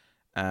himself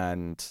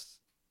and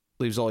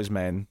leaves all his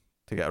men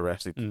to get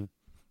arrested.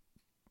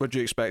 Would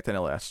you expect any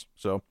less?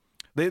 So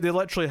they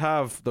literally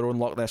have their own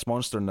Loch Ness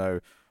Monster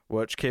now,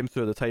 which came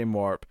through the time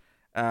warp.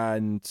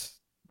 And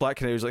Black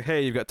Canary's like,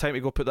 hey, you've got time to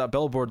go put that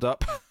billboard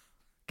up.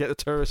 Get the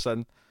tourists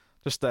in.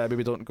 Just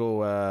maybe don't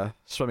go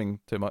swimming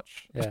too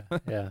much.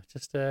 Yeah.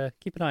 Just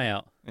keep an eye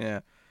out. Yeah.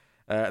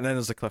 And then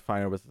there's the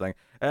cliffhanger with the thing.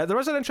 There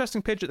was an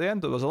interesting page at the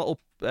end. There was a little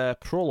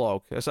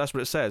prologue. That's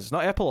what it says.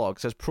 Not epilogue.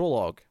 It says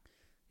prologue.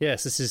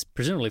 Yes, this is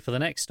presumably for the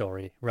next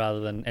story rather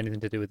than anything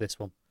to do with this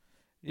one.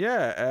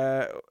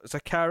 Yeah, it's a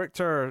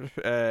character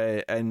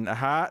in a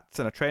hat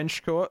and a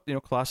trench coat,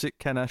 classic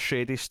kind of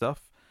shady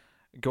stuff,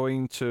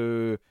 going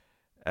to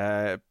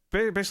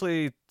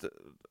basically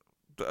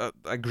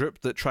a group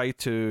that try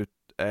to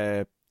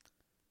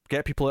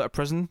get people out of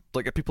prison,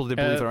 like get people they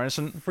believe they're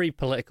innocent. Free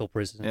political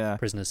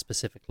prisoners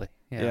specifically.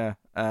 Yeah.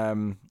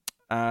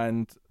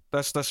 And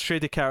this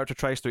shady character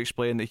tries to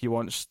explain that he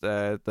wants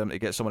them to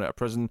get someone out of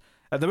prison,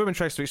 and the woman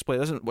tries to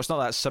explain it's not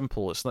that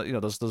simple. It's not,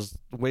 there's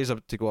ways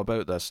to go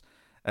about this.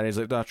 And he's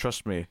like, no,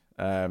 trust me,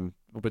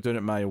 we'll be doing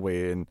it my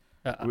way. And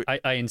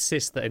I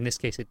insist that in this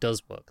case it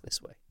does work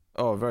this way.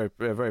 Oh, very,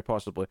 very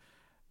possibly.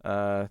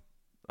 I'm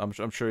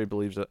sure he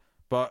believes it.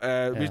 But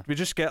we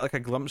just get like a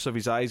glimpse of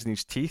his eyes and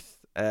his teeth,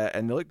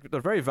 and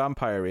they're very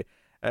vampire-y.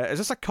 Is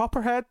this a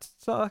Copperhead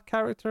sort of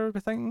character, we're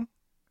thinking?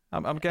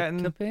 I'm getting...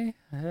 It could be,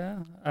 yeah.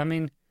 I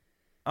mean...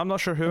 I'm not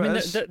sure who it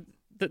is.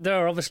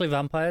 There are obviously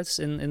vampires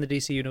in the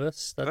DC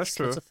universe. That's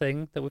true. That's a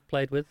thing that we've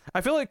played with.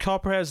 I feel like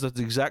Copperhead's the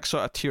exact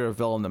sort of tier of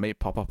villain that might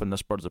pop up in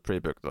this Birds of Prey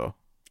book, though.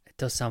 It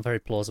does sound very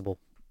plausible.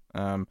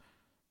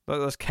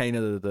 That's kind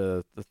of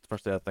the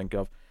first thing I think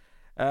of.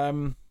 I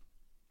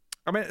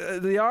mean,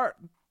 the art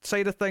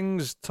side of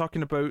things,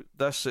 talking about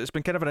this, it's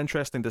been kind of an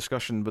interesting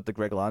discussion with the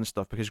Greg Land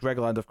stuff, because Greg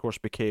Land, of course,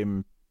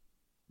 became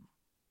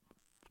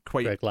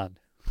quite... Greg Land.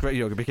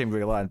 Became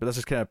Greg Land, but this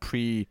is kind of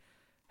pre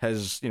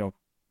his,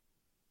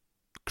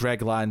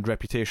 Greg Land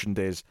reputation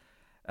days.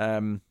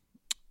 And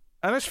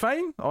it's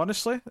fine,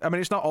 honestly. I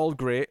mean, it's not all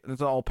great,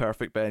 it's not all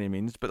perfect by any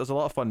means, but there's a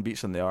lot of fun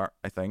beats in the art,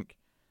 I think.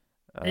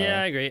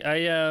 Yeah, I agree.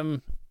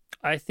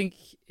 I think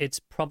it's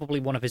probably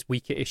one of his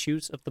weaker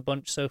issues of the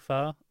bunch so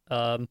far,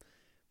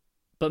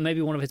 but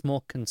maybe one of his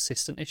more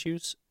consistent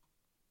issues,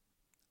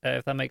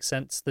 if that makes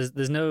sense.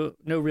 There's no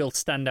real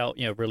standout,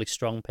 really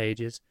strong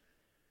pages,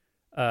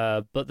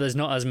 but there's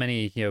not as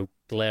many,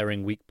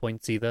 glaring weak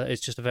points either.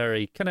 It's just a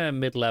very kind of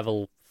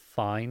mid-level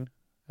fine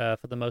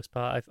for the most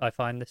part. I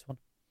find this one.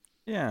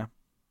 Yeah.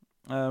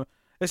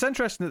 It's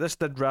interesting that this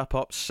did wrap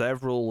up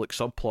several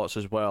subplots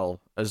as well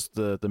as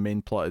the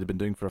main plot they've been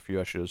doing for a few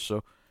issues.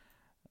 So,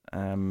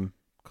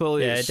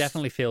 clearly, it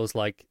definitely feels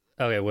like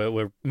okay,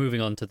 we're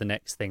moving on to the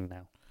next thing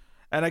now.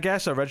 And I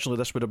guess originally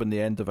this would have been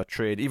the end of a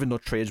trade, even though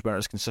trades weren't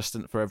as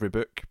consistent for every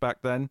book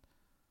back then.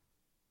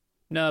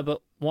 No,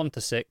 but 1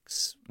 to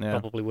 6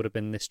 probably would have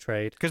been this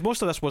trade. Because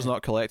most of this was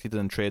not collected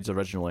in trades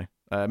originally.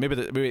 Maybe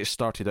it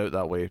started out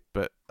that way,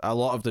 but a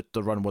lot of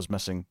the run was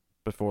missing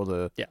before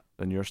the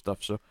newer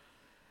stuff. So,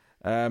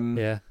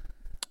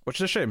 which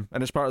is a shame,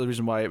 and it's part of the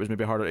reason why it was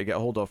maybe harder to get a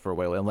hold of for a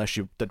while, unless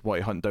you did want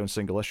to hunt down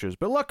single issues.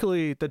 But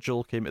luckily,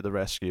 Digital came to the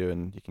rescue,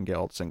 and you can get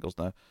all the singles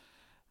now.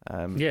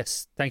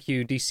 Yes, thank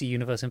you, DC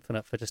Universe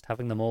Infinite, for just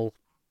having them all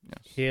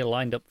here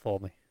lined up for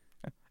me.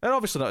 And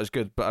obviously not as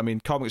good, but I mean,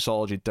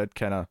 Comixology did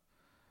kind of,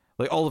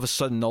 like, all of a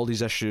sudden, all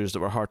these issues that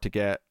were hard to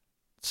get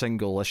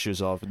single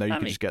issues of, now you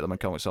can just get them on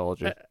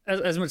Comixology.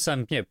 As much as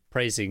I'm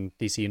praising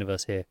DC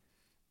Universe here,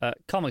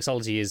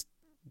 Comixology is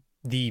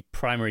the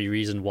primary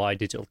reason why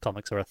digital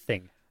comics are a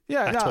thing.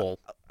 All.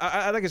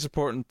 I think it's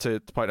important to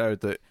point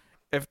out that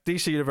if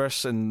DC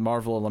Universe and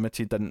Marvel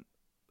Unlimited didn't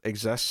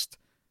exist,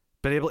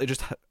 being able to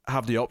just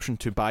have the option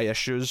to buy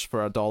issues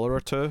for $1 or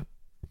 $2,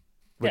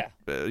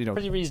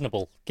 pretty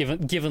reasonable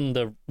given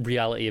the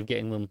reality of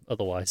getting them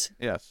otherwise.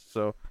 Yes,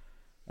 so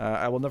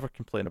I will never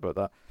complain about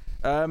that.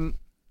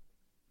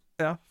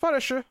 Fun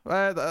issue.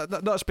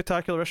 Not a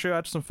spectacular issue. I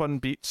had some fun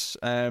beats.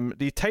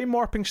 The time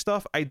warping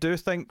stuff, I do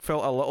think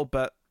felt a little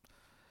bit.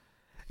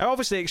 It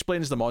obviously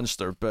explains the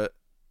monster, but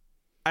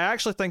I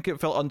actually think it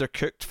felt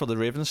undercooked for the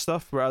Raven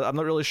stuff, where I'm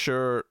not really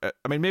sure.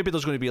 I mean, maybe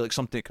there's going to be like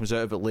something that comes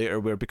out of it later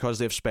where because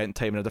they've spent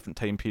time in a different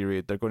time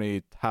period, they're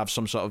going to have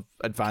some sort of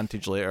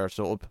advantage later,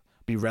 so it'll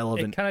be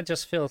relevant. It kind of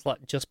just feels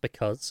like just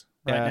because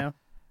now.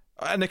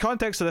 In the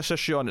context of this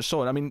issue on its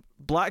own, I mean,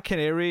 Black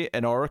Canary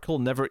and Oracle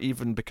never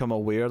even become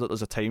aware that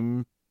there's a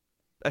time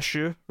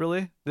issue,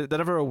 really. They're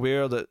never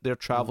aware that they're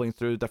traveling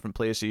through different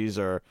places,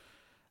 or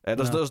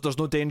there's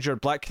no danger.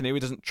 Black Canary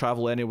doesn't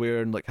travel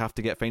anywhere and like have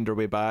to find her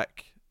way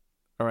back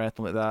or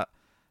anything like that.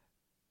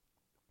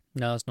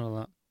 No, it's none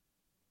of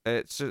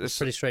that. It's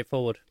pretty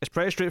straightforward. It's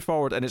pretty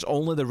straightforward, and it's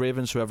only the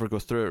Ravens who ever go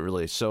through it,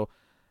 really. So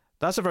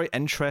that's a very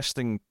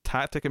interesting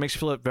tactic. It makes you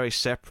feel very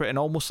separate and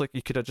almost like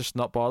you could have just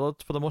not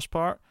bothered for the most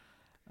part.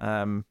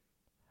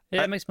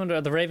 It makes me wonder,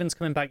 are the Ravens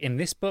coming back in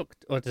this book,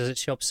 or does it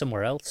show up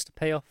somewhere else to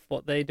pay off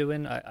what they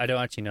doing? I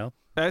don't actually know.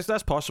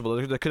 That's possible.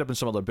 There could have been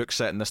some other book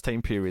set in this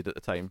time period at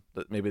the time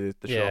that maybe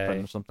they show up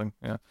in or something.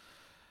 Yeah,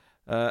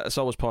 it's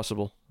always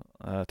possible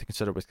to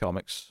consider with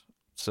comics.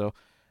 So,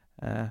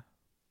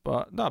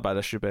 but not a bad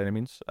issue by any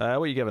means. What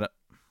are you giving it?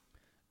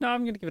 No,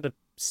 I'm going to give it a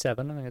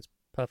 7. I think it's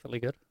perfectly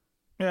good.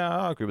 Yeah,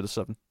 I agree with a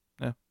 7.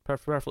 Yeah,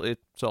 perfectly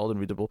solid and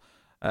readable.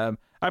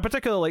 I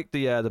particularly like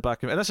the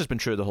back and this has been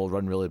true the whole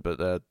run really, but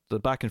the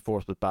back and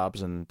forth with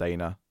Babs and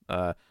Dinah,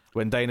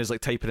 when Dinah's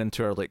like typing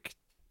into her like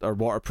her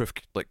waterproof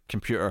like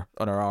computer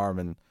on her arm,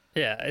 and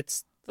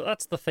that's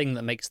the thing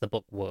that makes the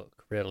book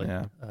work really.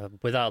 Yeah.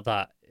 Without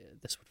that,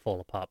 this would fall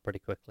apart pretty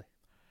quickly.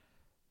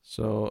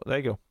 So there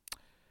you go.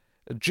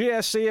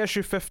 GSA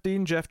issue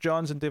 15, Jeff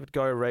Johns and David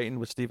Goyer writing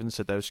with Steven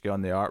Sadowski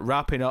on the art,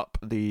 wrapping up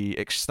the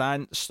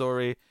Extant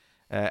story.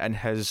 In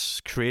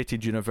his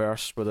created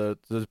universe, where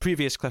the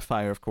previous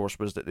cliffhanger, of course,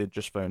 was that they'd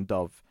just found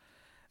Dove,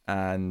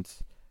 and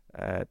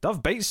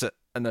Dove bites it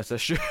in this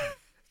issue.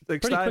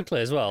 Pretty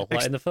quickly as well,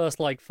 like in the first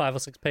 5 or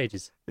 6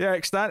 pages. Yeah,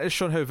 Extant has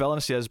shown how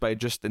villainous he is by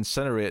just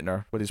incinerating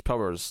her with his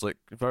powers, like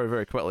very,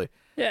 very quickly.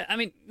 Yeah, I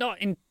mean,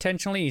 not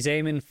intentionally. He's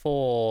aiming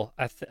for.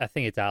 I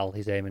think it's Al.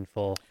 He's aiming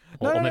for,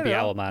 or maybe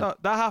Owlman. No,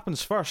 that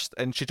happens first,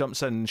 and she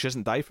jumps in. And she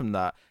doesn't die from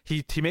that.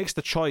 He makes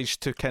the choice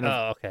to kind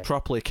of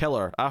properly kill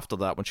her after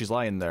that when she's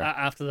lying there.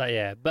 After that,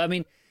 yeah. But I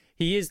mean,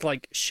 he is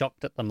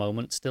shocked at the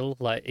moment still.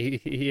 Like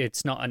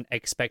it's not an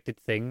expected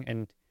thing,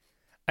 and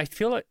I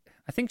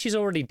think she's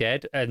already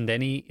dead, and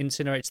then he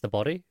incinerates the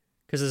body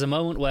because there's a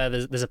moment where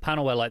there's a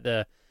panel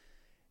where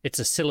it's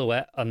a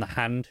silhouette on the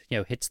hand,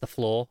 hits the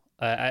floor.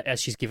 As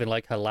she's giving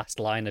her last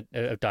line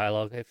of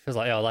dialogue, it feels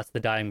like that's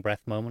the dying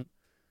breath moment.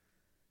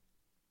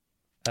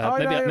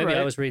 Maybe right.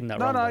 I was reading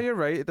that wrong. No, you're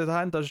right. The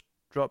hand does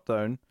drop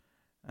down.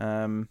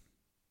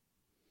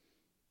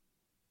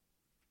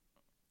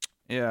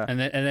 Yeah, and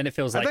then it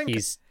feels like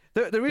he's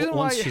the reason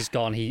once why she's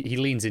gone, he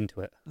leans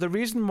into it. The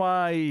reason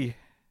why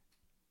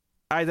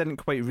I didn't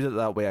quite read it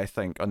that way, I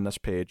think, on this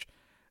page,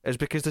 is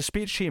because the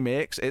speech he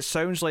makes, it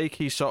sounds like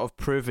he's sort of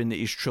proving that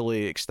he's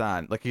truly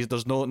extant. Like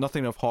there's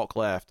nothing of Hawk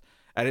left.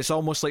 And it's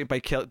almost like by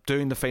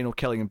doing the final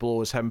killing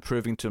blow is him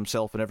proving to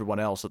himself and everyone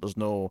else that there's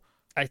no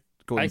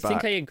going back. I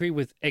think I agree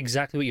with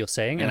exactly what you're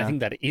saying, and I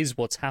think that is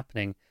what's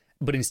happening.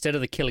 But instead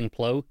of the killing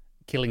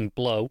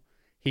blow,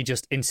 he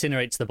just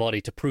incinerates the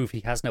body to prove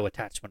he has no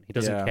attachment. He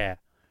doesn't care.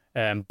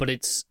 But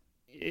it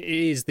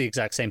is the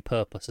exact same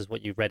purpose as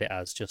what you read it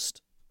as,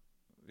 just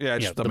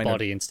just the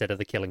body instead of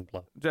the killing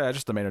blow. Yeah,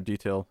 just the minor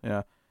detail.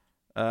 Yeah.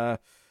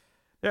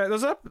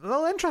 There's a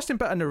little interesting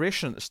bit of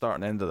narration at the start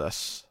and end of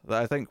this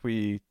that I think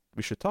we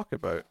should talk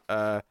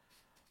about,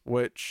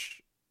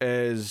 which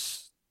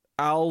is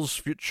Al's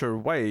future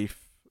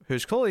wife,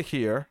 who's clearly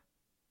here.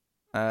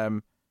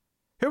 Who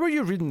were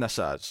you reading this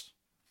as?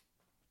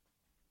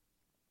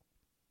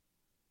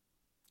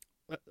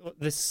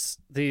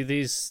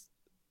 These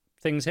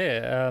things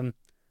here.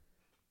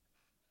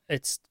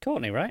 It's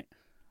Courtney, right?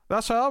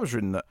 That's how I was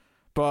reading it.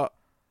 But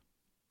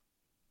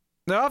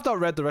now I've not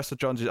read the rest of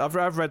John's. I've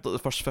read like the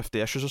first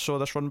 50 issues or so of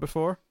this run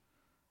before.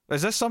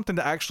 Is this something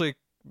that actually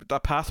a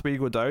pathway you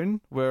go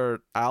down where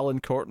Al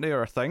and Courtney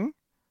are a thing?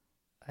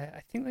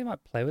 I think they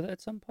might play with it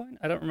at some point.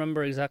 I don't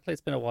remember exactly.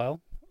 It's been a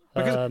while.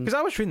 Because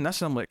I was reading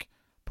this and I'm like,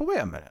 but wait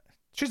a minute.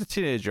 She's a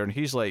teenager and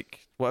he's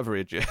like whatever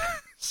age he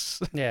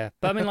is. Yeah,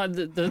 but I mean, like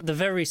the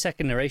very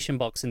second narration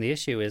box in the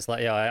issue is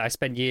like, yeah, I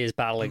spent years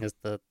battling as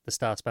the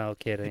Star Spangled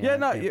Kid. And,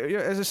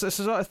 It's the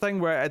sort of thing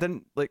where I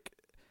didn't like.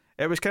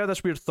 It was kind of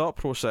this weird thought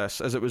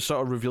process as it was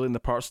sort of revealing the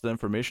parts of the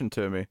information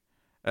to me,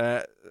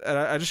 and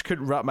I just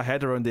couldn't wrap my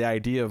head around the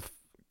idea of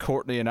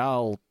Courtney and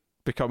Al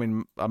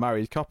becoming a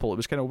married couple. It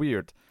was kind of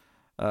weird.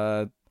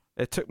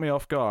 It took me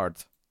off guard.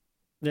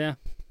 Yeah,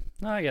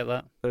 no, I get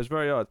that. It was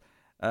very odd.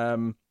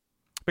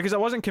 Because I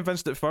wasn't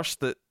convinced at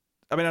first that.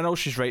 I mean, I know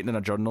she's writing in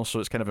a journal, so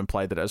it's kind of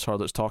implied that it is her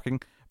that's talking.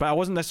 But I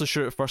wasn't necessarily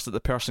sure at first that the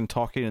person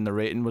talking and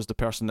narrating was the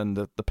person in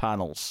the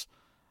panels.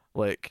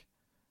 Like,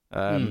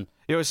 it's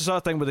the sort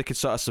of thing where they could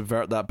sort of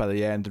subvert that by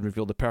the end and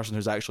reveal the person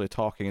who's actually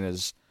talking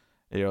is,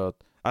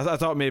 I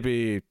thought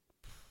maybe.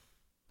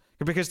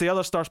 Because the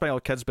other Star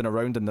Spangled Kid's been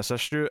around in this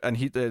issue, and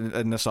he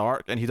in this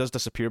arc, and he does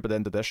disappear by the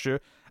end of the issue.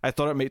 I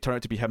thought it might turn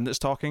out to be him that's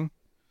talking.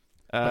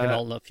 Like an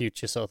alternate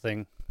future sort of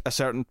thing. At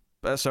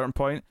a certain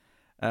point.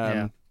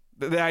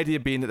 The idea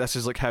being that this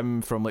is like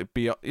him from like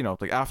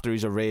like after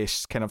he's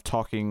erased, kind of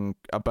talking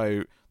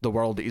about the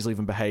world that he's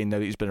leaving behind now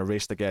that he's been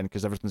erased again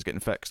because everything's getting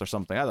fixed or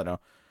something. I don't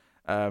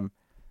know.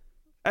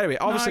 Anyway,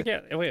 obviously, I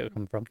get where it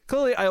come from.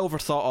 Clearly, I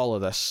overthought all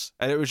of this,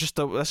 and it was just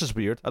this is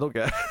weird. I don't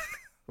get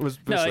it.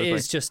 It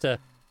is just a.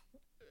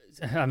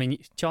 I mean,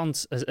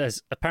 John's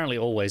has apparently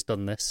always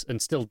done this,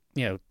 and still,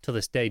 to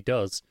this day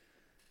does,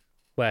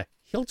 where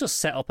he'll just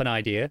set up an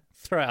idea,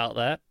 throw it out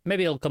there.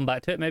 Maybe he'll come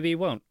back to it, maybe he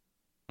won't.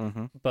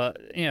 Mm-hmm. But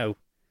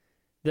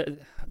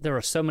there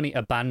are so many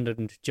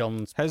abandoned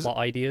John's plot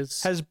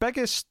ideas. His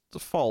biggest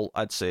fault,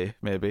 I'd say,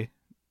 maybe,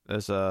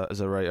 as a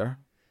writer.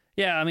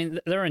 Yeah, I mean,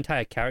 their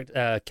entire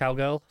character,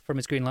 Cowgirl from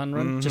his Green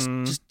Lantern run,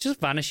 just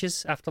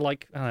vanishes after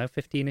like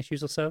 15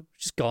 issues or so.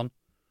 Just gone.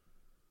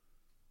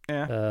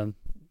 Yeah.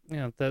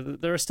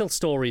 There are still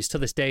stories to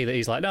this day that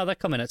he's like, no, they're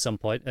coming at some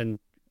point, and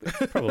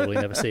probably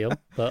never see them.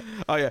 But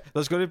oh yeah,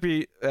 there's going to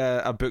be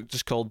a book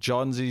just called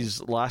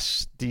Johnsy's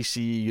Last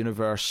DC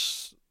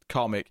Universe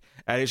comic,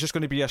 and it's just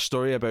going to be a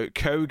story about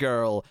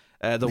Cowgirl,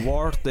 the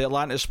war, the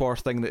Atlantis war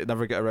thing that they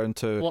never get around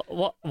to.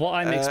 What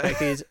I'm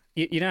expecting is,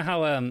 you know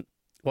how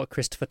what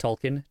Christopher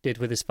Tolkien did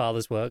with his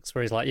father's works,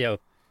 where he's like,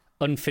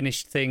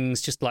 unfinished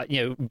things, just like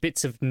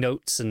bits of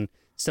notes and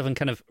stuff, and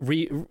kind of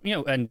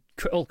and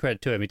all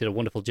credit to him, he did a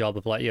wonderful job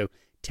of like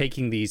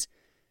taking these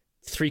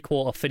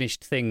 3/4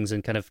 finished things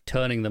and kind of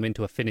turning them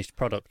into a finished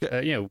product,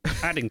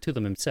 adding to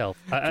them himself.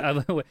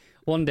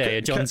 One day,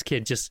 a John's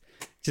kid just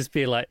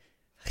be like,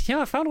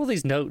 I found all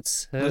these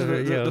notes.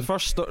 The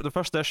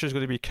first issue is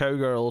going to be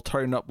Cowgirl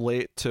turning up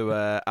late to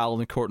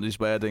Alan and Courtney's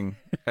wedding,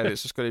 and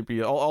it's just going to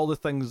be all the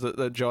things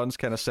that John's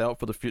kind of set up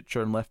for the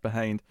future and left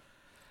behind.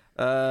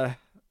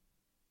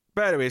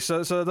 But anyway,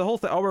 so the whole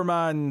thing, Our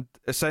Man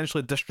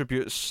essentially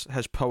distributes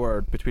his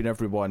power between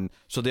everyone,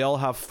 so they all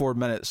have 4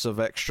 minutes of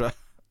extra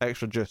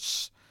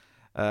juice,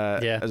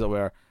 as it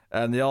were,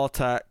 and they all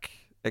attack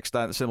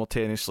Extant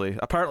simultaneously.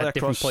 Apparently, at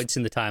different points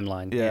in the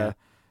timeline. Yeah.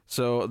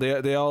 So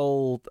they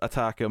all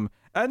attack him,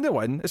 and they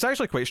win. It's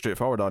actually quite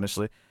straightforward,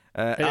 honestly.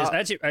 It is.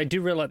 Actually, I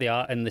do really like the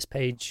art in this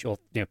page, or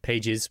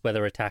pages where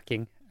they're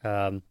attacking.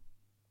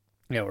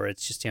 Where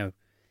it's just a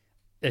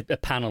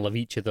panel of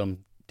each of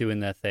them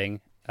doing their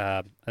thing.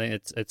 I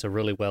think it's a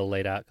really well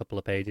laid out couple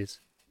of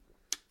pages.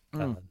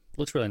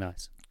 Looks really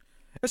nice.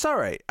 It's all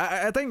right.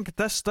 I think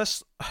this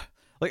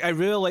like I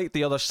really like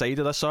the other side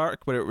of this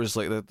arc where it was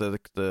like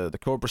the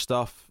Cobra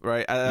stuff,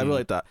 right? I really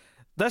like that.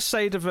 This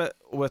side of it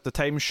with the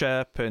time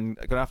ship and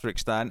going after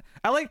Extant,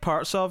 I like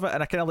parts of it,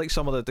 and I kind of like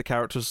some of the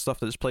characters and stuff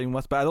that it's playing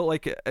with, but I don't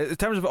like it in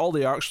terms of all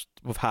the arcs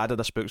we've had in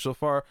this book so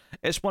far.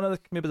 It's one of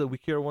maybe the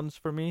weaker ones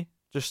for me.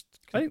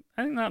 I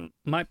think that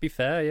might be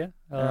fair.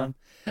 Yeah.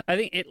 I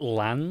think it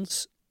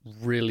lands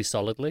really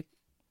solidly,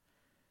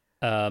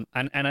 and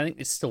I think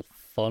it's still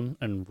fun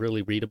and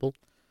really readable.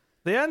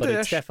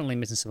 It's definitely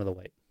missing some of the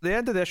weight. The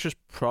end of the issue is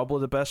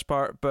probably the best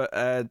part, but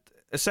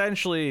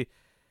essentially,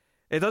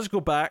 it does go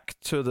back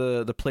to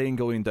the plane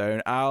going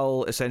down.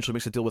 Al essentially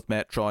makes a deal with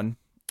Metron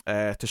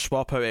to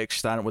swap out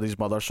Extant with his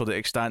mother so that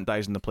Extant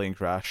dies in the plane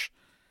crash,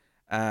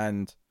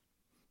 and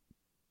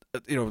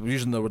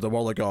using the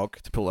Whirligog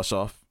to pull this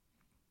off.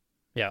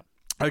 Yeah.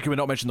 How can we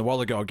not mention the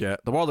Whirligog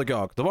yet? The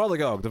Whirligog.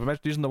 They've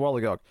mentioned using the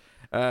Whirligog.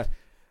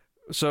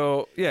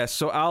 So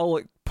Al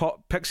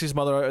picks his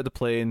mother out of the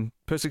plane,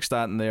 puts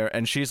Extant in there,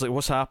 and she's like,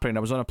 "What's happening? I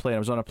was on a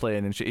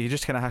plane," and he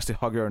just kind of has to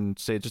hug her and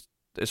say, "Just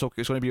it's okay.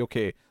 It's going to be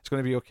okay. It's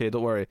going to be okay.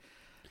 Don't worry."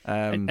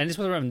 And it's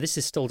worth remembering, this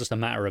is still just a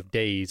matter of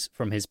days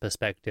from his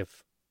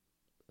perspective.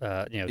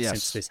 Yes.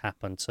 Since this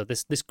happened, so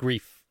this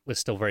grief was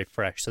still very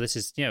fresh. So this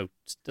is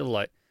still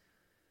like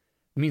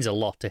means a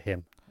lot to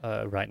him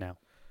right now.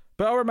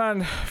 But our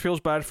man feels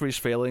bad for his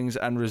failings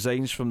and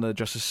resigns from the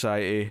Justice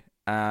Society,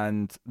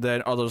 and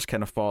then others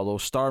kind of follow.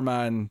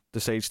 Starman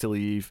decides to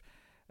leave.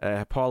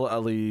 Hippolyta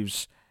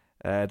leaves.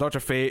 Dr.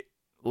 Fate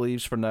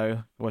leaves for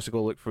now. He wants to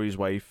go look for his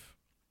wife.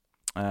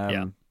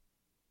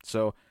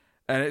 So,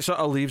 and it sort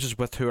of leaves us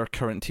with who our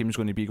current team is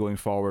going to be going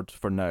forward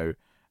for now.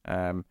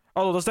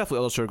 Although there's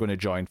definitely others who are going to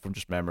join from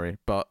just memory,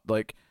 but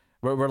like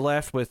we're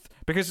left with,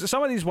 because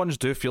some of these ones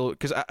do feel,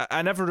 because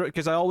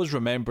I always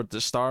remembered that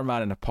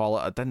Starman and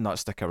Hippolyta did not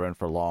stick around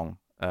for long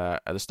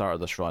at the start of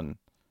this run.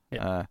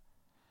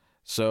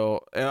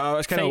 So I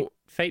was kind of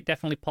Fate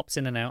definitely pops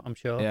in and out, I'm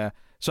sure. Yeah.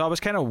 So I was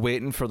kind of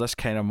waiting for this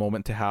kind of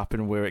moment to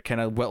happen where it kind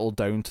of whittled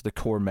down to the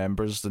core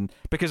members, and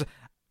because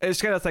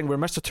it's kind of thing where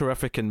Mr.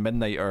 Terrific and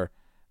Midnighter,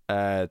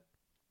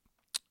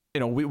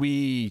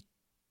 we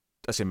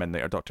I say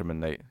Midnighter, Dr.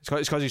 Midnight. It's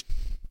because he's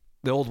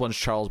the old one's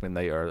Charles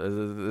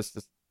Midnighter.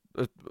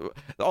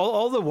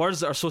 All the words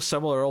that are so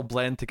similar all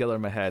blend together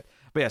in my head.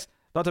 But yes,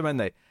 Dr.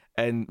 Midnight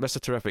and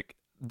Mr. Terrific,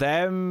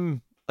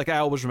 them, like, I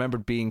always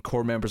remembered being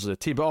core members of the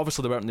team, but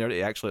obviously they weren't there to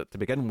actually to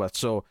begin with.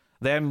 So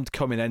them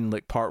coming in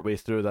like partway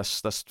through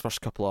this first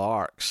couple of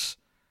arcs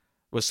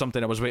was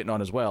something I was waiting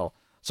on as well.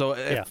 So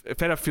it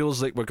kind of feels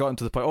like we're gotten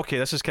to the point. Okay,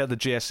 this is kind of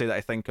the JSA that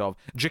I think of.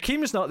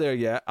 Jakeem is not there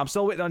yet. I'm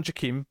still waiting on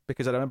Jakeem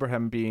because I remember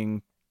him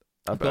being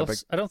a big I think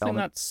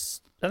element.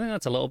 I think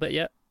that's a little bit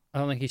yet. I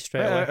don't think he's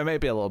straight away. It may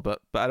be a little bit,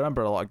 but I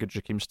remember a lot of good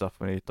Jakeem stuff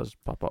when he does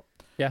pop up.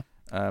 Yeah.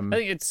 I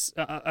think it's.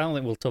 I don't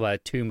think we'll talk about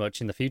it too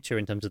much in the future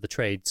in terms of the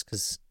trades,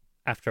 because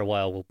after a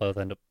while we'll both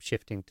end up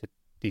shifting to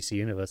DC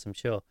Universe, I'm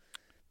sure.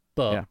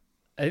 But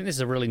I think this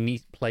is a really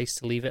neat place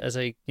to leave it as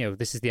a,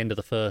 this is the end of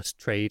the first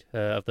trade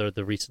of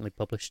the recently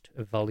published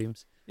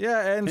volumes.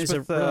 Yeah, it ends it's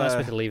with a real nice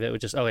way to leave it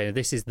with just,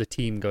 this is the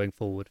team going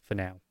forward for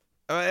now.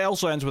 It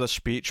also ends with a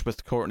speech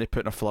with Courtney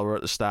putting a flower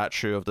at the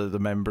statue of the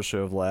members who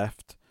have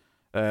left.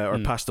 Or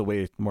passed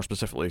away, more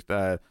specifically.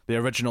 The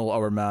original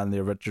Our Man, the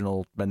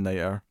original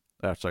Midnighter.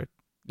 Sorry,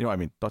 you know what I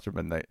mean? Dr.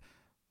 Midnight.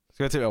 It's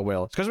going to take a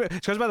while. It's because we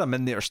had a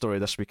Midnighter story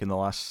this week in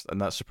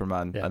that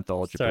Superman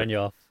anthology. Throwing you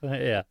off.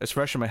 Yeah. It's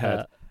fresh in my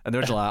head. And the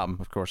original Atom,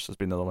 of course, has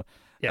been another one.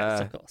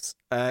 Yes, of course.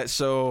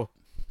 So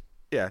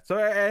it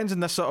ends in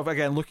this sort of,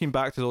 again, looking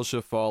back to those who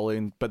have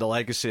fallen, but the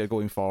legacy of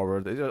going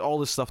forward. All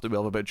this stuff that we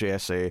love about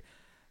JSA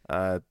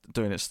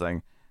doing its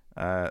thing.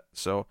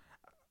 So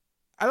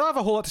I don't have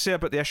a whole lot to say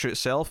about the issue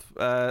itself.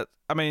 I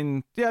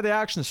mean, the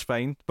action's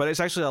fine, but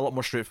it's actually a lot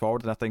more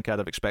straightforward than I think I'd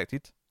have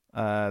expected,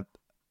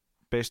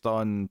 based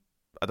on,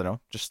 I don't know,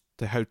 just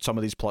how some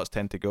of these plots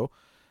tend to go.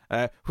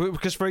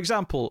 Because, for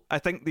example, I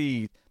think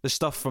the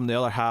stuff from the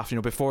other half,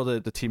 before the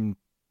team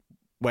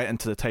went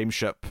into the time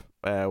ship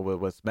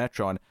with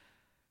Metron,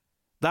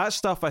 that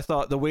stuff, I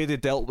thought the way they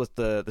dealt with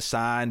the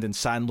sand and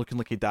Sand looking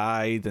like he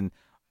died, and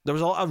there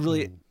was a lot of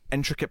really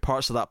intricate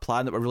parts of that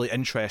plan that were really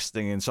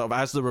interesting, and sort of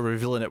as they were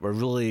revealing it, were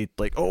really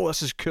like, oh,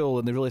 this is cool,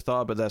 and they really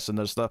thought about this and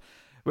there's stuff.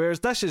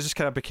 Whereas this is just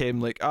kind of became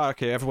like,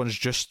 okay, everyone's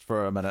just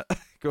for a minute,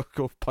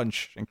 go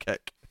punch and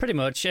kick. Pretty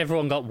much,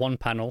 everyone got one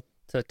panel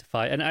to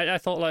fight, and I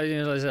thought, like,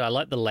 I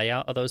like the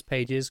layout of those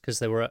pages because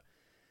they were at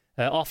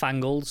off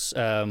angles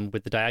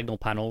with the diagonal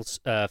panels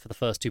for the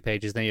first two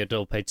pages. Then you had a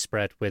double page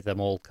spread with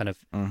them all kind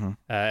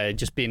of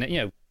just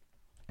being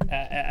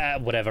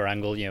at whatever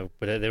angle,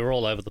 but they were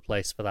all over the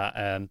place for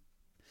that.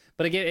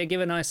 But it gave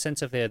a nice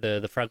sense of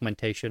the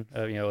fragmentation.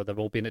 They've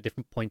all been at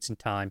different points in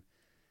time.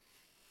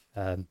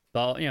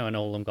 But and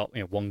all of them got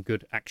one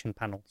good action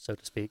panel, so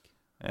to speak.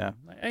 Yeah,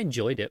 I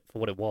enjoyed it for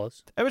what it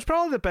was. It was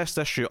probably the best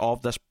issue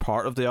of this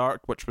part of the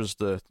arc, which was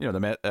the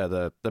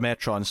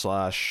Metron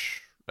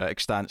 /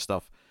 extant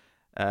stuff.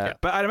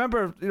 But I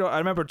remember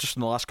just in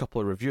the last couple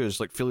of reviews,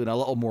 like feeling a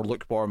little more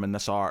lukewarm in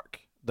this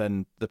arc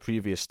than the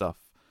previous stuff,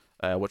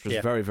 which was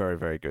very, very,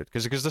 very good.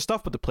 Because the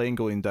stuff with the plane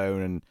going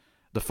down and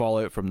the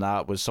fallout from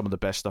that was some of the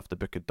best stuff the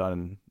book had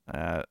done.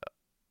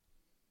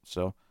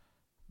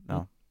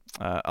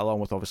 Along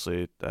with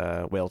obviously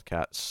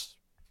Wildcats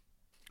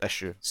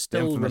issue.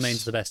 Still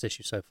remains the best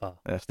issue so far.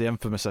 Yes, the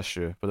infamous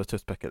issue with the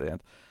toothpick at the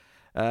end.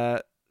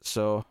 It's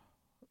good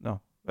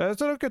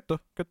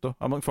though.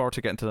 I'm looking forward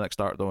to getting to the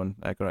next arc though and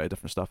going out of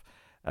different stuff.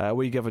 What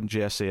are you giving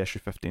JSA issue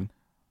 15?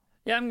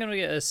 Yeah, I'm going to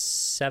get a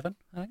 7,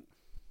 I think.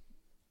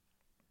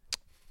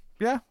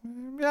 Yeah,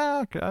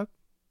 okay.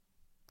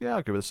 Yeah, I'll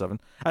agree with a 7.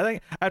 I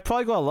think I'd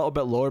probably go a little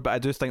bit lower, but I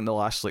do think the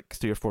last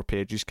 3 or 4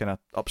 pages kind of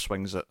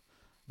upswings it.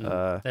 They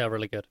are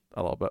really good.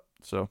 A little bit.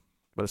 So,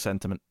 with a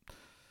sentiment.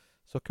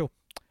 So cool.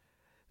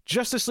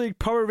 Justice League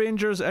Power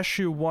Rangers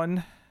issue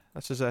 1.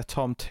 This is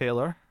Tom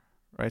Taylor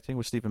writing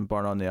with Stephen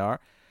Byrne on the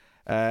art.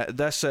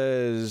 This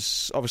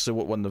is obviously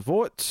what won the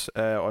vote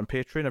on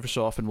Patreon. Every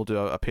so often we'll do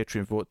a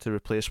Patreon vote to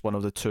replace one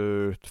of the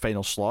 2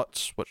 final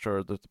slots, which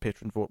are the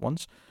Patreon vote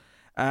ones.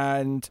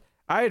 And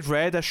I had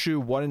read issue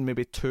 1 and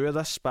maybe 2 of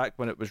this back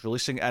when it was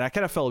releasing, and I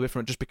kind of fell away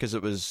from it just because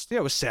it was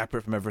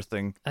separate from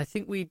everything. I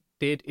think we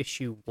did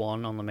issue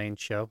 1 on the main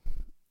show.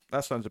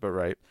 That sounds about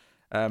right.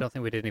 I don't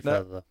think we did any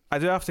further, though. I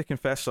do have to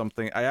confess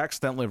something. I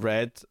accidentally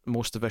read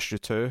most of issue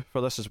 2 for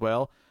this as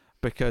well,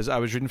 because I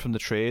was reading from the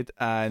trade,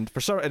 and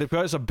because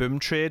it's a Boom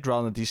trade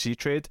rather than a DC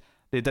trade,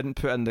 they didn't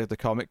put in the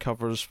comic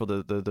covers for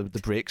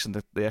the breaks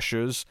and the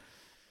issues,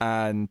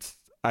 and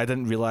I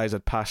didn't realize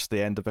I'd passed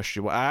the end of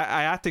issue 1.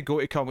 I had to go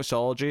to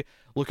Comixology,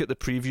 look at the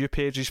preview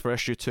pages for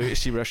issue 2 to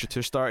see where issue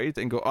 2 started,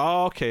 and go,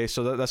 oh, okay,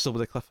 so this will be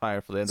the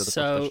cliffhanger for the end of the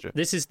first issue. So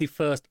this is the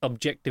first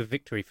objective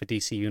victory for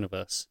DC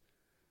Universe.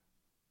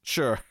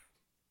 Sure.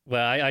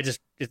 Well, I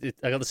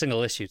got the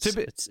single issue.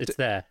 It's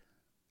there.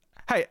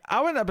 Hey, I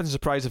wouldn't have been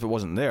surprised if it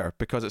wasn't there,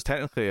 because it's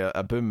technically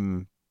a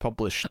Boom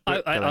published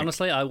book. I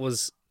honestly, I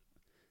was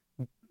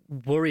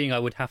worrying I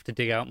would have to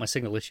dig out my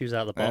single issues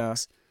out of the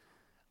box. Yeah.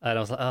 And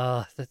I was like,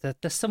 oh,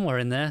 they're somewhere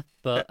in there.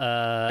 But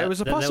it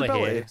was a possibility. They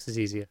were here. This is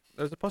easier.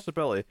 There's a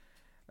possibility.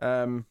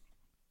 I'm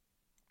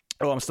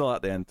still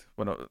at the end.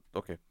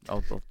 Okay,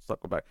 I'll go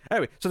back.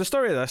 Anyway, so the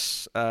story of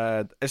this,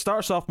 it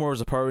starts off more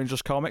as a Power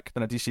Rangers comic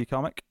than a DC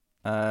comic.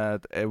 Where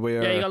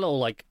you got a little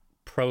like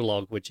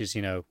prologue, which is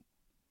teasing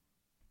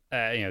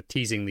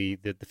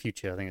the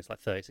future. I think it's like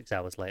 36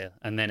 hours later,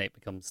 and then it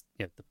becomes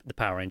the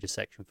Power Rangers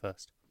section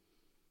first.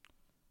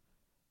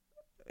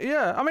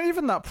 Yeah, I mean,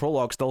 even that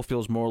prologue still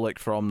feels more like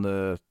from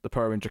the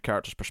Power Ranger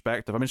character's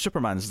perspective. I mean,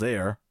 Superman's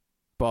there,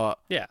 but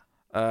yeah,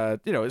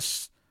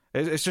 it's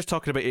just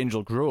talking about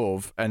Angel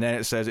Grove, and then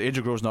it says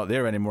Angel Grove's not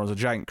there anymore. There's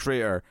a giant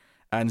crater,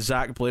 and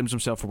Zack blames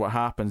himself for what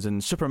happens,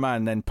 and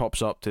Superman then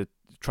pops up to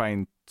try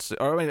and,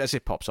 or I say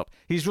pops up.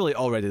 He's really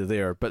already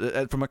there,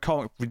 but from a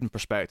comic reading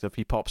perspective,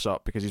 he pops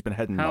up because he's been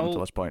hidden up to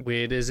this point. How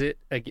weird is it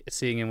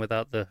seeing him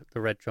without the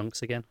red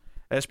trunks again?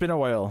 It's been a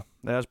while.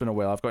 It has been a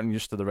while. I've gotten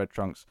used to the red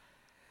trunks.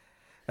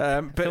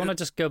 But if you want to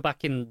just go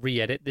back and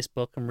re-edit this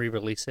book and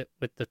re-release it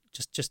with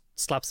just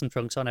slap some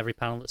trunks on every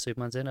panel that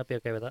Superman's in, I'd be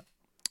okay with that.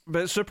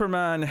 But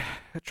Superman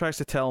tries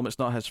to tell him it's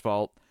not his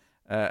fault,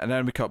 and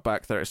then we cut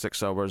back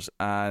 36 hours,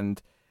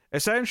 and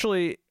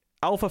essentially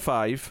Alpha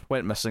 5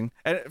 went missing.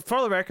 And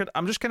for the record,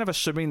 I'm just kind of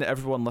assuming that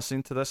everyone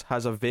listening to this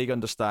has a vague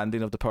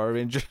understanding of the Power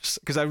Rangers,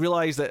 because I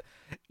realise that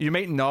you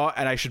might not,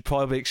 and I should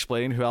probably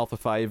explain who Alpha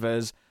 5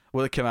 is,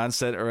 where the command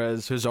center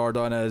is, who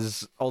Zordon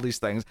is, all these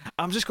things.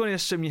 I'm just going to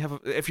assume you have,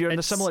 if you're in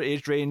a similar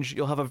age range,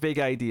 you'll have a vague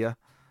idea.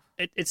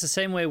 It's the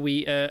same way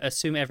we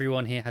assume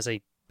everyone here has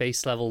a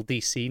base level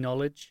DC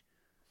knowledge.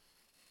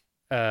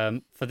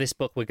 For this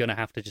book, we're going to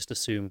have to just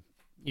assume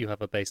you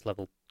have a base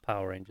level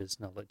Power Rangers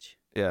knowledge.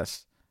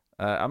 Yes.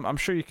 I'm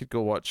sure you could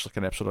go watch like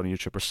an episode on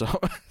YouTube or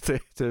something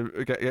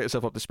to get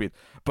yourself up to speed.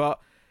 But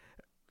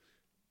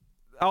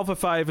Alpha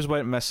 5 has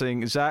went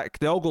missing. Zack,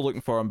 they all go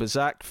looking for him, but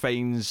Zack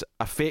finds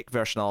a fake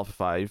version of Alpha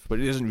 5, but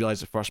he doesn't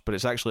realise at first, but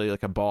it's actually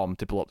like a bomb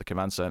to blow up the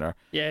command center.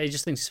 Yeah, he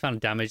just thinks he's found a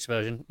damaged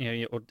version.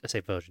 Or I say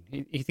version.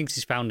 He thinks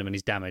he's found him and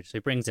he's damaged, so he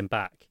brings him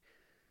back.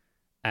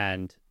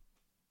 And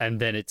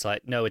then it's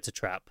like, no, it's a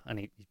trap, and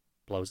he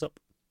blows up.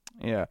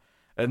 Yeah.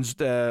 And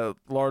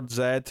Lord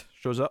Zed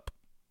shows up,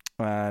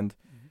 and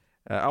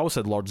I always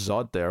said Lord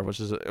Zod there, which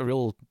is a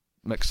real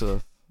mix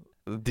of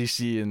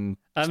DC and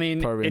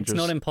Power Rangers. It's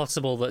not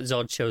impossible that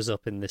Zod shows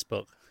up in this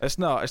book. It's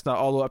not,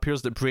 although it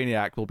appears that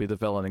Brainiac will be the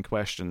villain in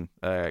question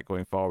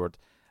going forward.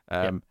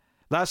 Yep.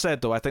 That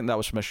said, though, I think that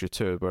was from issue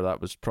 2, where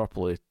that was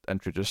properly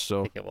introduced,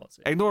 so I think it was,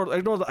 yeah.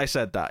 Ignore that I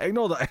said that.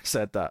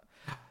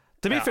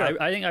 To be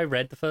fair, I think I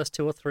read the first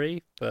 2 or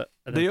 3, but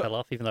I then fell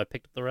off, even though I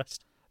picked up the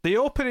rest. The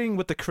opening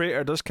with the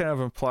crater does kind of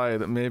imply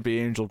that maybe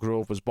Angel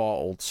Grove was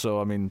bottled, so,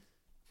 I mean,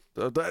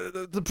 the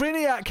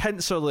Brainiac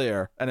hints are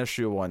there in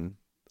issue 1.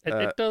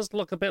 It does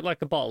look a bit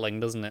like a bottling,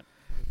 doesn't it?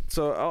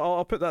 So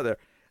I'll put that there.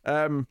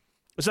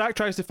 Zack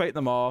tries to fight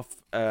them off.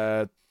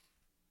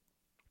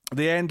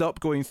 They end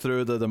up going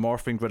through the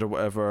morphing grid or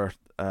whatever,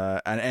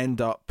 and end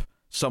up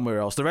somewhere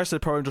else. The rest of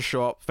the Power Rangers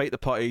show up, fight the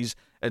putties,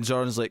 and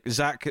Zordon's like,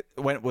 Zack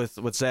went with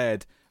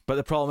Zed, but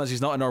the problem is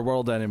he's not in our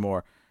world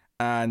anymore.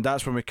 And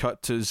that's when we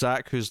cut to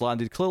Zack, who's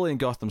landed clearly in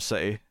Gotham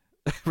City,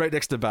 right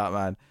next to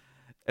Batman.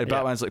 And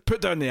Batman's like,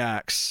 put down the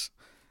axe.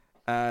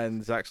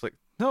 And Zack's like,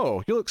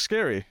 no, you look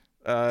scary.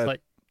 It's like,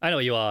 I know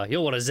you are.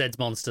 You're one of Zed's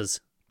monsters.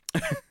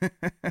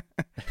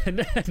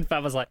 and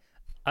Batman's like,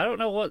 I don't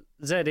know what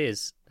Zed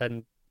is,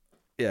 and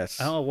yes,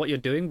 I don't know what you're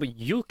doing, but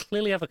you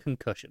clearly have a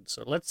concussion,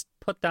 so let's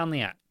put down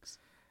the axe.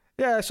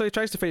 Yeah, so he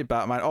tries to fight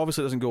Batman.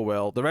 Obviously, it doesn't go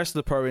well. The rest of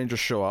the Power Rangers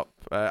show up.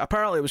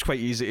 Apparently, it was quite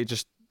easy to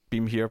just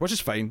beam here, which is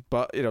fine,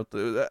 but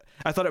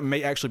I thought it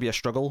might actually be a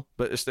struggle,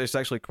 but it's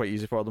actually quite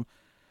easy for them.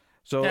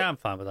 So yeah, I'm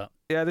fine with that.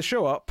 Yeah, they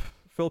show up.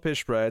 Full page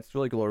spread, it's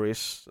really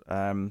glorious.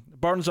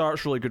 Burns'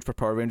 art's really good for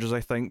Power Rangers,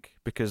 I think,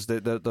 because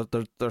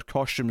their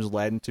costumes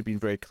lend to being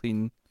very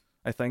clean,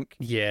 I think.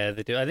 Yeah,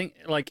 they do. I think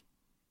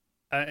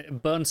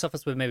Burns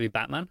suffers with maybe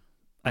Batman.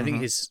 I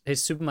think his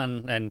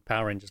Superman and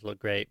Power Rangers look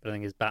great, but I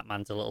think his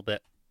Batman's a little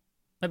bit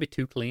maybe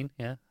too clean.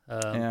 Yeah.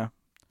 Yeah.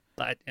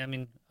 But I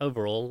mean,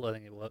 overall, I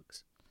think it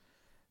works.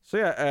 So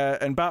yeah,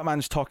 and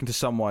Batman's talking to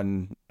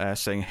someone,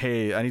 saying,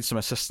 "Hey, I need some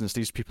assistance.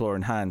 These people are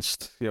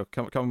enhanced.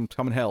 Come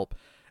and help."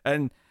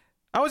 And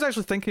I was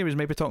actually thinking he was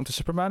maybe talking to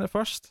Superman at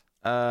first.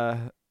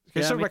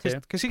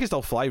 Because he can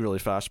still fly really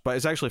fast, but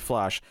it's actually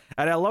Flash.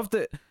 And I loved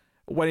it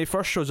when he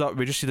first shows up,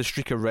 we just see the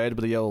streak of red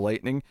with the yellow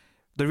lightning.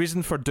 the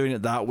reason for doing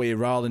it that way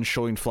rather than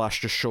showing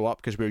Flash just show up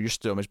because we're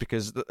used to him is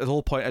because the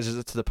whole point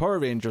is to the Power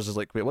Rangers is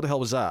like, wait, what the hell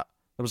was that?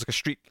 There was like a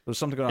streak. There was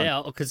something going on.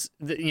 Yeah, because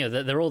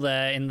they're all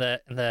there in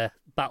the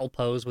battle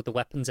pose with the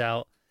weapons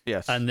out.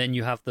 Yes. And then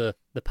you have the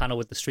panel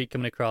with the streak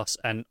coming across,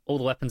 and all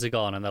the weapons are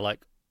gone, and they're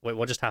like, wait,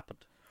 what just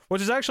happened?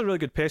 Which is actually really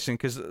good pacing,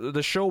 because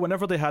the show,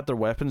 whenever they had their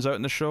weapons out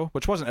in the show,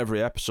 which wasn't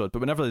every episode, but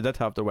whenever they did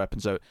have their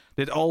weapons out,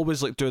 they'd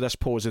always like do this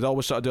pose. They'd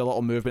always sort of do a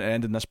little movement and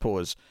end in this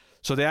pose.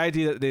 So the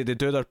idea that they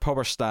do their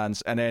power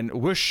stance and then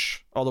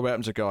whoosh, all the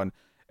weapons are gone,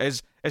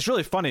 it's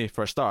really funny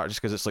for a start,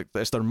 just because it's like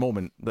it's their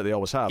moment that they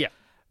always have. Yeah.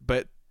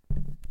 But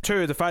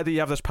two, the fact that you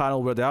have this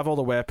panel where they have all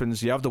the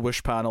weapons, you have the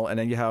whoosh panel, and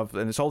then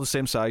and it's all the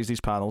same size,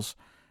 these panels,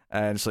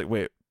 and it's like,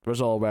 wait,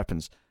 where's all the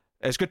weapons?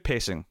 It's good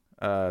pacing.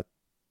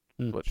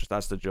 Which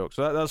that's the joke.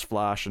 So that's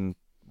Flash and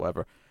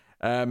whatever.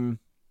 And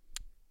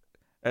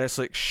it's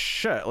like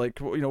shit. Like,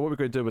 what are we going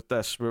to do with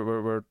this?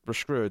 We're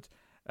screwed.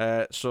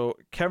 So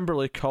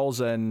Kimberly calls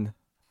in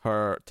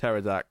her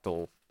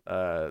pterodactyl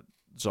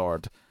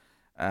Zord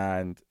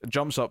and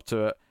jumps up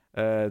to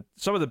it.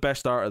 Some of the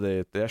best art of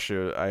the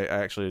issue.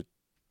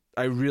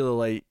 I really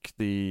like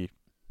the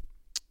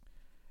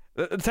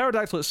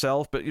pterodactyl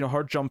itself, but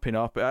her jumping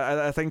up.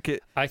 I think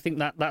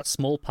that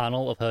small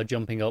panel of her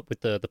jumping up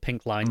with the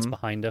pink lines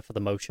behind her for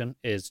the motion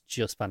is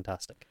just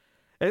fantastic.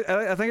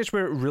 I think it's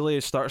where it really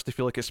starts to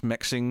feel like it's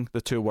mixing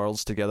the two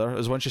worlds together,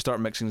 is when you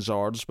start mixing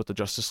Zords with the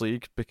Justice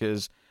League,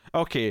 because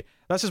okay,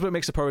 this is what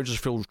makes the Power Rangers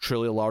feel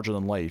truly larger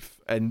than life,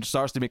 and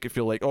starts to make it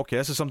feel like, okay,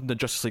 this is something the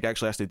Justice League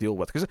actually has to deal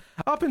with. Because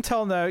up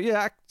until now,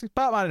 yeah,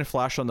 Batman and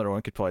Flash on their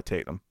own could probably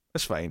take them.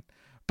 It's fine.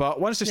 But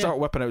once they start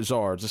whipping out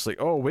Zords, it's like,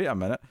 oh, wait a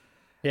minute.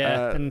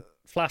 Yeah, and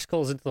Flash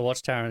calls into the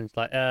Watchtower and it's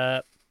like,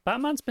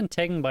 Batman's been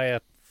taken by a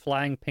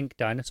flying pink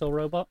dinosaur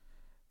robot.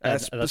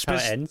 That's how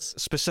it ends.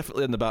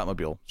 Specifically in the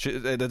Batmobile.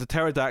 The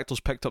pterodactyls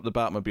picked up the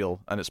Batmobile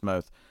in its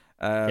mouth.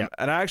 And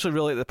I actually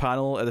really like the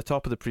panel at the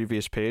top of the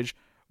previous page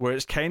where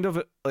it's kind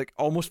of like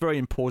almost very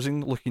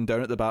imposing looking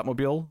down at the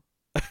Batmobile.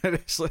 And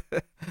it's like,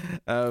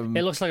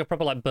 it looks like a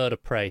proper like bird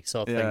of prey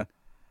sort of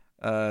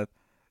thing.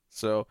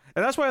 So,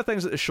 and that's one of the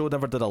things that the show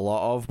never did a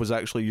lot of, was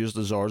actually use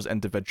the Zords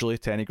individually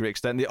to any great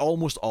extent. They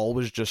almost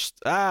always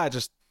just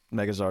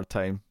Megazord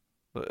time.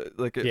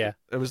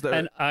 It was there.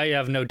 And I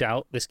have no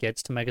doubt this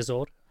gets to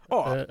Megazord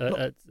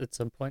at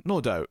some point.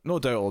 No doubt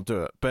it'll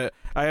do it. But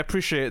I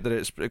appreciate that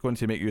it's going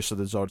to make use of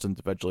the Zords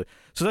individually.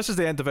 So this is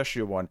the end of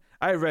issue 1.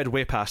 I read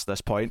way past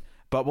this point,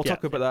 but we'll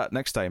talk about that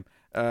next time.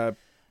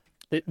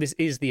 This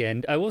is the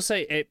end. I will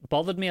say it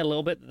bothered me a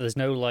little bit that there's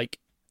no like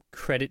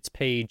credits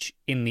page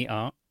in the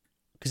art.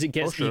 Because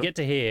you get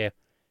to here,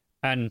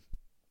 and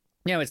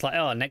it's like,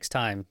 oh, next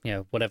time,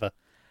 whatever.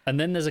 And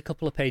then there's a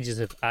couple of pages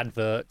of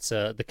adverts.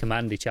 The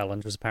Commandy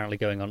Challenge was apparently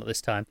going on at this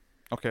time.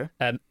 Okay.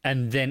 And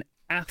then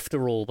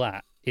after all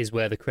that is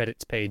where the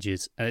credits page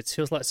is, and it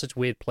feels like such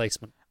weird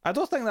placement. I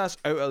don't think that's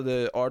out of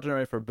the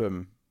ordinary for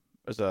Boom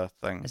as a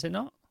thing. Is it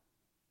not?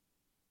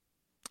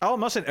 I'm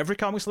not saying every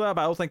comic's like that,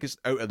 but I don't think it's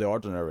out of the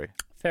ordinary.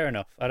 Fair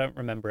enough. I don't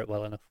remember it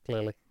well enough,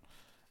 clearly.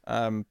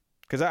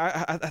 Because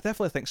I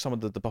definitely think some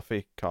of the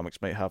Buffy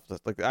comics might have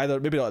like either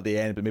maybe not at the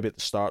end, but maybe at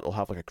the start they'll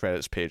have like a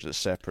credits page that's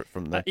separate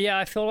from the.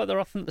 I feel like they're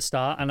often at the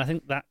start, and I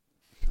think that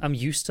I'm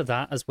used to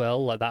that as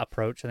well, like that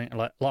approach. I think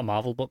like a lot of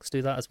Marvel books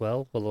do that as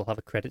well, where they'll have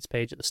a credits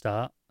page at the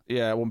start.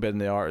 Yeah, it won't be in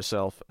the art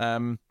itself.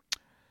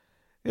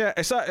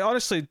 It's that,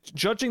 honestly,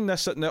 judging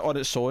this on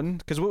its own,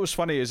 because what was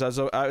funny is as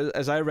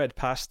I read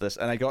past this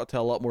and I got to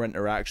a lot more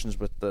interactions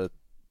with the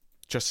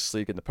Justice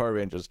League and the Power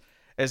Rangers.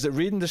 Is that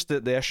reading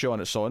the issue on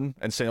its own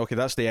and saying, okay,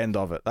 that's the end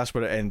of it. That's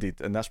where it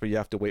ended, and that's where you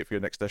have to wait for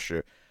your next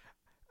issue.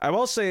 I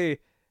will say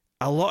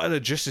a lot of the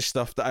juicy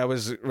stuff that I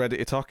was ready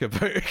to talk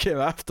about came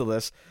after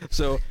this.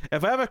 So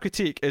if I have a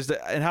critique, is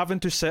that in having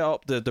to set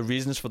up the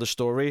reasons for the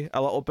story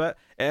a little bit,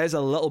 it is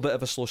a little bit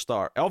of a slow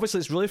start.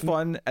 Obviously, it's really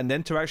fun, and the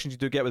interactions you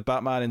do get with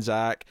Batman and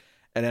Zach,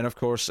 and then, of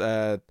course,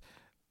 the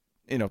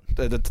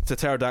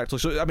pterodactyl.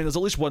 So I mean, there's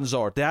at least one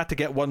Zord. They had to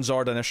get one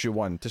Zord in issue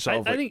 1 to sort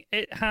of. I think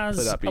it has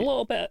a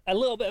little bit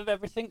of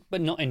everything, but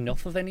not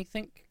enough of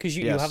anything. Because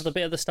you have the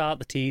bit at the start,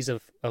 the tease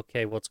of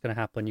okay, what's going to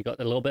happen. You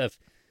got a little bit of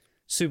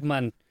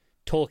Superman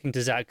talking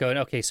to Zach, going,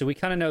 okay, so we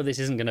kind of know this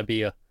isn't going to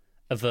be a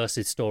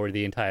versus story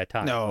the entire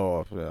time.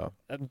 No,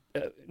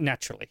 yeah.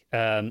 Naturally.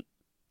 And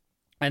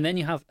then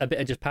you have a bit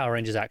of just Power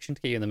Rangers action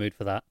to get you in the mood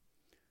for that.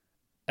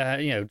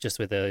 Just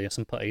with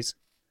some putties.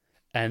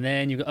 And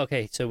then you got,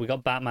 okay, so we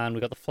got Batman,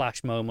 we got the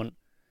Flash moment,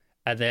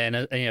 and then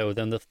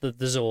then the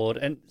Zord,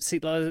 and see,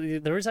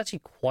 there is actually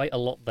quite a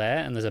lot there,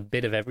 and there's a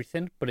bit of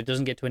everything, but it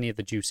doesn't get to any of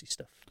the juicy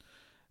stuff.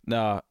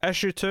 No,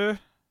 issue 2,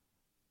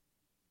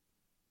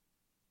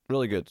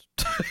 really good.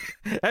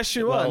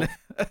 Issue 1.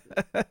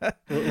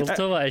 We'll talk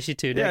about issue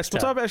 2 next time. Yes,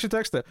 we'll talk about issue 2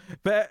 next time.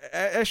 But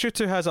issue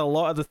 2 has a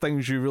lot of the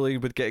things you really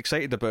would get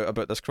excited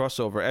about this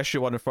crossover. Issue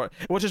 1 and 4,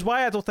 which is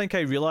why I don't think I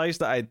realised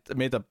that I'd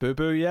made a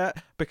boo-boo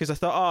yet, because I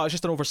thought, oh, it's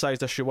just an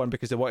oversized issue 1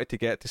 because they wanted to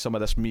get to some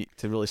of this meat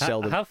to really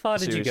sell the How far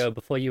did series. you go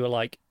before you were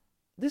like,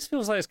 this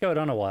feels like it's going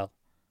on a while?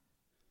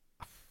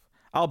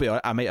 I'll be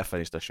honest, I might have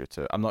finished issue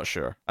 2. I'm not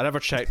sure. I never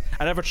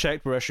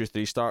checked where issue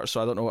 3 starts,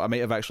 so I don't know. I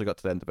might have actually got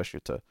to the end of issue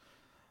 2.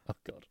 Oh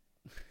God.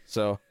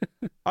 So,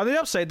 on the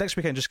upside, next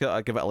weekend just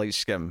gotta give it a light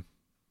skim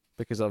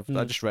because I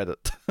just read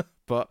it.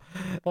 But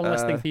one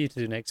less thing for you to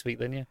do next week,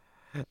 then, yeah.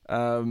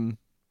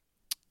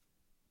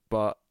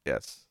 But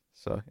yes,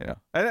 so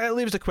and it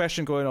leaves the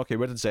question going. Okay,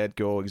 where did Zed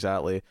go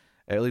exactly?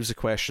 It leaves the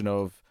question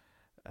of,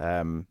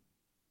 I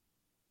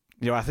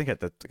think it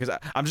did because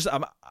I'm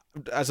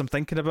as I'm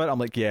thinking about it, I'm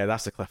like, yeah,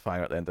 that's the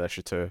cliffhanger at the end of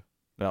issue 2.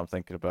 Now I'm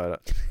thinking about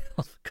it.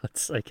 Oh, for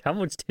God's sake, how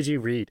much did you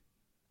read?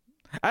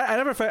 I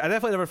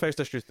definitely never finished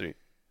issue 3.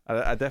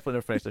 I definitely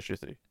never finished issue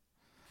 3.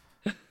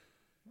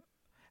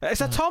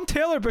 It's a Tom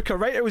Taylor book,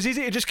 right? It was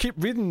easy to just keep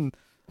reading.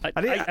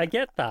 I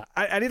get that.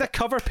 I need a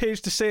cover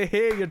page to say,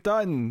 "Hey, you're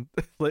done."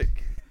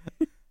 Like,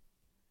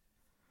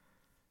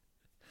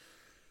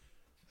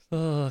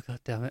 oh God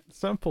damn it!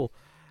 Simple.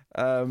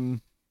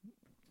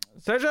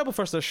 It's an enjoyable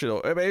first issue,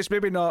 though. I mean, it's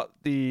maybe not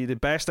the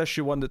best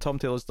issue one that Tom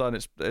Taylor's done.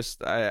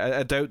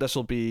 I doubt this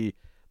will be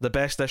the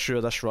best issue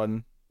of this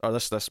run or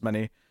this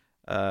mini.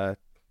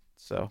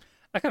 So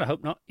I kind of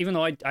hope not. Even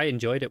though I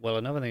enjoyed it well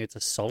enough, I think it's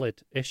a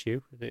solid issue.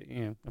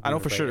 I know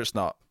for sure it's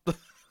not.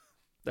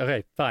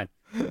 Okay, fine,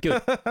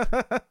 good.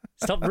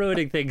 Stop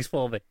ruining things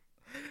for me.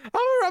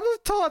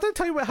 I didn't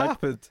tell you what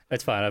happened.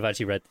 It's fine. I've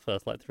actually read the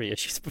first 3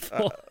 issues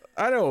before.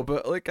 I know,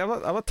 but I'm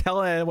not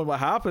telling anyone what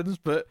happens.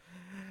 But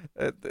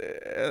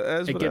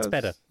it gets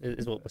better,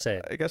 is what we're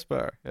saying. It gets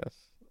better, yes.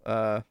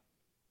 So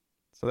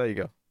there you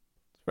go.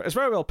 It's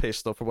very well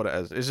paced though for what it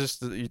is. It's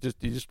just you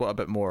just want a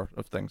bit more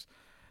of things.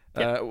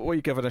 What are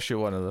you giving issue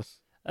 1 of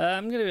this?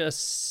 I'm gonna give it a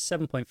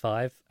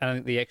 7.5, and I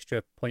think the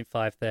extra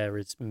 0.5 there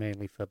is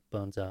mainly for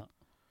Bones art.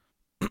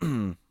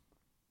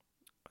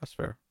 That's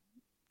fair.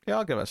 Yeah,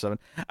 I'll give it a 7.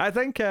 I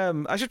think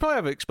I should probably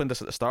have explained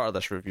this at the start of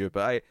this review,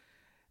 but it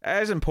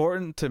is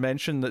important to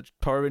mention that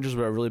Power Rangers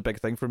were a really big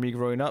thing for me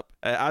growing up,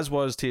 as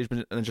was Teenage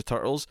Mutant Ninja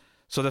Turtles.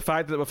 So the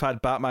fact that we've had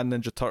Batman,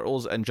 Ninja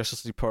Turtles, and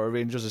Justice League Power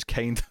Rangers is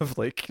kind of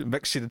like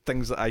mixing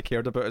things that I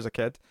cared about as a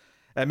kid.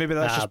 And maybe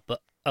that's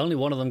but only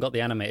one of them got the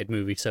animated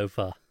movie so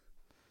far.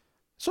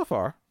 So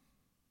far,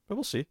 but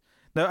we'll see.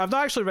 Now, I've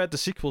not actually read the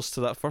sequels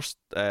to that first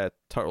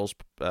Turtles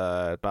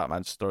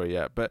Batman story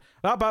yet, but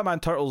that Batman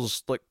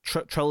Turtles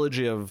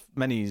trilogy of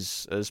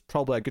minis is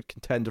probably a good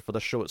contender for the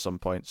show at some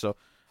point. So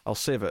I'll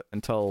save it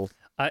until.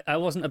 I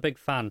wasn't a big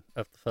fan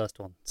of the first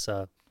one,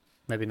 so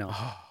maybe not.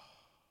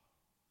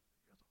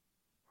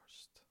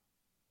 Worst.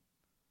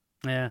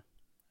 Yeah,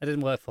 it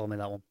didn't work for me,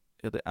 that one.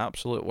 You're the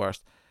absolute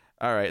worst.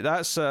 All right,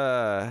 that's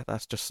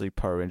Justice League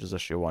Power Rangers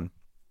issue 1.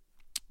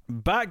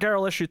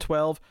 Batgirl issue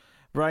 12.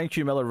 Brian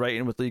Q. Miller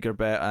writing with Lee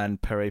Garbett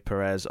and Pere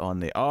Perez on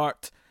the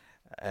art.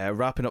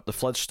 Wrapping up the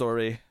Flood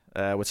story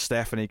with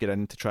Stephanie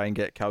getting to try and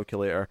get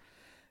Calculator,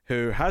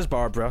 who has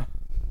Barbara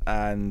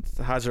and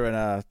has her in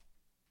a,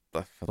 I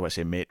don't want to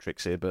say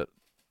matrixy, but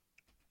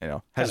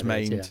his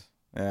mind.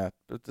 Yeah,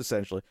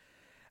 essentially.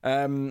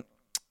 And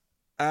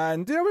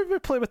we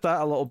play with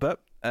that a little bit,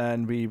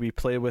 and we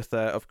play with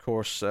of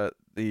course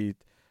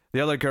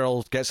the other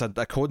girl gets a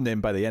code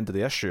name by the end of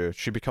the issue.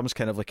 She becomes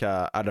kind of like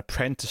an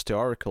apprentice to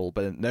Oracle,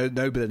 but now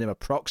by the name of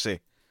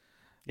Proxy.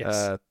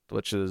 Yes.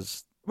 Which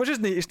is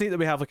neat. It's neat that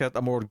we have like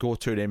a more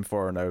go-to name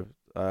for her now.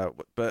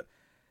 But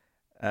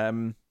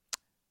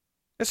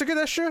it's a good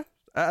issue.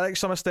 I like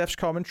some of Steph's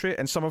commentary,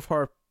 and some of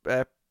her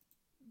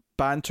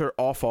banter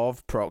off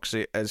of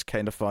Proxy is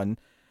kind of fun.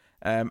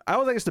 I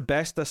don't think it's the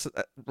best this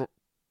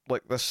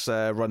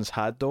run's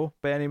had though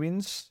by any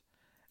means,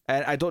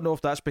 and I don't know if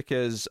that's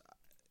because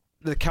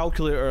the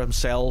Calculator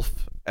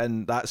himself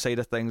and that side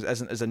of things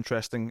isn't as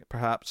interesting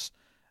perhaps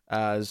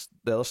as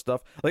the other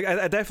stuff. Like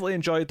I definitely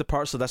enjoyed the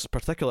parts of this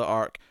particular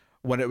arc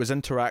when it was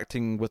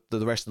interacting with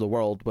the rest of the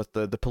world, with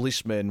the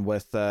policemen,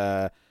 with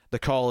the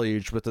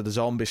college, with the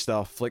zombie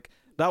stuff. Like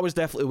that was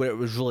definitely where it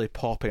was really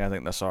popping. I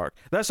think this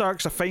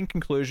arc's a fine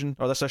conclusion,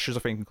 or this issue's a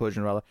fine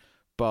conclusion rather,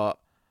 but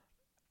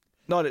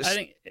not its. I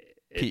think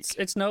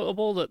it's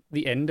notable that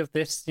the end of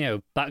this,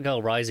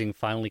 Batgirl Rising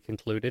finally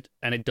concluded,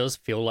 and it does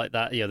feel like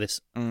that.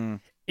 This,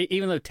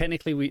 even though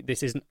technically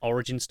this isn't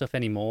origin stuff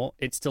anymore,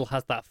 it still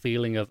has that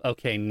feeling of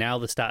okay, now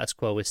the status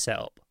quo is set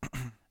up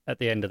at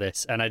the end of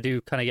this, and I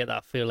do kind of get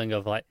that feeling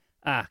of like,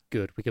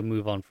 good, we can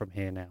move on from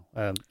here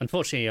now.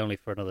 Unfortunately, only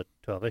for another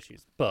 12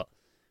 issues, but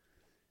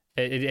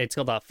it's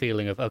got that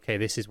feeling of okay,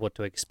 this is what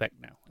to expect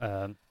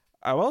now.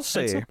 I will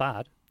say it's not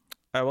bad.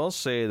 I will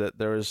say that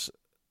there's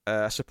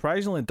a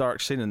surprisingly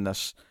dark scene in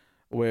this,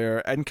 where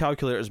in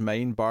Calculator's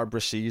mind, Barbara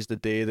sees the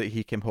day that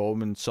he came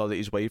home and saw that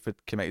his wife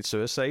had committed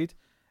suicide.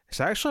 It's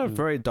actually a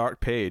very dark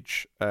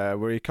page,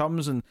 where he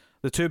comes and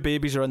the 2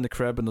 babies are in the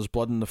crib and there's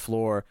blood on the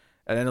floor,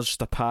 and then there's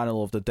just a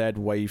panel of the dead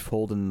wife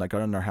holding a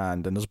gun in her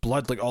hand, and there's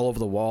blood like all over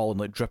the wall and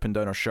like dripping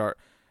down her shirt.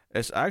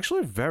 It's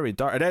actually very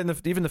dark. And then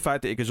even the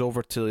fact that he goes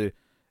over to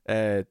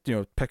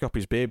pick up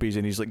his babies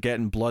and he's like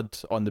getting blood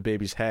on the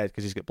baby's head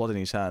because he's got blood in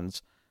his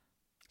hands.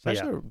 It's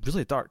actually a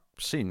really dark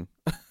scene.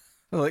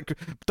 Like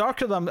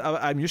darker than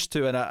I'm used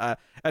to,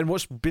 and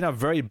what's been a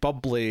very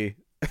bubbly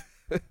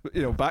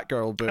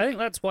Batgirl book. I think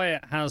that's why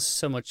it has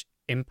so much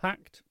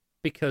impact,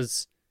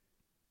 because,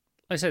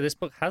 like I say, this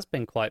book has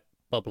been quite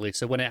bubbly.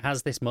 So when it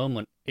has this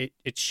moment,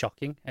 it's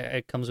shocking.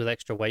 It comes with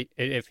extra weight.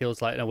 It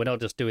feels like, no, we're not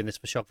just doing this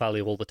for shock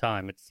value all the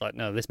time. It's like,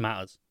 no, this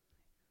matters.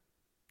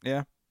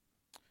 Yeah.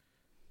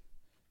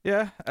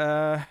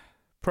 Yeah.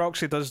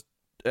 Proxy does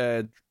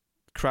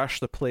crash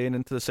the plane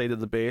into the side of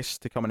the base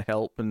to come and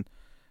help and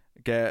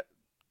get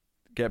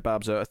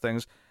Babs out of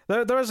things.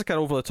 There is like an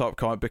over the top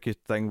comic booky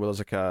thing where there's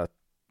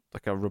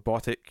like a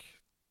robotic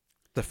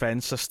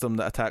defense system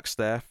that attacks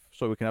Steph,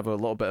 so we can have a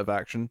little bit of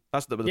action.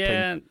 That's the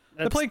plane.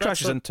 The plane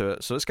crashes into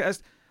it, so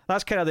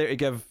that's kind of there to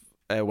give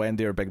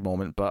Wendy her big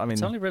moment. But I mean,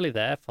 it's only really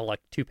there for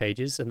like 2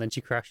 pages, and then she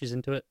crashes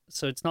into it.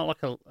 So it's not like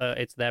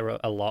it's there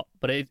a lot,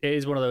 but it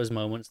is one of those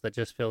moments that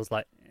just feels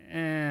like,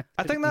 I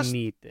think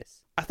need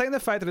this. I think the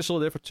fact that it's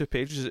only there for 2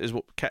 pages is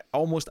what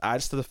almost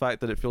adds to the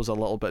fact that it feels a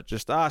little bit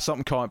just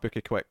something comic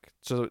booky quick.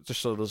 So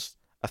just so there's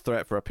a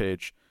threat for a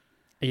page.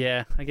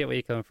 Yeah, I get where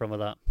you're coming from with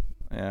that.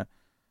 Yeah.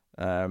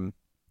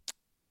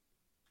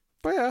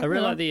 But yeah, I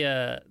really like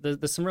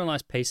there's some real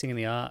nice pacing in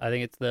the art. I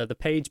think it's the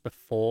page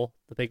before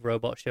the big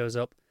robot shows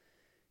up.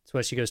 It's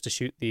where she goes to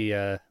shoot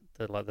the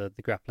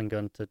grappling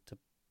gun to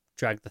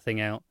drag the thing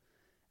out,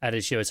 and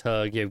it shows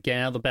her getting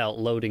out of the belt,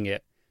 loading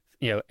it,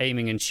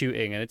 aiming and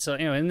shooting, and it's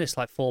in this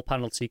like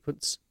 4-panel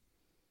sequence.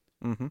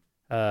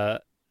 Mm-hmm.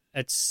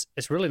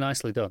 It's really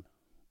nicely done.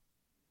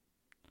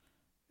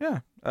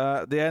 Yeah.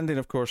 The ending,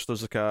 of course,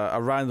 there's like a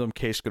random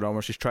case going on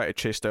where she's trying to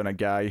chase down a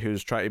guy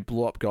who's trying to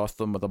blow up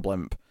Gotham with a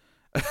blimp.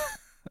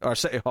 Or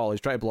City Hall.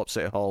 He's trying to blow up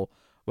City Hall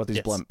with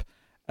his blimp.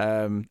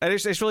 And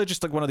it's really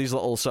just like one of these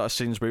little sort of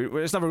scenes where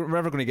we're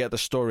never going to get the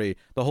story.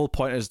 The whole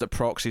point is that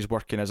Proxy's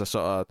working as a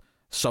sort of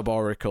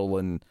sub-oracle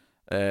and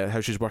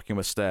how she's working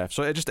with Steph.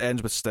 So it just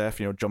ends with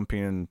Steph,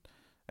 jumping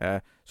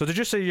and... So did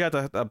you say you had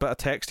a bit of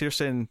text here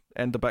saying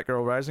end the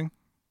Batgirl Rising?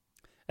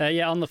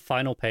 Yeah, on the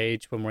final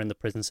page when we're in the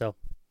prison cell.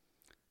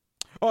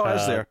 Oh,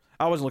 it's there.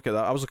 I wasn't looking at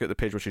that. I was looking at the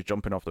page where she's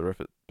jumping off the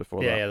roof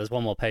before that. Yeah, there's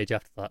one more page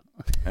after that.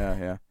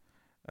 Yeah.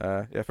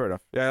 Yeah, fair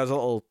enough. Yeah, there's a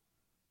little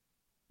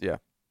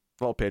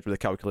page with a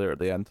calculator at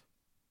the end.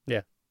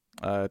 Yeah.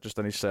 Just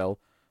in his cell.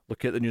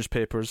 Look at the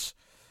newspapers.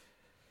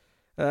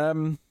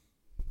 Yeah.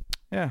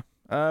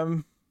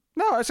 No,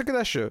 it's a good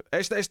issue.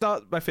 It's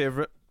not my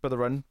favourite for the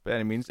run by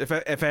any means. If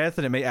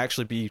anything, it might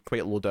actually be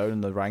quite low down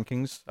in the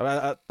rankings. I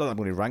not that I'm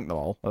going to rank them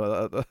all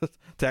to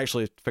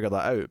actually figure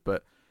that out,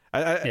 but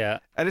yeah.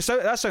 And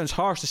that sounds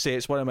harsh to say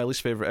it's one of my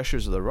least favourite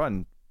issues of the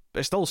run.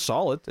 It's still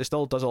solid. It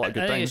still does a lot of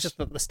good things. It's just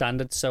that the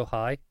standard's so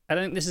high. I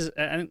think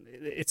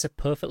it's a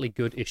perfectly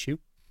good issue.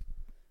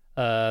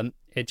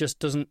 It just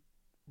doesn't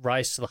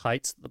rise to the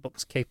heights that the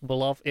book's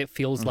capable of. It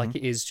feels like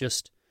it is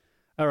just,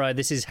 all right,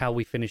 this is how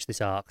we finish this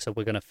arc, so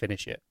we're going to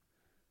finish it.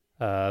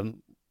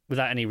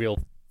 Without any real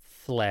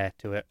flair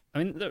to it.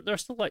 I mean, there are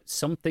still like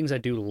some things I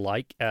do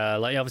like.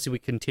 Like obviously we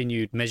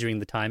continued measuring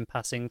the time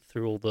passing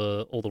through all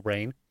the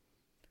rain.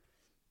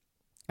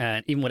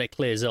 And even when it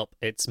clears up,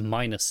 it's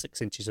minus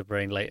 6 inches of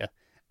rain later.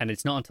 And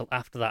it's not until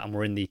after that, and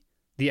we're in the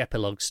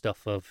epilogue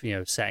stuff of,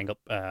 setting up,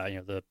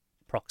 the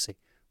proxy,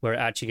 where it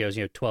actually goes,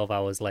 12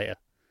 hours later.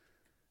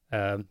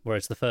 Where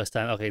it's the first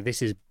time, okay,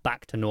 this is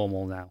back to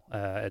normal now,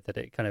 that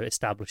it kind of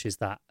establishes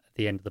that at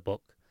the end of the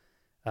book.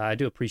 I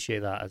do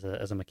appreciate that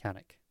as a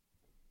mechanic.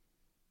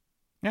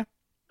 Yeah.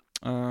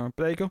 But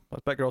there you go.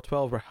 That's Batgirl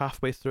 12. We're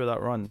halfway through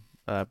that run,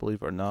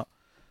 believe it or not.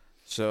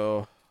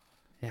 So,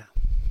 yeah.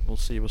 We'll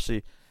see.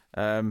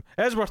 It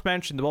is worth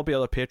mentioning there will be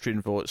other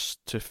Patreon votes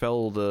to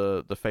fill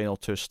the final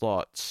 2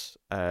 slots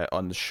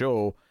on the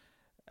show.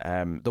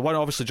 The one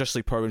obviously Justice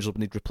League Power Rangers will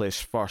need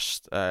replaced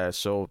first,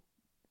 so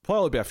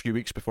probably be a few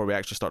weeks before we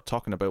actually start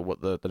talking about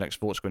what the next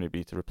vote's going to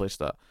be to replace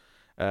that.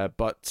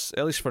 But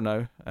at least for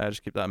now,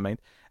 just keep that in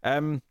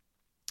mind.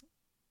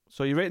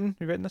 So you rating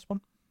this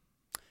one?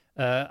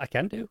 I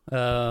can do.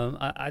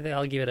 I think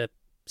I'll give it a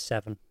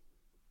 7.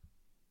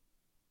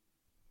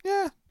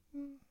 Yeah.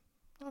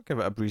 I'll give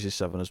it a breezy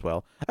 7 as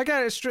well.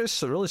 Again, it's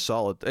really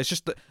solid. It's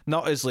just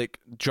not as like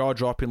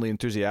jaw-droppingly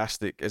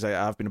enthusiastic as I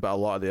have been about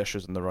a lot of the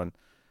issues in the run,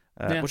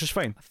 which is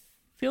fine. I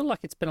feel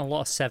like it's been a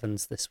lot of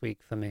 7s this week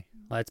for me.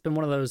 Like, it's been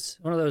one of those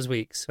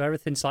weeks where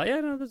everything's like,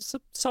 there's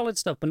some solid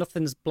stuff, but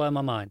nothing's blown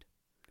my mind.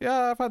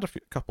 Yeah, I've had a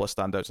couple of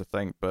standouts, I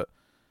think, but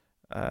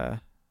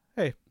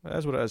hey, it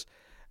is what it is.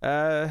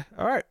 All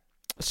right,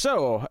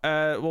 so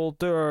we'll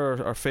do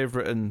our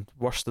favourite and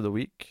worst of the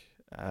week,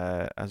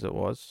 as it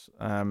was.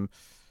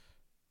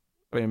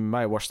 I mean,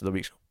 my worst of the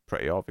week's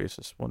pretty obvious.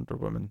 It's Wonder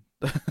Woman.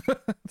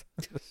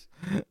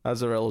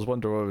 Azarella's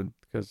Wonder Woman,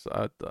 because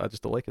I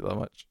just don't like it that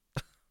much.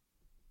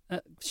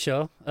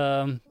 Sure.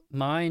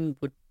 Mine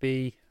would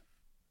be,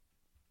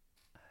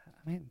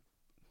 I mean,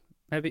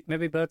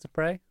 maybe Birds of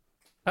Prey.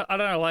 I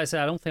don't know why I say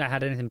I don't think I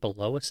had anything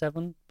below a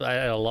 7, but I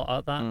had a lot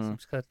of that. So I'm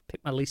just going to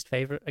pick my least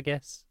favourite, I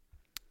guess.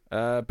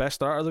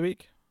 Best art of the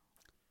week?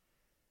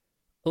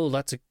 Oh,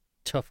 that's a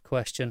tough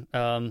question.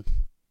 I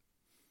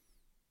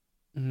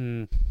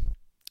think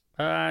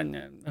I'm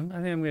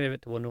going to give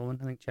it to Wonder Woman.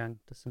 I think Chang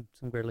does some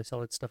really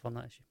solid stuff on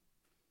that issue.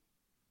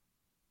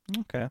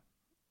 Okay.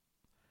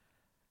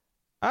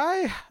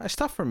 It's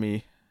tough for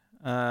me.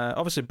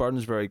 Obviously,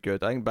 Byrne's very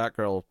good. I think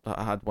Batgirl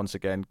had, once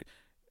again,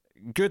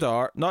 good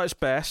art. Not its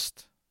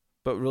best,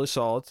 but really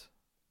solid.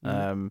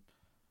 Love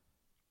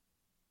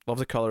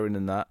the colouring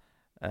in that.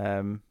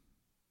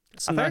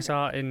 Some nice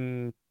art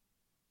in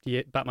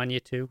Batman Year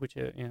 2, which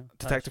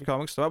Detective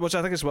Comics, which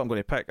I think is what I'm going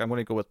to pick. I'm going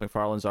to go with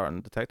McFarlane's art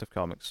in Detective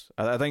Comics.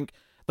 I think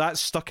that's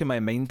stuck in my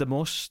mind the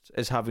most,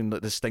 is having the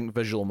distinct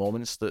visual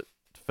moments that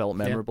felt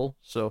memorable.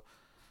 Yeah. So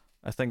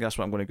I think that's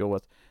what I'm going to go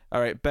with. All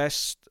right,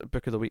 best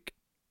book of the week.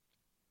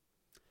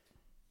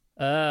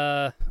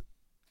 I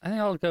think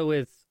I'll go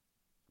with.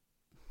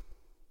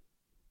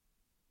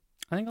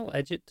 I think I'll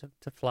edge it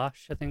to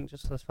Flash. I think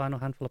just those final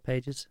handful of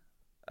pages.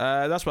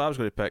 That's what I was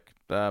going to pick.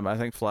 I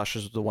think Flash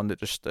is the one that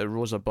just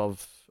rose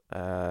above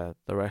the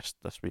rest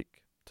this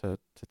week to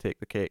take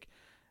the cake.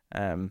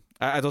 I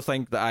don't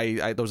think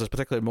that there was a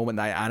particular moment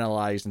that I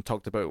analysed and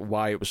talked about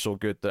why it was so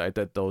good that I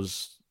did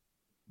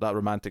that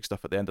romantic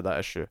stuff at the end of that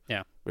issue.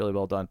 Yeah, really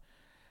well done.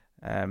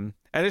 And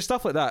it's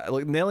stuff like that,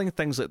 like nailing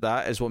things like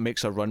that is what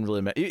makes a run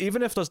really.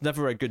 Even if there's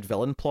never a good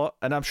villain plot,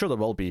 and I'm sure there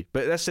will be,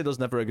 but let's say there's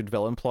never a good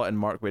villain plot in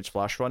Mark Waid's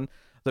Flash run.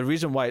 The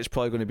reason why it's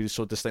probably going to be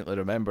so distinctly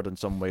remembered in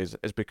some ways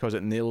is because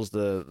it nails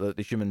the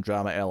human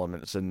drama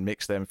elements and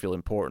makes them feel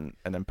important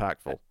and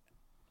impactful.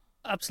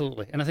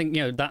 Absolutely, and I think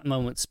that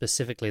moment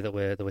specifically that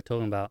we're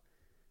talking about,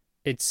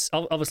 it's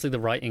obviously the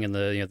writing and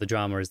the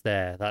drama is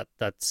there.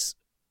 That's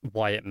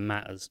why it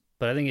matters.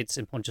 But I think it's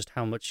important just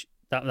how much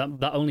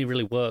that only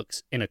really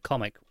works in a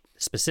comic,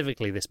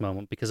 specifically this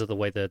moment, because of the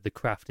way the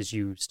craft is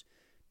used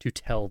to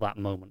tell that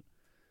moment.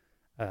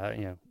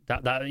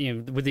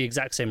 That with the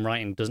exact same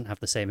writing doesn't have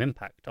the same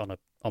impact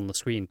on the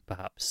screen,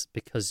 perhaps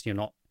because you're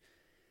not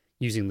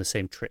using the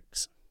same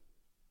tricks.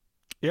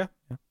 Yeah.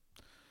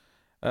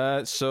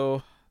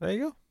 So there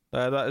you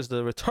go. That is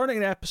the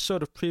returning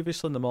episode of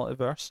Previously in the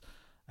Multiverse.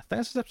 I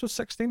think this is episode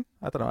 16.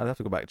 I don't know. I'd have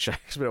to go back and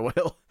check. It's been a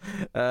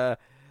while.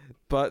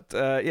 But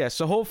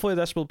so hopefully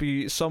this will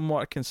be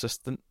somewhat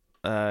consistent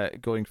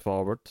going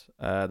forward.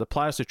 The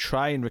plan is to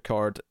try and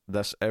record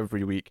this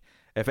every week.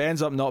 If it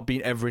ends up not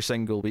being every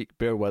single week,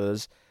 bear with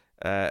us.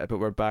 But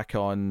we're back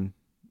on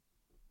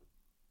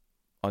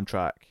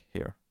track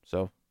here.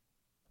 So,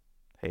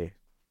 hey,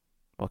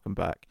 welcome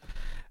back.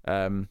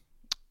 But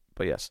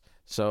yes.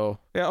 So,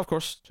 yeah, of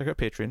course, check out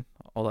Patreon,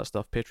 all that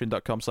stuff.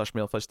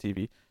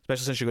 Patreon.com/MailFuzzTV.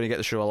 Especially since you're going to get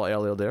the show a lot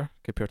earlier there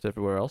compared to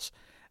everywhere else.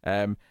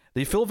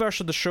 The full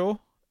version of the show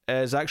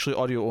is actually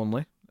audio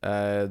only.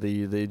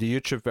 The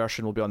YouTube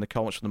version will be on the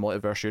Comics from the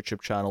Multiverse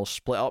YouTube channel,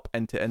 split up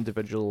into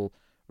individual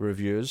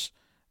reviews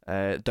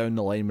down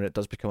the line when it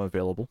does become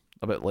available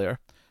a bit later.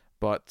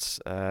 But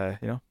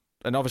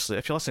and obviously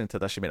if you're listening to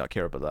this, you may not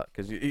care about that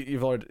because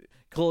you've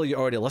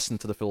already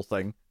listened to the full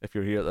thing if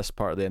you're here at this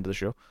part of the end of the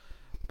show.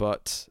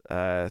 But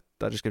that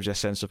just gives you a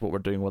sense of what we're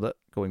doing with it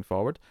going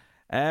forward.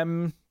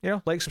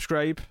 Like,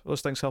 subscribe,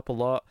 those things help a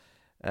lot.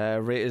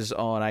 Rate us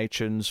on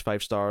iTunes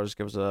 5 stars,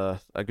 give us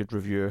a good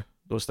review.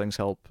 Those things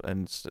help,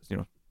 and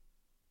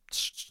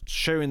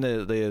sharing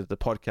the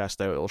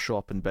podcast out, it'll show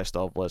up in best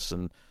of lists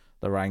and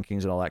the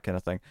rankings and all that kind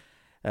of thing.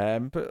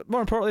 But more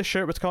importantly,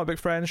 share it with comic book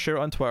friends, share it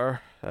on Twitter.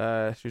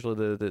 It's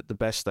usually the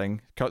best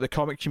thing. The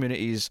comic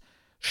community is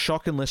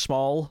shockingly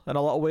small in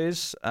a lot of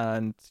ways,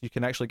 and you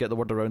can actually get the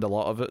word around a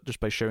lot of it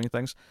just by sharing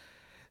things.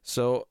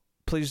 So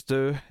please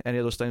do any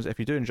of those things if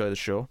you do enjoy the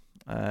show,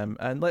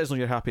 and let us know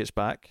you're happy it's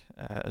back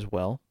as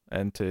well,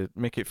 and to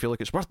make it feel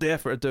like it's worth the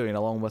effort of doing,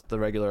 along with the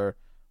regular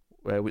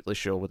weekly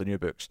show with the new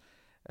books.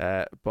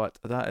 But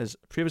that is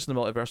Previously in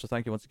the Multiverse, so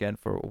thank you once again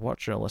for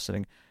watching and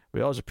listening. We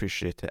always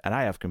appreciate it, and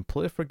I have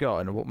completely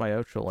forgotten what my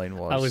outro line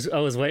was. I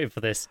was waiting for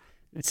this.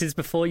 Since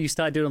before you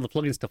started doing all the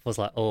plugin stuff, I was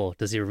like, oh,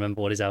 does he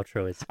remember what his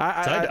outro is?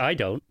 I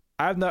don't.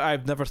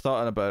 I've never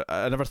thought about it.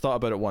 I never thought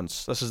about it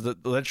once. This is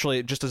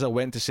literally just as I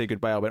went to say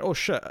goodbye, I went, oh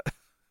shit.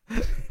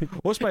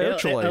 What's my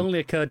outro line? It only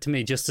occurred to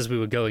me just as we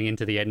were going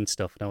into the end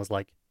stuff, and I was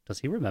like, does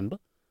he remember?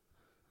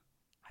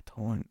 I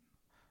don't.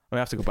 I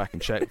have to go back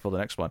and check for the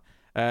next one.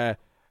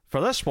 For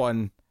this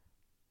one,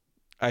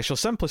 I shall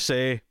simply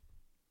say,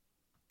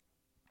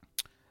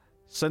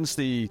 since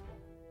the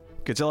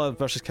Godzilla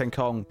vs. King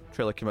Kong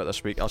trailer came out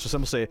this week, I'll just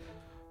simply say,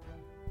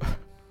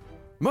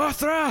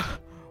 Mothra!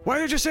 Why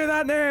did you say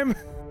that name?